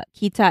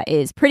Kita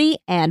is pretty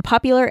and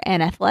popular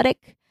and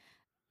athletic.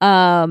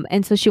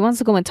 And so she wants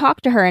to go and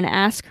talk to her and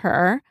ask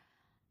her,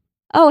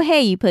 "Oh,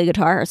 hey, you play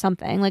guitar," or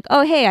something. Like,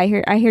 "Oh, hey, I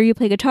hear you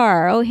play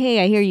guitar. Oh,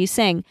 hey, I hear you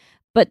sing."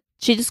 But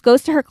she just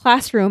goes to her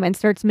classroom and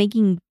starts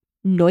making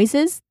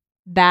noises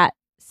that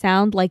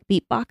sound like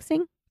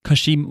beatboxing. Because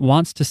she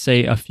wants to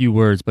say a few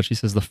words, but she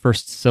says the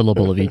first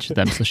syllable of each of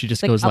them. So she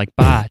just goes like,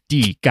 ba,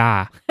 di,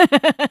 ga.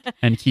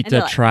 And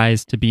Kita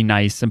tries to be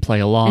nice and play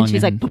along. And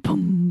she's like,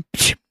 boom,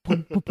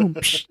 boom, boom, boom.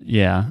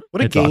 Yeah.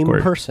 What a game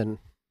awkward. person.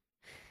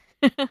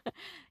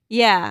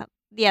 Yeah,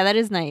 that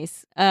is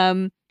nice.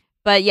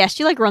 But yeah,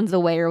 she like runs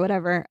away or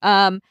whatever.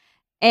 And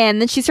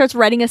then she starts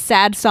writing a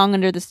sad song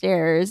under the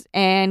stairs,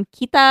 and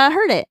Kita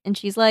heard it, and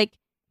she's like,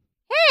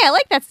 "Hey, I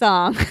like that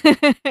song."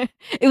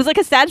 It was like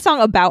a sad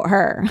song about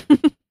her.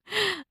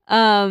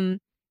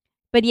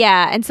 But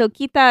yeah, and so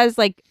Kita is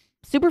like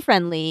super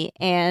friendly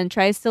and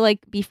tries to like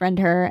befriend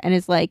her, and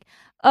is like,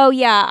 "Oh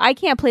yeah, I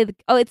can't play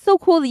it's so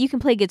cool that you can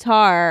play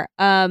guitar.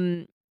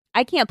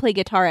 I can't play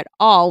guitar at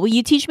all. Will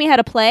you teach me how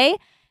to play?"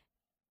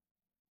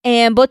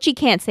 And Bocchi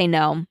can't say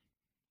no.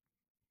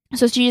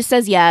 So she just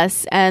says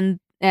yes, and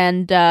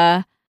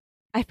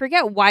I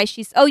forget why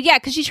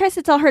because she tries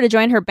to tell her to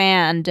join her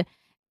band,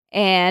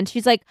 and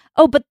she's like,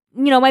 "Oh, but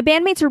my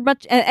bandmates are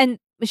much," and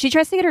she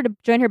tries to get her to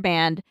join her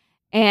band,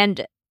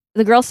 and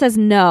the girl says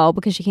no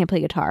because she can't play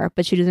guitar,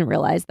 but she doesn't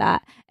realize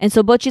that. And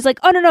so Bocchi's like,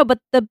 "Oh no, but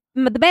the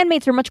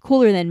bandmates are much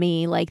cooler than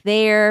me. Like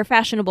they're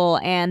fashionable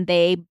and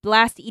they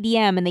blast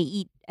EDM and they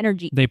eat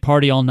energy. They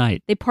party all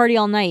night.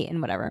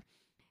 And whatever."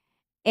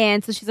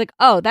 And so she's like,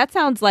 "Oh, that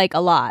sounds like a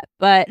lot,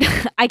 but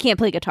I can't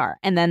play guitar."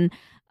 And then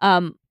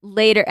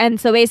later, and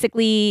so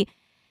basically,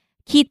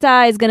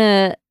 Kita is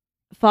gonna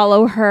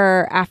follow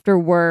her after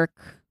work,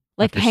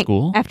 like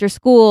after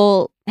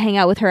school, hang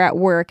out with her at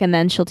work, and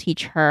then she'll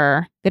teach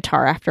her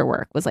guitar after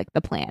work. Was like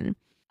the plan.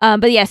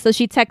 But yeah, so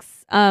she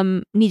texts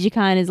Nijika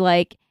and is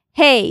like,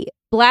 "Hey,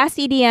 blast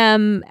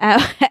EDM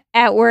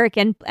at work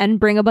and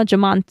bring a bunch of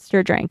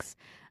monster drinks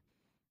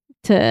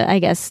to, I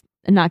guess,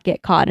 not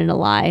get caught in a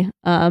lie."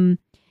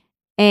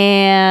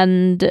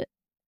 And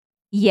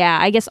yeah,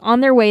 I guess on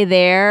their way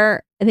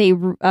there,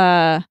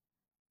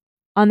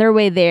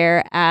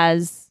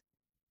 as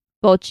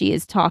Bocchi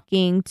is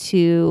talking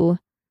to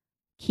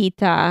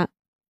Kita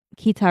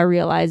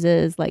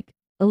realizes like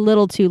a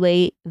little too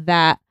late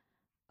that,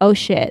 oh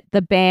shit,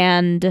 the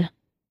band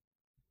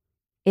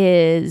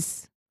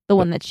is the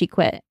one that she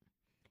quit.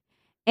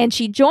 And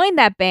she joined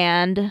that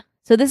band.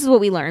 So this is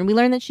what we learned. We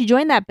learned that she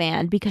joined that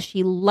band because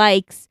she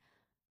likes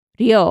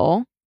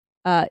Ryo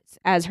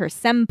as her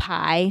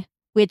senpai,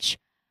 which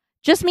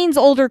just means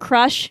older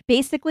crush,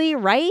 basically,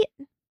 right?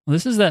 Well,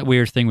 this is that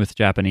weird thing with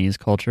Japanese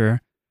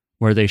culture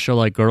where they show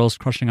like girls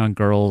crushing on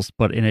girls,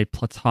 but in a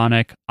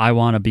platonic, I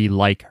want to be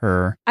like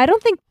her.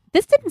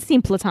 This didn't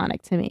seem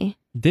platonic to me.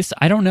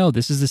 I don't know.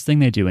 This is this thing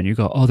they do, and you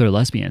go, "Oh, they're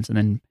lesbians," and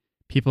then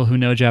people who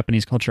know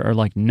Japanese culture are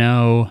like,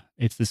 "No,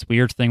 it's this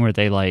weird thing where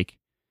they like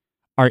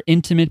are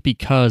intimate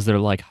because they're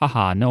like,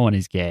 haha, no one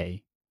is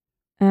gay."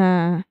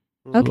 Okay.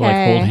 Like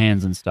hold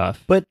hands and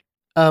stuff. But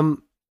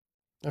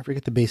I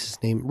forget the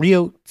bassist's name.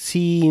 Ryo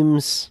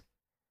seems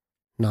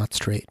not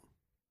straight.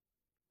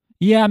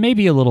 Yeah,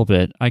 maybe a little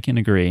bit. I can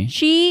agree.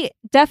 She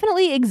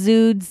definitely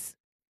exudes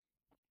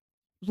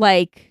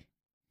like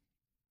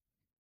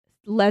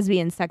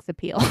lesbian sex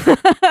appeal.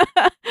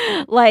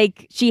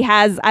 Like she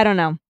has, I don't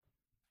know.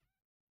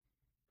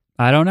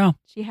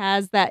 She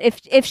has that.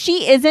 If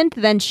she isn't,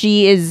 then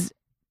she is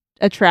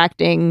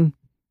attracting,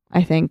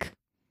 I think,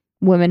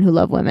 women who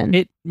love women.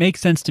 It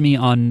makes sense to me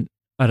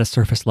at a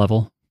surface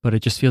level, but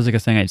it just feels like a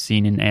thing I've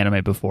seen in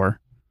anime before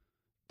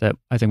that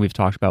I think we've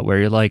talked about, where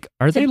you're like,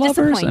 are they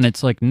lovers? And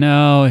it's like,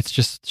 no, it's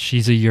just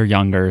she's a year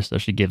younger, so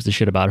she gives a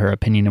shit about her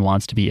opinion and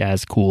wants to be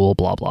as cool,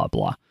 blah, blah,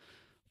 blah.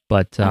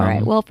 But all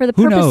right. Well, for the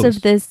purposes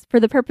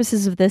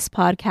of this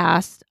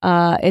podcast,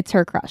 it's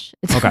her crush.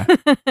 Okay.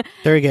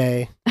 They're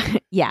gay.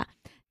 Yeah.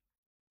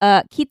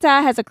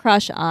 Kita has a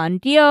crush on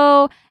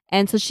Dio,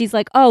 and so she's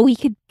like, "Oh, we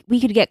could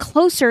get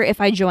closer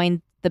if I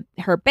join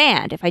her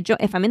band. If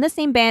I'm in the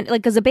same band,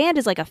 like, because a band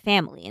is like a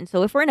family, and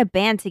so if we're in a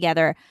band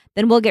together,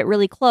 then we'll get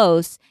really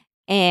close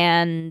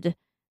and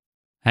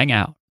hang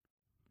out,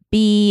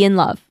 be in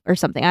love or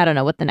something. I don't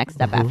know what the next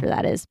step after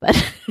that is, but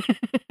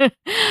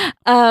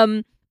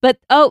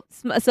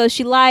so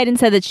she lied and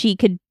said that she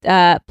could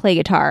play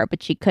guitar,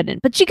 but she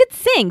couldn't. But she could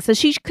sing, so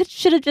she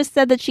should have just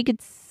said that she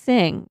could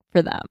sing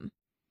for them.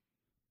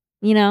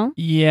 You know?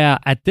 Yeah,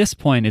 at this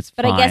point it's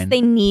but fine. I guess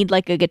they need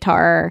like a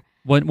guitar.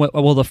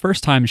 Well, the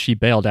first time she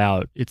bailed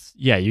out,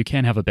 you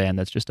can't have a band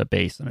that's just a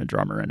bass and a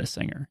drummer and a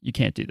singer. You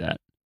can't do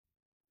that.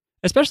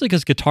 Especially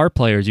because guitar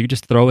players, you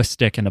just throw a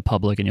stick into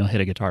public and you'll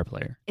hit a guitar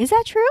player. Is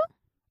that true?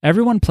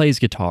 Everyone plays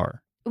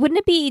guitar. Wouldn't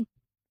it be...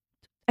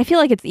 I feel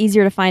like it's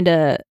easier to find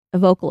a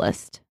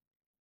vocalist.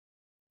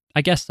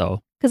 I guess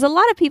so. Because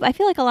I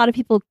feel like a lot of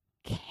people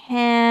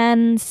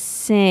can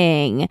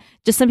sing.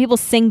 Just some people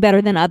sing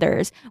better than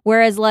others.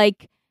 Whereas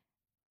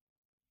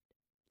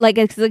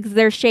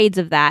there's shades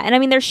of that. And I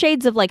mean, there's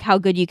shades of like how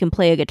good you can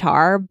play a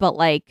guitar, but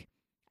like,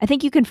 I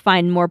think you can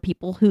find more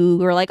people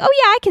who are like, oh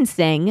yeah, I can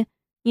sing,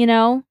 you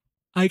know?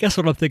 I guess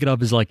what I'm thinking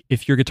of is like,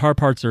 if your guitar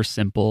parts are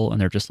simple and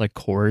they're just like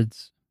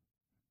chords,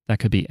 that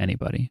could be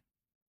anybody.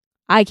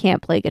 I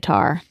can't play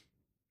guitar.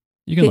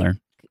 You can learn.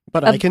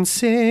 But I can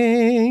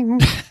sing.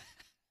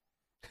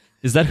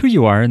 Is that who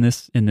you are in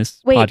this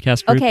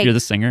podcast group? Okay. You're the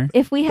singer?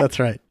 That's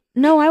right.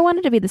 No, I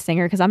wanted to be the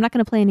singer because I'm not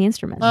going to play any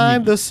instruments.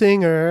 I'm the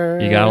singer.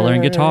 You got to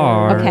learn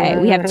guitar. Okay,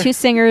 we have two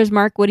singers.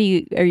 Mark, are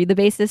you the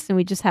bassist? And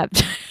we just have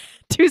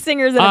two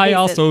singers and a bassist. I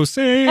also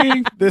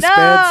sing. This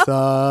band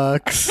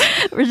sucks.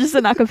 We're just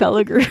an a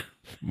cappella group.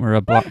 We're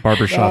a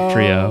barbershop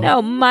trio.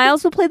 No,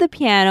 Miles will play the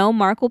piano,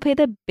 Mark will play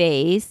the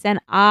bass, and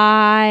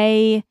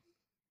I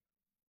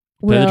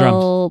will play the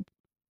drums.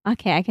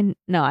 Okay, I can.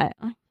 No, I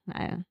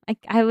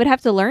would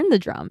have to learn the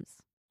drums.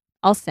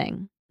 I'll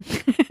sing.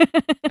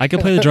 I could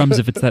play the drums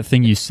if it's that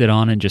thing you sit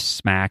on and just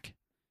smack.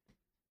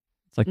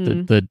 It's like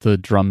the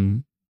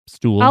drum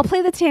stool. I'll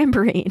play the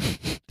tambourine.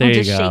 There I'll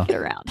you just go. shake it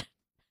around.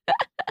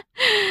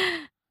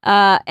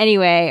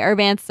 Anyway, our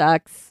band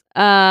sucks.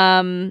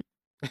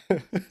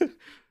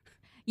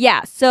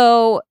 Yeah.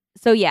 So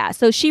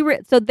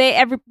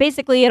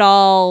basically it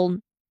all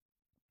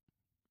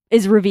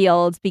is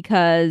revealed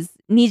because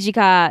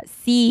Nijika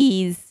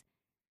sees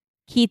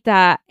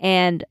Kita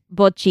and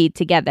Bocchi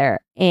together,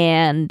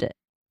 and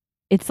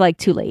it's like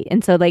too late.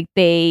 And so like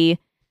they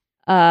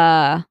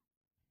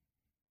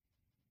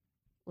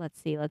let's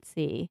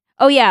see.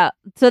 Oh yeah.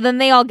 So then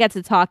they all get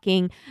to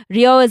talking.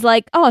 Ryo is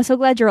like, "Oh, I'm so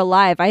glad you're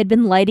alive. I had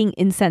been lighting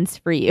incense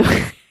for you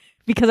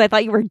because I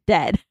thought you were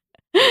dead."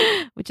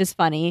 Which is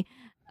funny.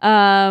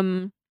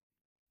 And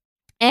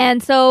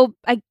so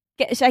I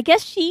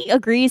guess she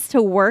agrees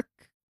to work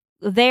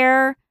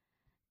there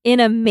in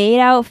a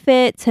maid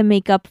outfit to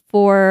make up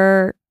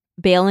for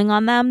bailing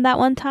on them that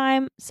one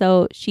time.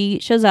 So she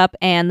shows up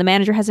and the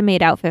manager has a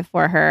maid outfit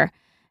for her,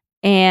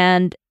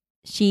 and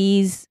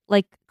she's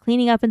like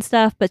cleaning up and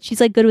stuff, but she's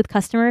like good with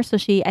customers. So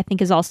she, I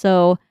think, is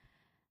also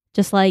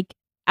just like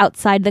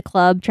outside the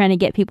club trying to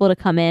get people to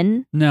come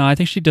in. No, I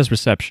think she does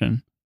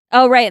reception.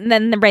 Oh, right. And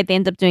then they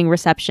end up doing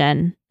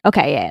reception.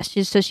 Okay, yeah.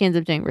 She ends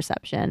up doing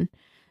reception.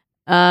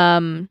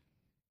 Kita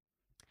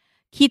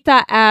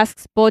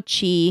asks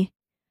Bocchi,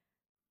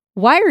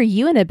 "Why are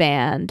you in a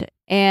band?"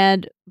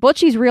 And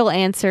Bocchi's real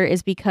answer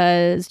is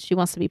because she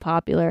wants to be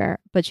popular,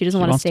 but she doesn't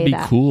want to say that. She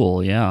wants to be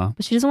cool, yeah.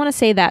 But she doesn't want to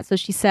say that, so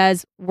she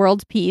says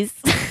world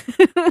peace.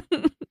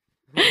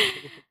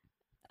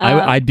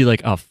 I'd be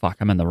like, oh, fuck,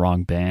 I'm in the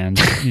wrong band.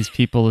 These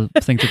people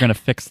think they're going to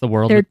fix the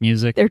world with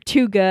music. They're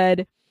too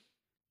good.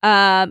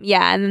 Yeah,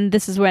 and then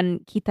this is when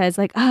Kita is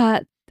like,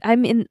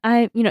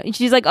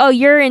 she's like, "Oh,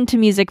 you're into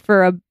music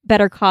for a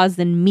better cause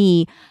than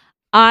me.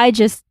 I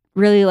just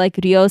really like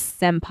Ryo's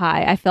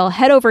senpai. I fell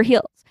head over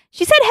heels."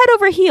 She said head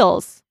over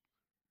heels.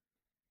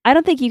 I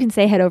don't think you can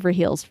say head over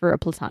heels for a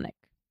platonic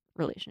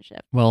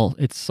relationship. Well,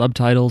 it's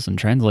subtitles and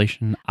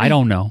translation. I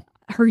don't know.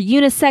 Her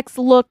unisex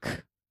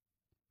look.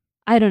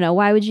 I don't know.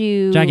 Why would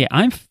you? Jackie,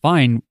 I'm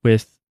fine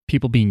with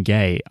people being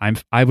gay.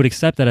 I would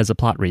accept that as a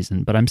plot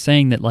reason, but I'm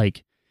saying that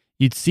like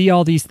you'd see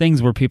all these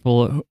things where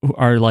people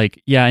are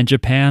like, yeah, in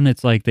Japan,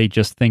 it's like they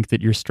just think that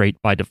you're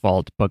straight by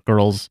default, but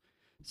girls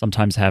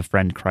sometimes have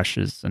friend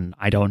crushes, and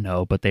I don't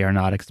know, but they are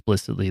not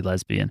explicitly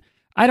lesbian.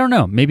 I don't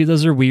know. Maybe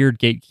those are weird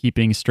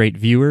gatekeeping straight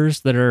viewers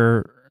that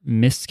are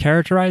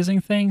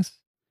mischaracterizing things.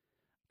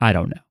 I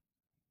don't know.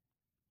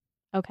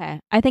 Okay.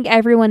 I think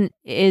everyone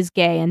is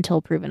gay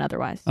until proven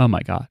otherwise. Oh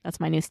my God.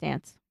 That's my new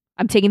stance.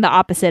 I'm taking the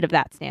opposite of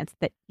that stance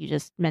that you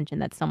just mentioned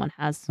that someone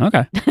has.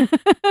 Okay.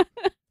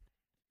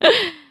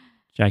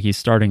 Jackie's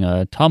starting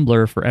a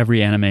Tumblr for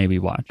every anime we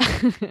watch.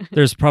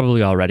 There's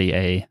probably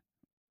already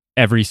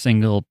every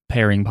single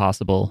pairing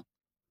possible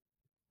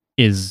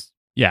is,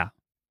 yeah.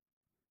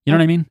 You know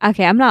what I mean?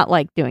 Okay, I'm not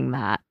like doing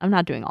that. I'm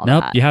not doing all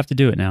that. Nope, you have to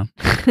do it now.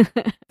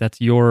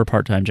 That's your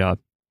part-time job.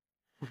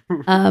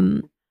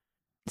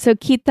 So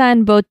Kita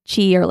and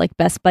Bocchi are like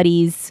best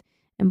buddies,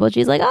 And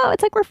Bocchi's like, oh,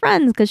 it's like we're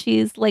friends because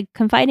she's like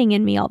confiding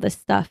in me all this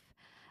stuff.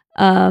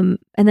 And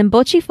then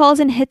Bocchi falls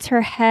and hits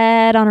her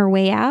head on her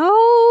way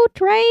out,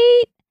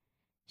 right?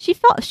 She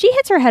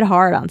hits her head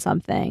hard on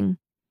something.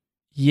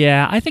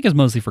 Yeah, I think it's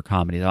mostly for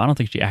comedy, though. I don't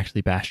think she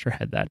actually bashed her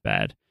head that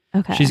bad.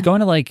 Okay. She's going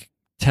to, like,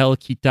 tell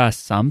Kita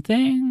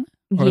something?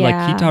 Or, like,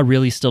 Yeah. Kita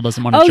really still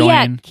doesn't want to Oh, join?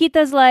 yeah.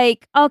 Kita's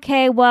like,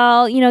 okay,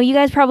 well, you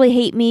guys probably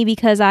hate me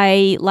because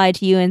I lied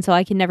to you and so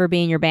I can never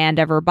be in your band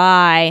ever.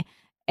 Bye.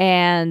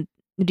 And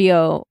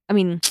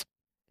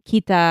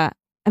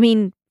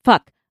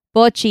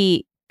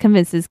Bocchi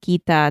convinces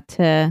Kita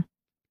to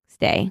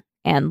stay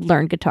and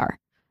learn guitar.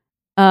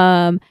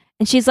 And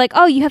she's like,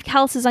 oh, you have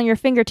calluses on your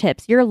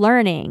fingertips. You're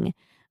learning.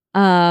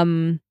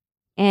 And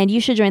you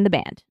should join the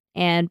band.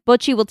 And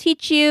Bocchi will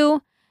teach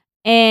you.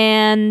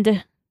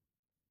 And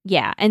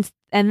yeah. And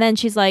then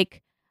she's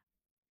like,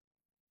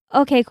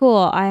 okay,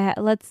 cool.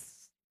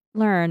 Let's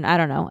learn. I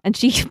don't know.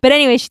 But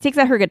anyway, she takes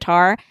out her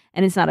guitar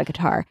and it's not a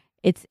guitar.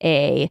 It's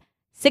a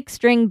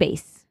 6-string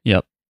bass.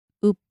 Yep.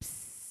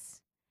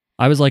 Oops.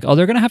 I was like, oh,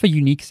 they're going to have a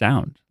unique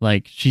sound.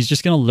 Like, she's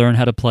just going to learn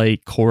how to play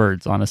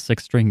chords on a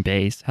 6-string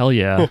bass. Hell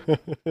yeah.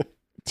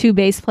 2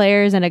 bass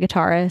players and a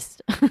guitarist.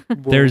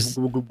 There's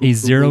a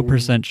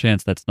 0%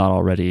 chance that's not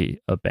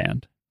already a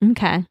band.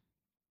 Okay.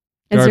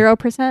 A There are-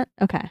 0%?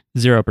 Okay.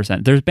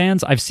 0%. There's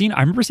bands I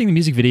remember seeing the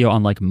music video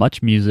on like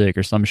Much Music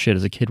or some shit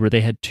as a kid where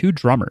they had 2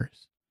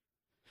 drummers.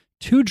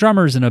 2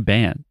 drummers in a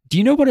band. Do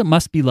you know what it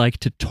must be like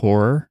to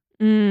tour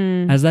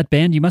as that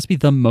band? You must be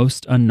the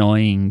most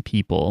annoying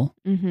people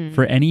Mm-hmm.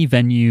 for any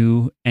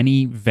venue,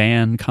 any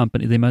van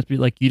company. They must be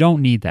like, you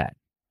don't need that.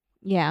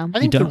 Yeah. I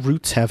think You the don't-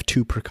 Roots have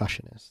 2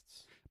 percussionists.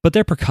 But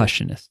they're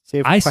percussionists. They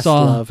have I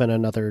saw. Questlove and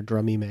another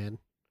drummy man.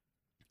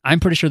 I'm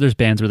pretty sure there's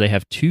bands where they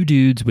have 2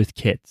 dudes with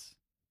kits.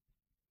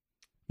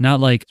 Not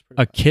like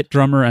a kit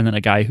drummer and then a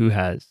guy who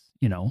has,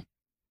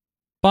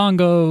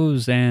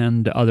 bongos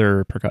and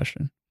other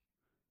percussion.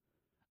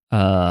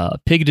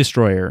 Pig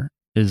Destroyer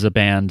is a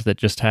band that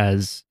just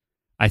has,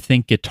 I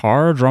think,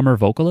 guitar, drummer,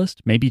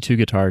 vocalist, maybe 2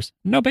 guitars,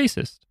 no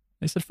bassist.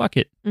 They said, fuck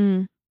it.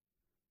 Mm.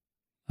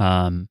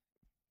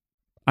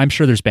 I'm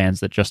sure there's bands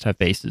that just have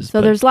basses. So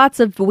but there's lots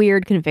of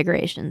weird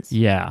configurations.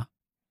 yeah.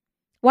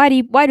 Why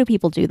do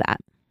people do that?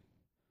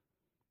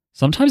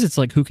 Sometimes it's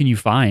like, who can you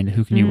find?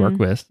 Who can you work Mhm.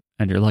 with?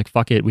 And you're like,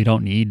 fuck it. We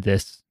don't need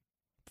this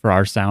for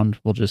our sound.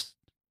 We'll just,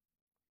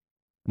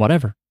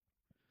 whatever.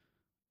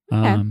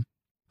 Okay.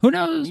 Who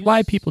knows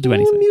why people do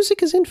anything?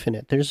 Music is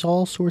infinite. There's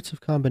all sorts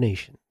of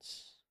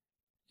combinations.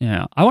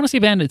 Yeah. I want to see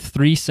a band with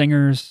 3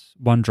 singers,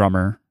 1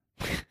 drummer,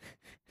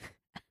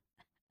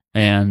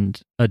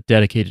 and a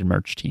dedicated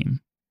merch team.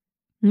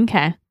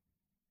 Okay.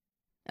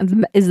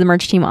 Is the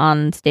merch team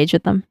on stage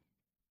with them?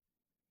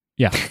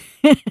 Yeah.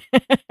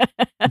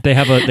 They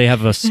have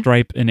a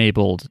Stripe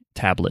enabled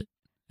tablet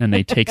and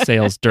they take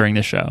sales during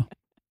the show.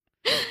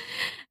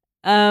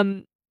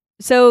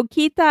 So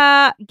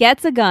Kita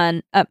gets a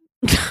gun.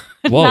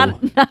 Whoa.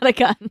 Not a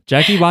gun.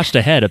 Jackie watched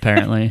ahead,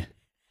 apparently.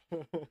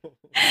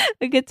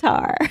 A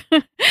guitar.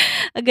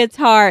 A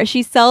guitar.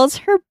 She sells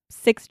her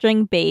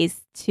 6-string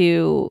bass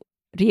to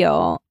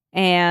Rio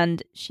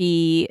and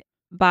she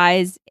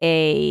buys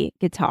a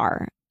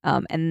guitar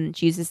and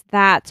she uses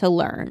that to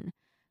learn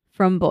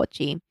from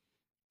Bocchi.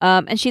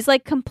 And she's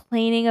like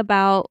complaining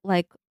about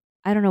like,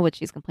 I don't know what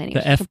she's complaining.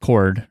 The F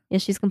chord. Yeah,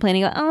 she's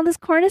complaining about, oh, this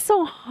chord is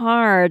so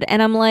hard.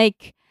 And I'm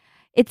like,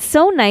 it's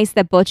so nice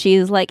that Bocchi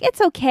is like,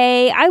 it's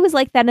okay. I was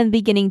like that in the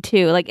beginning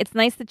too. Like, it's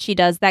nice that she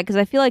does that because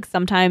I feel like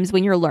sometimes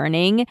when you're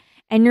learning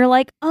and you're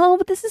like, oh,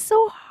 but this is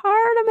so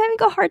hard. I'm having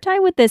a hard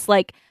time with this.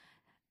 Like,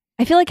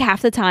 I feel like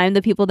half the time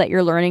the people that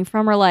you're learning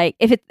from are like,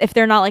 if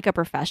they're not like a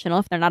professional,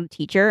 if they're not a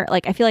teacher,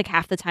 like I feel like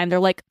half the time they're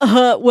like,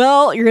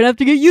 well, you're gonna have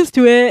to get used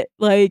to it.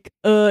 Like,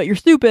 you're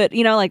stupid.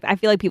 Like I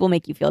feel like people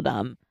make you feel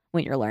dumb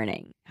when you're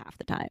learning half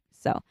the time.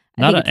 So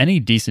I think Any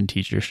decent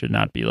teacher should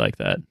not be like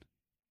that.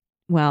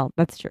 well,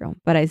 that's true,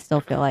 but I still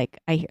feel like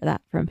I hear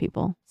that from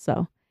people.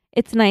 So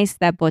it's nice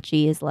that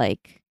Bocchi is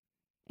like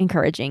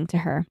encouraging to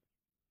her,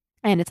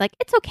 and it's like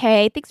it's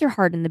okay. Things are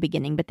hard in the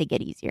beginning, but they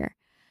get easier.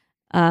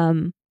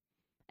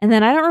 And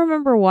then I don't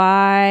remember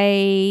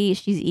why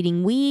she's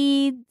eating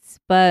weeds,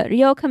 but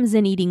Rio comes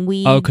in eating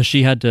weeds. Oh, because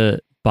she had to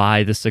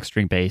buy the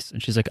 6-string bass,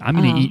 and she's like, I'm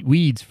going to Oh. eat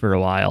weeds for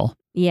a while.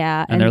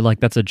 Yeah, And they're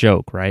like, that's a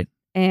joke, right?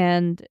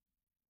 and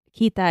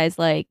Kita is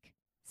like,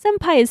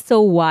 Senpai is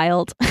so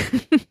wild.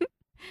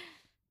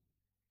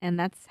 And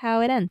that's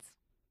how it ends.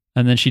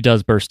 And then she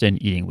does burst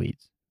in eating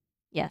weeds.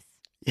 Yes.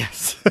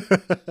 Yes.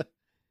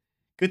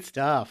 Good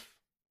stuff.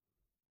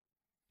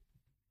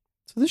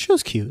 So this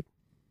show's cute.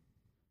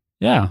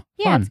 Yeah,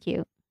 Yeah, fun. it's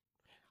cute.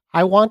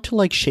 I want to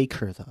like shake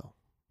her though.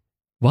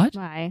 What?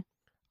 Why?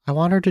 I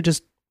want her to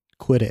just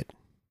quit it.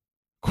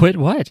 Quit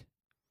what?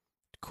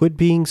 Quit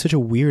being such a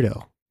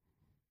weirdo.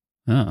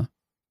 Oh.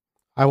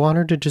 I want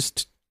her to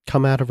just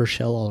come out of her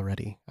shell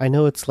already. I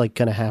know it's like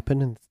going to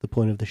happen and it's the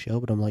point of the show,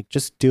 but I'm like,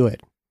 just do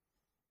it.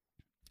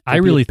 I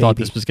Don't be a really thought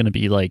baby. this was going to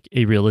be like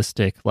a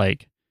realistic,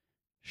 like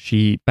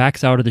she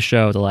backs out of the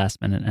show at the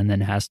last minute and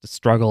then has to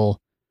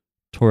struggle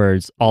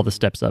towards all the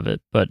steps of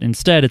it. But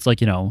instead, it's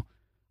like, I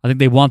think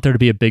they want there to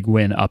be a big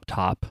win up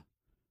top.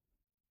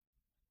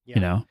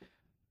 Yeah.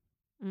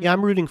 Yeah,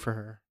 I'm rooting for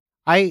her.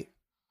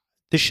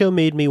 This show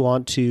made me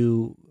want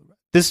to.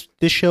 This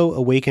show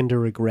awakened a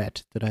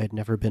regret that I had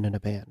never been in a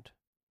band.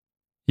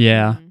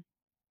 Yeah.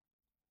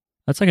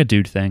 That's like a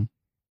dude thing.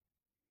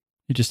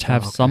 You just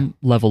have some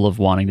level of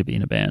wanting to be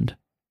in a band.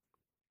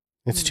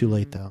 It's too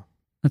late, though.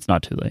 It's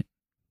not too late.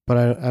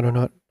 But I don't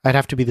know. I'd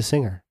have to be the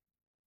singer.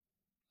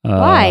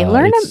 Why? No,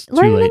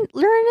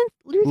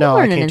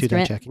 I can't do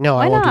that, Jackie. No,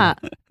 I won't do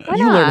that. Why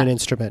You not? learn an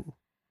instrument.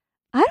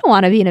 I don't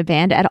want to be in a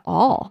band at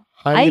all.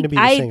 I'm going to be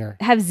the singer.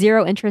 I have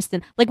zero interest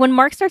in, like, when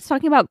Mark starts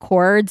talking about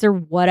chords or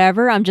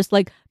whatever, I'm just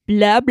like,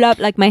 blah, blah,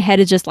 like my head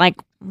is just like,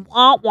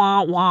 wah,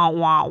 wah, wah,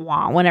 wah,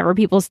 wah, whenever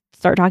people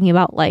start talking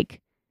about like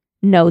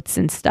notes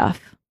and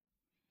stuff.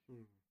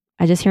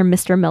 I just hear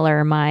Mr.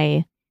 Miller,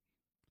 my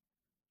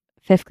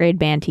 5th grade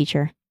band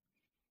teacher,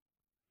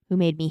 who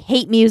made me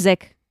hate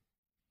music.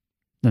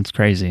 That's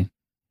crazy.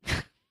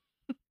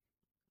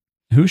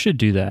 Who should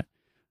do that?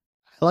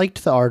 I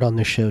liked the art on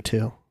this show,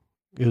 too.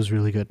 It was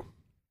really good.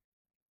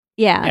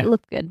 Yeah, it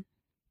looked good.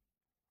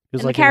 It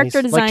was And like the character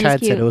a nice, design like is Chad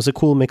cute. said, it was a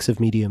cool mix of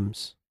media.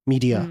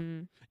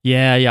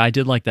 Yeah, I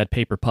did like that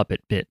paper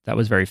puppet bit. That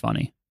was very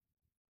funny.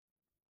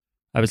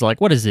 I was like,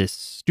 what is this?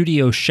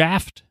 Studio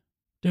Shaft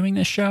doing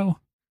this show?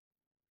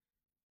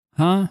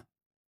 Huh?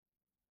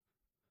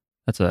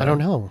 I don't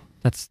know.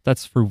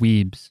 That's for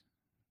weebs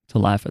to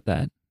laugh at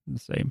that and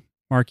say,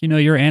 Mark,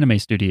 you're anime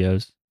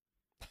studios.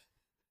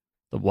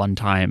 The one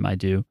time I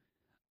do.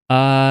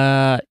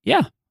 Yeah.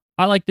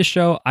 I like this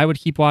show. I would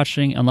keep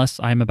watching unless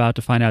I'm about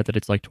to find out that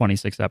it's like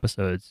 26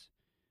 episodes.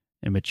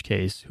 In which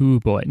case,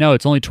 boy. No,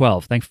 it's only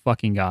 12. Thank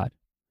fucking God.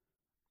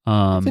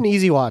 It's an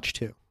easy watch,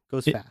 too.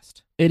 Goes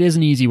fast. It is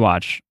an easy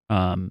watch.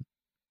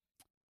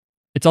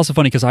 It's also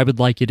funny because I would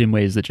like it in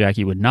ways that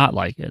Jackie would not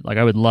like it. Like,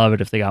 I would love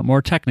it if they got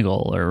more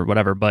technical or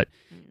whatever. But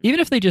even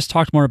if they just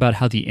talked more about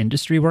how the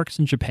industry works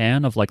in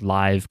Japan of like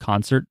live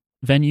concert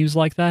venues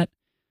like that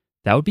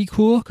would be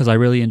cool, because I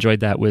really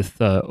enjoyed that with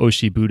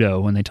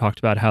Oshibudo when they talked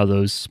about how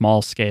those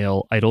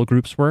small-scale idol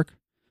groups work.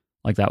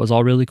 Like, that was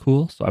all really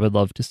cool, so I would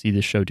love to see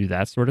this show do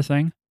that sort of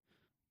thing.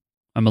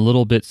 I'm a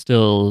little bit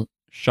still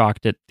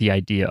shocked at the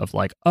idea of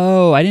like,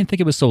 oh, I didn't think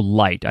it was so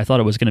light. I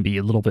thought it was going to be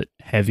a little bit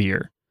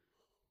heavier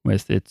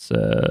with its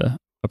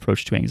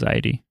approach to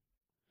anxiety.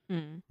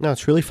 No,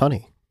 it's really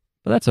funny.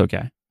 But that's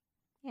okay.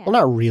 Yeah. Well,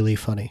 not really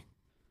funny.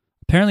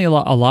 Apparently, a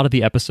lot of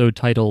the episode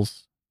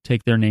titles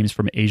take their names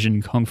from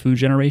Asian Kung Fu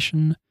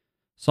Generation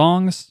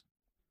songs.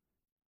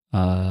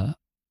 And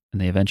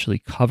they eventually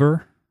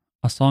cover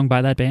a song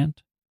by that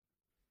band.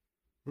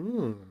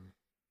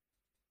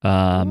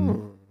 I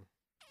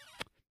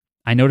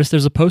noticed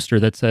there's a poster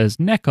that says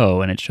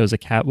Neko, and it shows a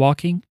cat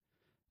walking.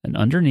 And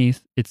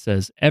underneath, it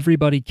says,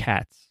 Everybody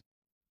Cats.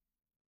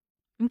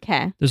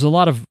 Okay. There's a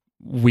lot of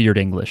weird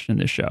English in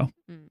this show.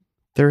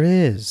 There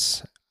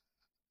is.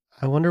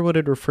 I wonder what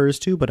it refers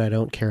to, but I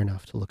don't care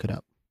enough to look it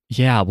up.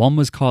 Yeah, one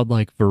was called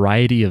like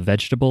Variety of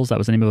Vegetables. That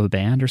was the name of a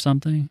band or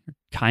something.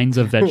 Kinds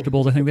of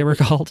Vegetables, I think they were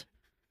called.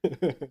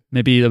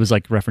 Maybe it was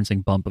like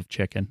referencing Bump of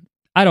Chicken.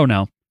 I don't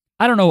know.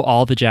 I don't know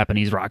all the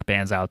Japanese rock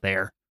bands out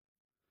there.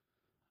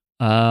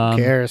 Who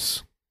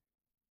cares?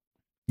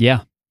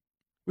 Yeah.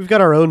 We've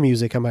got our own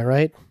music, am I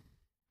right?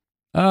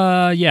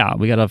 Yeah,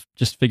 we gotta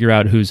just figure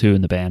out who's who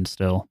in the band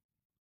still.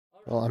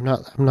 Well, I'm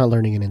not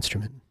learning an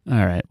instrument.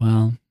 All right,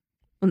 well.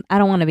 I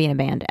don't want to be in a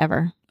band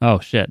ever. Oh,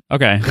 shit.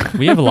 Okay.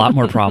 We have a lot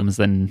more problems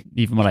than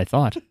even what I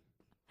thought.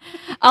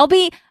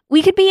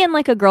 We could be in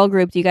like a girl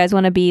group. Do you guys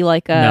want to be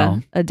like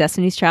No. a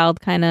Destiny's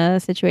Child kind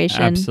of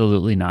situation?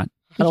 Absolutely not.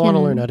 I don't want to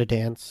learn how to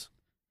dance.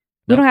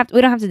 We don't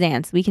have to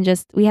dance. We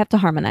have to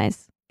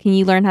harmonize. Can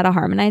you learn how to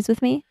harmonize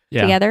with me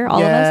together,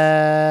 all of us?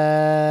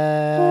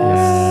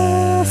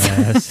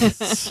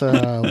 Yes.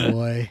 Oh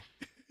boy.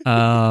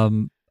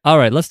 All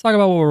right, let's talk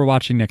about what we're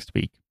watching next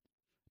week.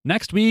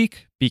 Next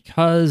week,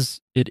 because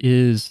it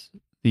is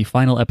the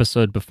final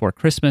episode before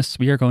Christmas,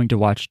 we are going to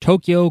watch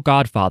Tokyo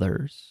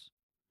Godfathers,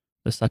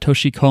 the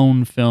Satoshi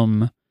Kon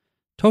film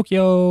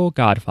Tokyo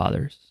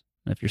Godfathers.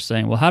 And if you're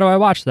saying, well, how do I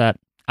watch that?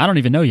 I don't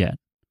even know yet.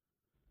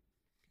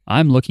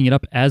 I'm looking it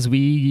up as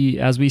we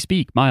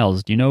speak.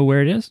 Miles, do you know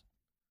where it is?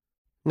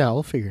 No,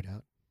 we'll figure it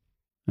out.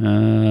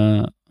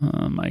 Oh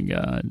my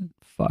God.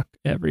 Fuck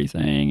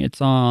everything.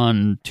 It's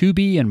on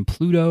Tubi and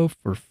Pluto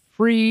for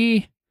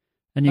free.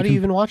 And How do you can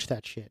even watch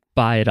that shit?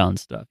 buy it on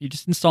stuff. You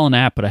just install an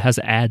app, but it has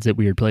ads at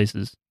weird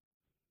places.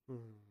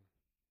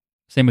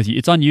 Same with you.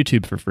 It's on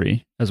YouTube for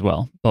free as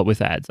well, but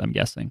with ads, I'm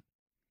guessing.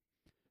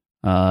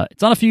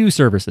 It's on a few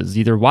services.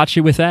 Either watch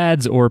it with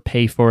ads or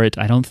pay for it.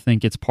 I don't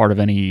think it's part of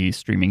any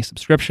streaming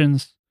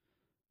subscriptions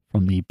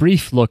from the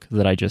brief look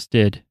that I just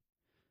did.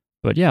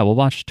 But yeah, we'll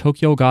watch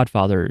Tokyo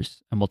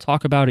Godfathers, and we'll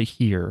talk about it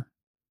here.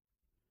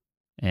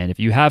 And if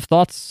you have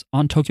thoughts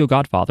on Tokyo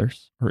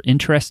Godfathers, or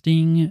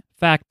interesting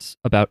facts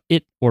about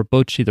it, or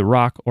Bocchi the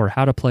Rock, or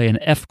how to play an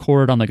F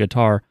chord on the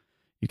guitar,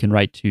 you can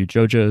write to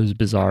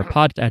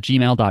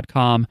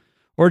jojosbizarrepod@gmail.com,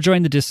 or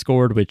join the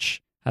Discord,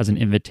 which has an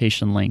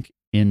invitation link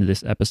in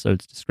this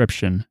episode's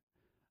description.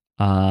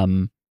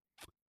 And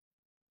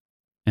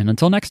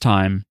until next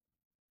time,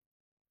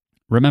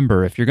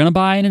 remember, if you're going to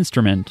buy an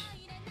instrument,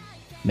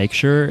 make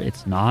sure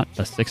it's not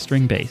a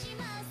 6-string bass.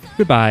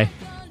 Goodbye.